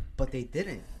 Yeah. But they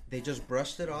didn't. They just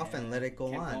brushed it off and let it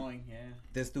go Kept on. going, yeah.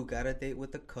 This dude got a date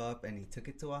with the cup and he took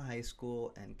it to a high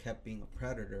school and kept being a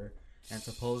predator. And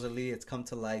supposedly it's come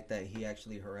to light that he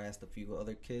actually harassed a few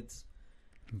other kids.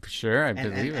 Sure, I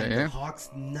And believe it, the yeah. Hawks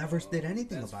never did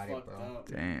anything That's about it, fucked bro. up.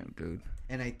 Damn, dude.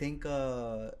 And I think,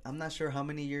 I'm not sure how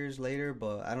many years later,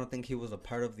 but I don't think he was a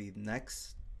part of the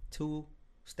next two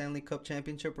Stanley Cup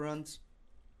championship runs.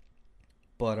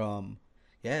 But,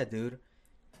 yeah, dude.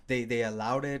 They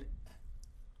allowed it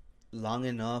long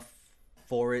enough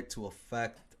for it to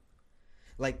affect.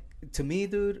 Like, to me,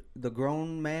 dude, the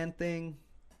grown man thing,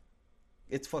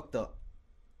 it's fucked up.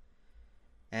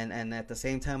 And at the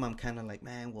same time, I'm kind of like,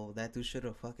 man, well, that dude should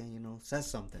have fucking, said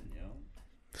something.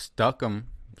 Stuck him.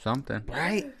 Something.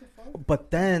 Right? But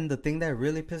then the thing that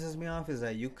really pisses me off is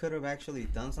that you could have actually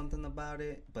done something about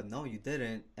it, but no, you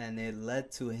didn't, and it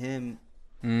led to him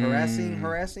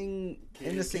harassing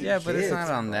innocent Yeah, but it's kids, not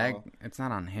on bro. that. It's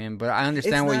not on him. But I It's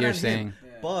understand what not you're on him, saying.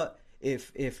 Yeah. But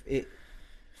if it,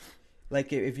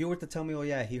 like, if you were to tell me, oh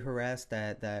yeah, he harassed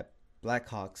that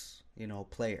Blackhawks, you know,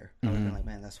 player, I would have been like,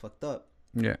 man, that's fucked up.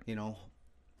 Yeah. You know,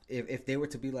 if they were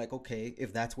to be like, okay,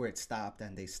 if that's where it stopped,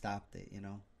 and they stopped it, you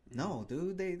know. No,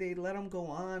 dude, they let him go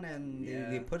on, and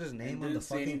they put his name on the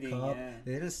fucking cup. Yeah.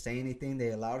 They didn't say anything. They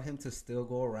allowed him to still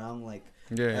go around like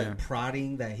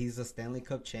prodding that he's a Stanley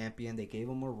Cup champion. They gave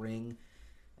him a ring,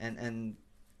 and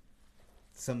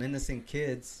some innocent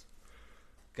kids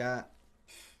got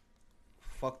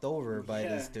fucked over by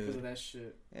this dude. Because of that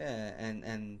shit. Yeah,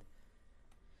 and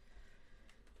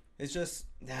it's just,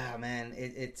 man,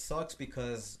 it sucks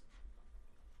because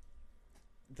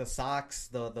the Sox,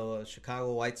 the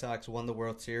Chicago White Sox won the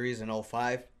World Series in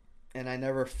 2005, and I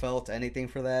never felt anything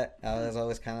for that. I was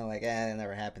always kind of like, it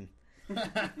never happened.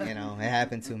 You know, it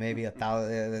happened to maybe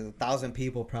 1,000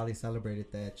 people probably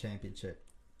celebrated that championship.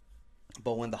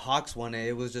 But when the Hawks won it,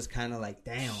 it was just kind of like,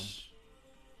 damn.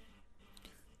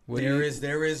 There is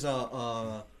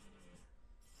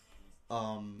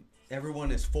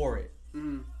everyone is for it.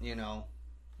 You know,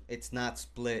 it's not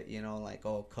split. You know, like,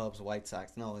 oh, Cubs, White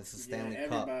Sox. No, it's a Stanley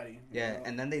Cup. Yeah,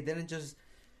 and then they didn't just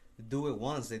do it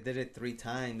once. They did it 3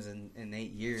 times in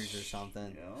 8 years or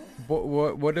something.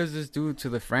 What does this do to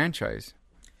the franchise?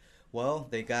 Well,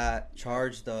 they got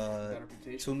charged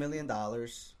 $2 million.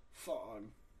 Fuck.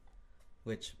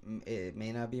 Which it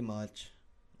may not be much.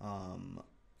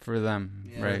 For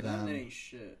them, right? That ain't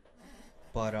shit.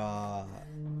 But I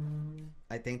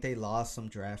think they lost some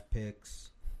draft picks.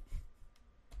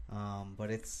 But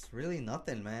it's really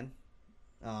nothing, man.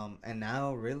 And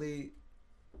now really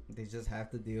they just have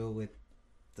to deal with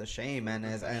the shame, and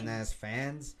as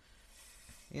fans,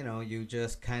 you know, you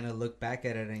just kind of look back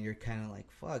at it and you're kind of like,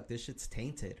 fuck, this shit's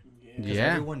tainted.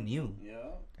 Yeah. Everyone knew.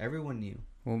 Everyone knew.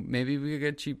 Well, maybe we could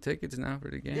get cheap tickets now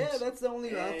for the games. Yeah, that's the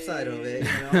only upside of it,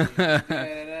 you know.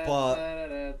 but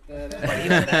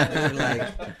even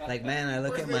that, like, man, I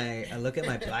look at my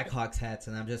Blackhawks hats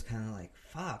and I'm just kind of like,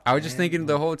 fuck. I was just thinking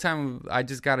the whole time. I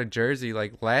just got a jersey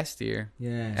like last year.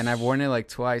 Yeah. And I've worn it like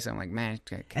twice. I'm like, man,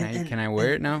 can I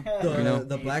wear it now?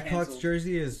 The Blackhawks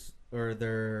jersey is, or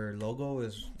their logo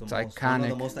is one of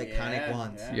the most iconic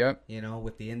ones. Yep. You know,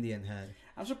 with the Indian head.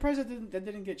 I'm surprised that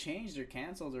didn't get changed or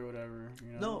canceled or whatever.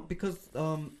 You know? No, because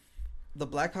the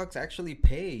Blackhawks actually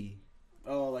pay.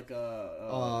 Oh, like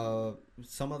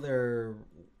some of their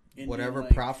Indian, whatever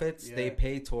like, profits they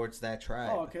pay towards that tribe.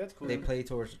 Oh, okay, that's cool. They pay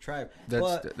towards the tribe.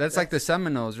 That's like the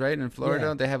Seminoles, right? In Florida,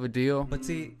 Yeah. They have a deal. But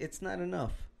see, it's not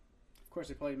enough. Of course,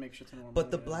 they probably make shit ton of money.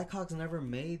 But the Blackhawks never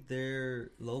made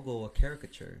their logo a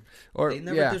caricature. Or they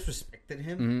never disrespected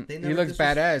him. Mm-hmm. They never he looks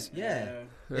badass. Yeah.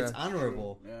 It's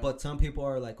honorable. Yeah. But some people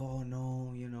are like, oh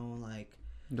no, you know, like,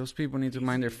 those people need to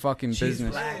mind their fucking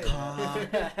business.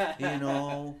 Blackhawk, you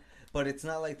know. But it's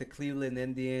not like the Cleveland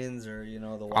Indians or, you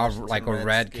know, the Washington like a Redskins.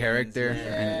 red character.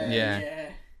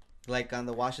 Yeah. Like on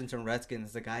the Washington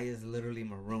Redskins, the guy is literally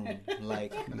maroon.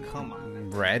 Like, come on,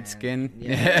 Redskin.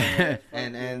 Yeah.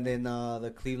 and in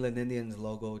the Cleveland Indians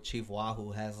logo, Chief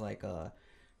Wahoo has like a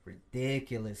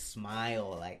ridiculous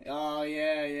smile. Like, oh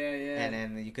yeah. And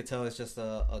then you could tell it's just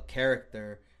a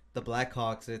character. The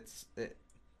Blackhawks,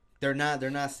 they're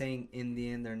not saying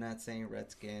Indian, they're not saying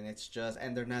Redskin. It's just,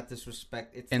 and they're not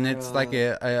disrespect. It's like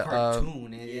a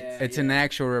cartoon. It's an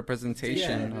actual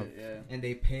representation. And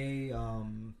they pay.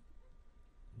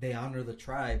 They honor the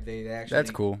tribe. They actually that's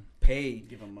cool. Pay,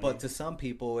 but to some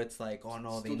people, it's like, oh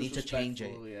no, they need to change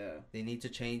it. Yeah. They need to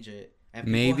change it. And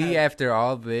maybe after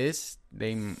all this,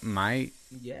 they might.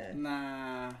 Yeah.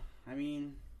 Nah, I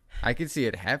mean, I could see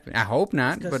it happen. I hope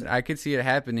not, but I could see it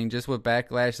happening just with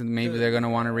backlash, and maybe they're gonna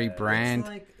want to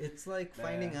rebrand. It's like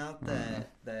finding out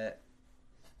that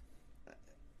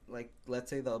like, let's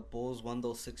say the Bulls won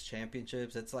those 6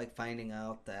 championships. It's like finding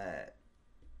out that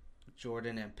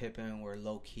Jordan and Pippen were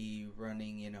low key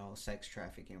running, you know, sex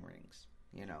trafficking rings.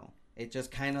 You know, it just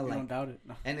kind of like. Don't doubt it.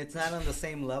 No. And it's not on the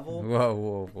same level.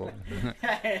 Whoa.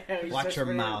 Watch your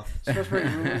mouth.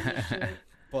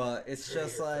 But it's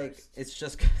just like, it's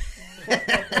just.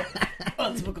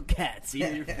 Untypical cats.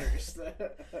 You first.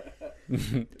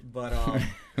 But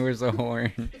where's the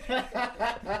horn?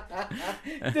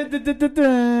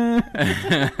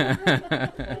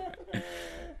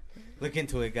 Look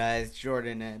into it, guys.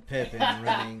 Jordan and Pippen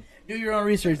running. Do your own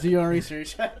research.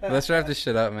 Let's wrap this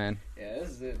shit up, man. Yeah, this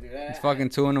is it, dude. It's fucking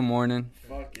 2 a.m.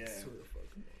 Fuck yeah.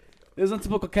 This is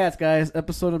Untypical Cats, guys.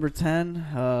 Episode number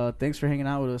 10. Thanks for hanging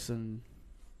out with us, and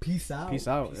peace out. Peace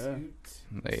out. Yeah.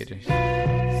 Later.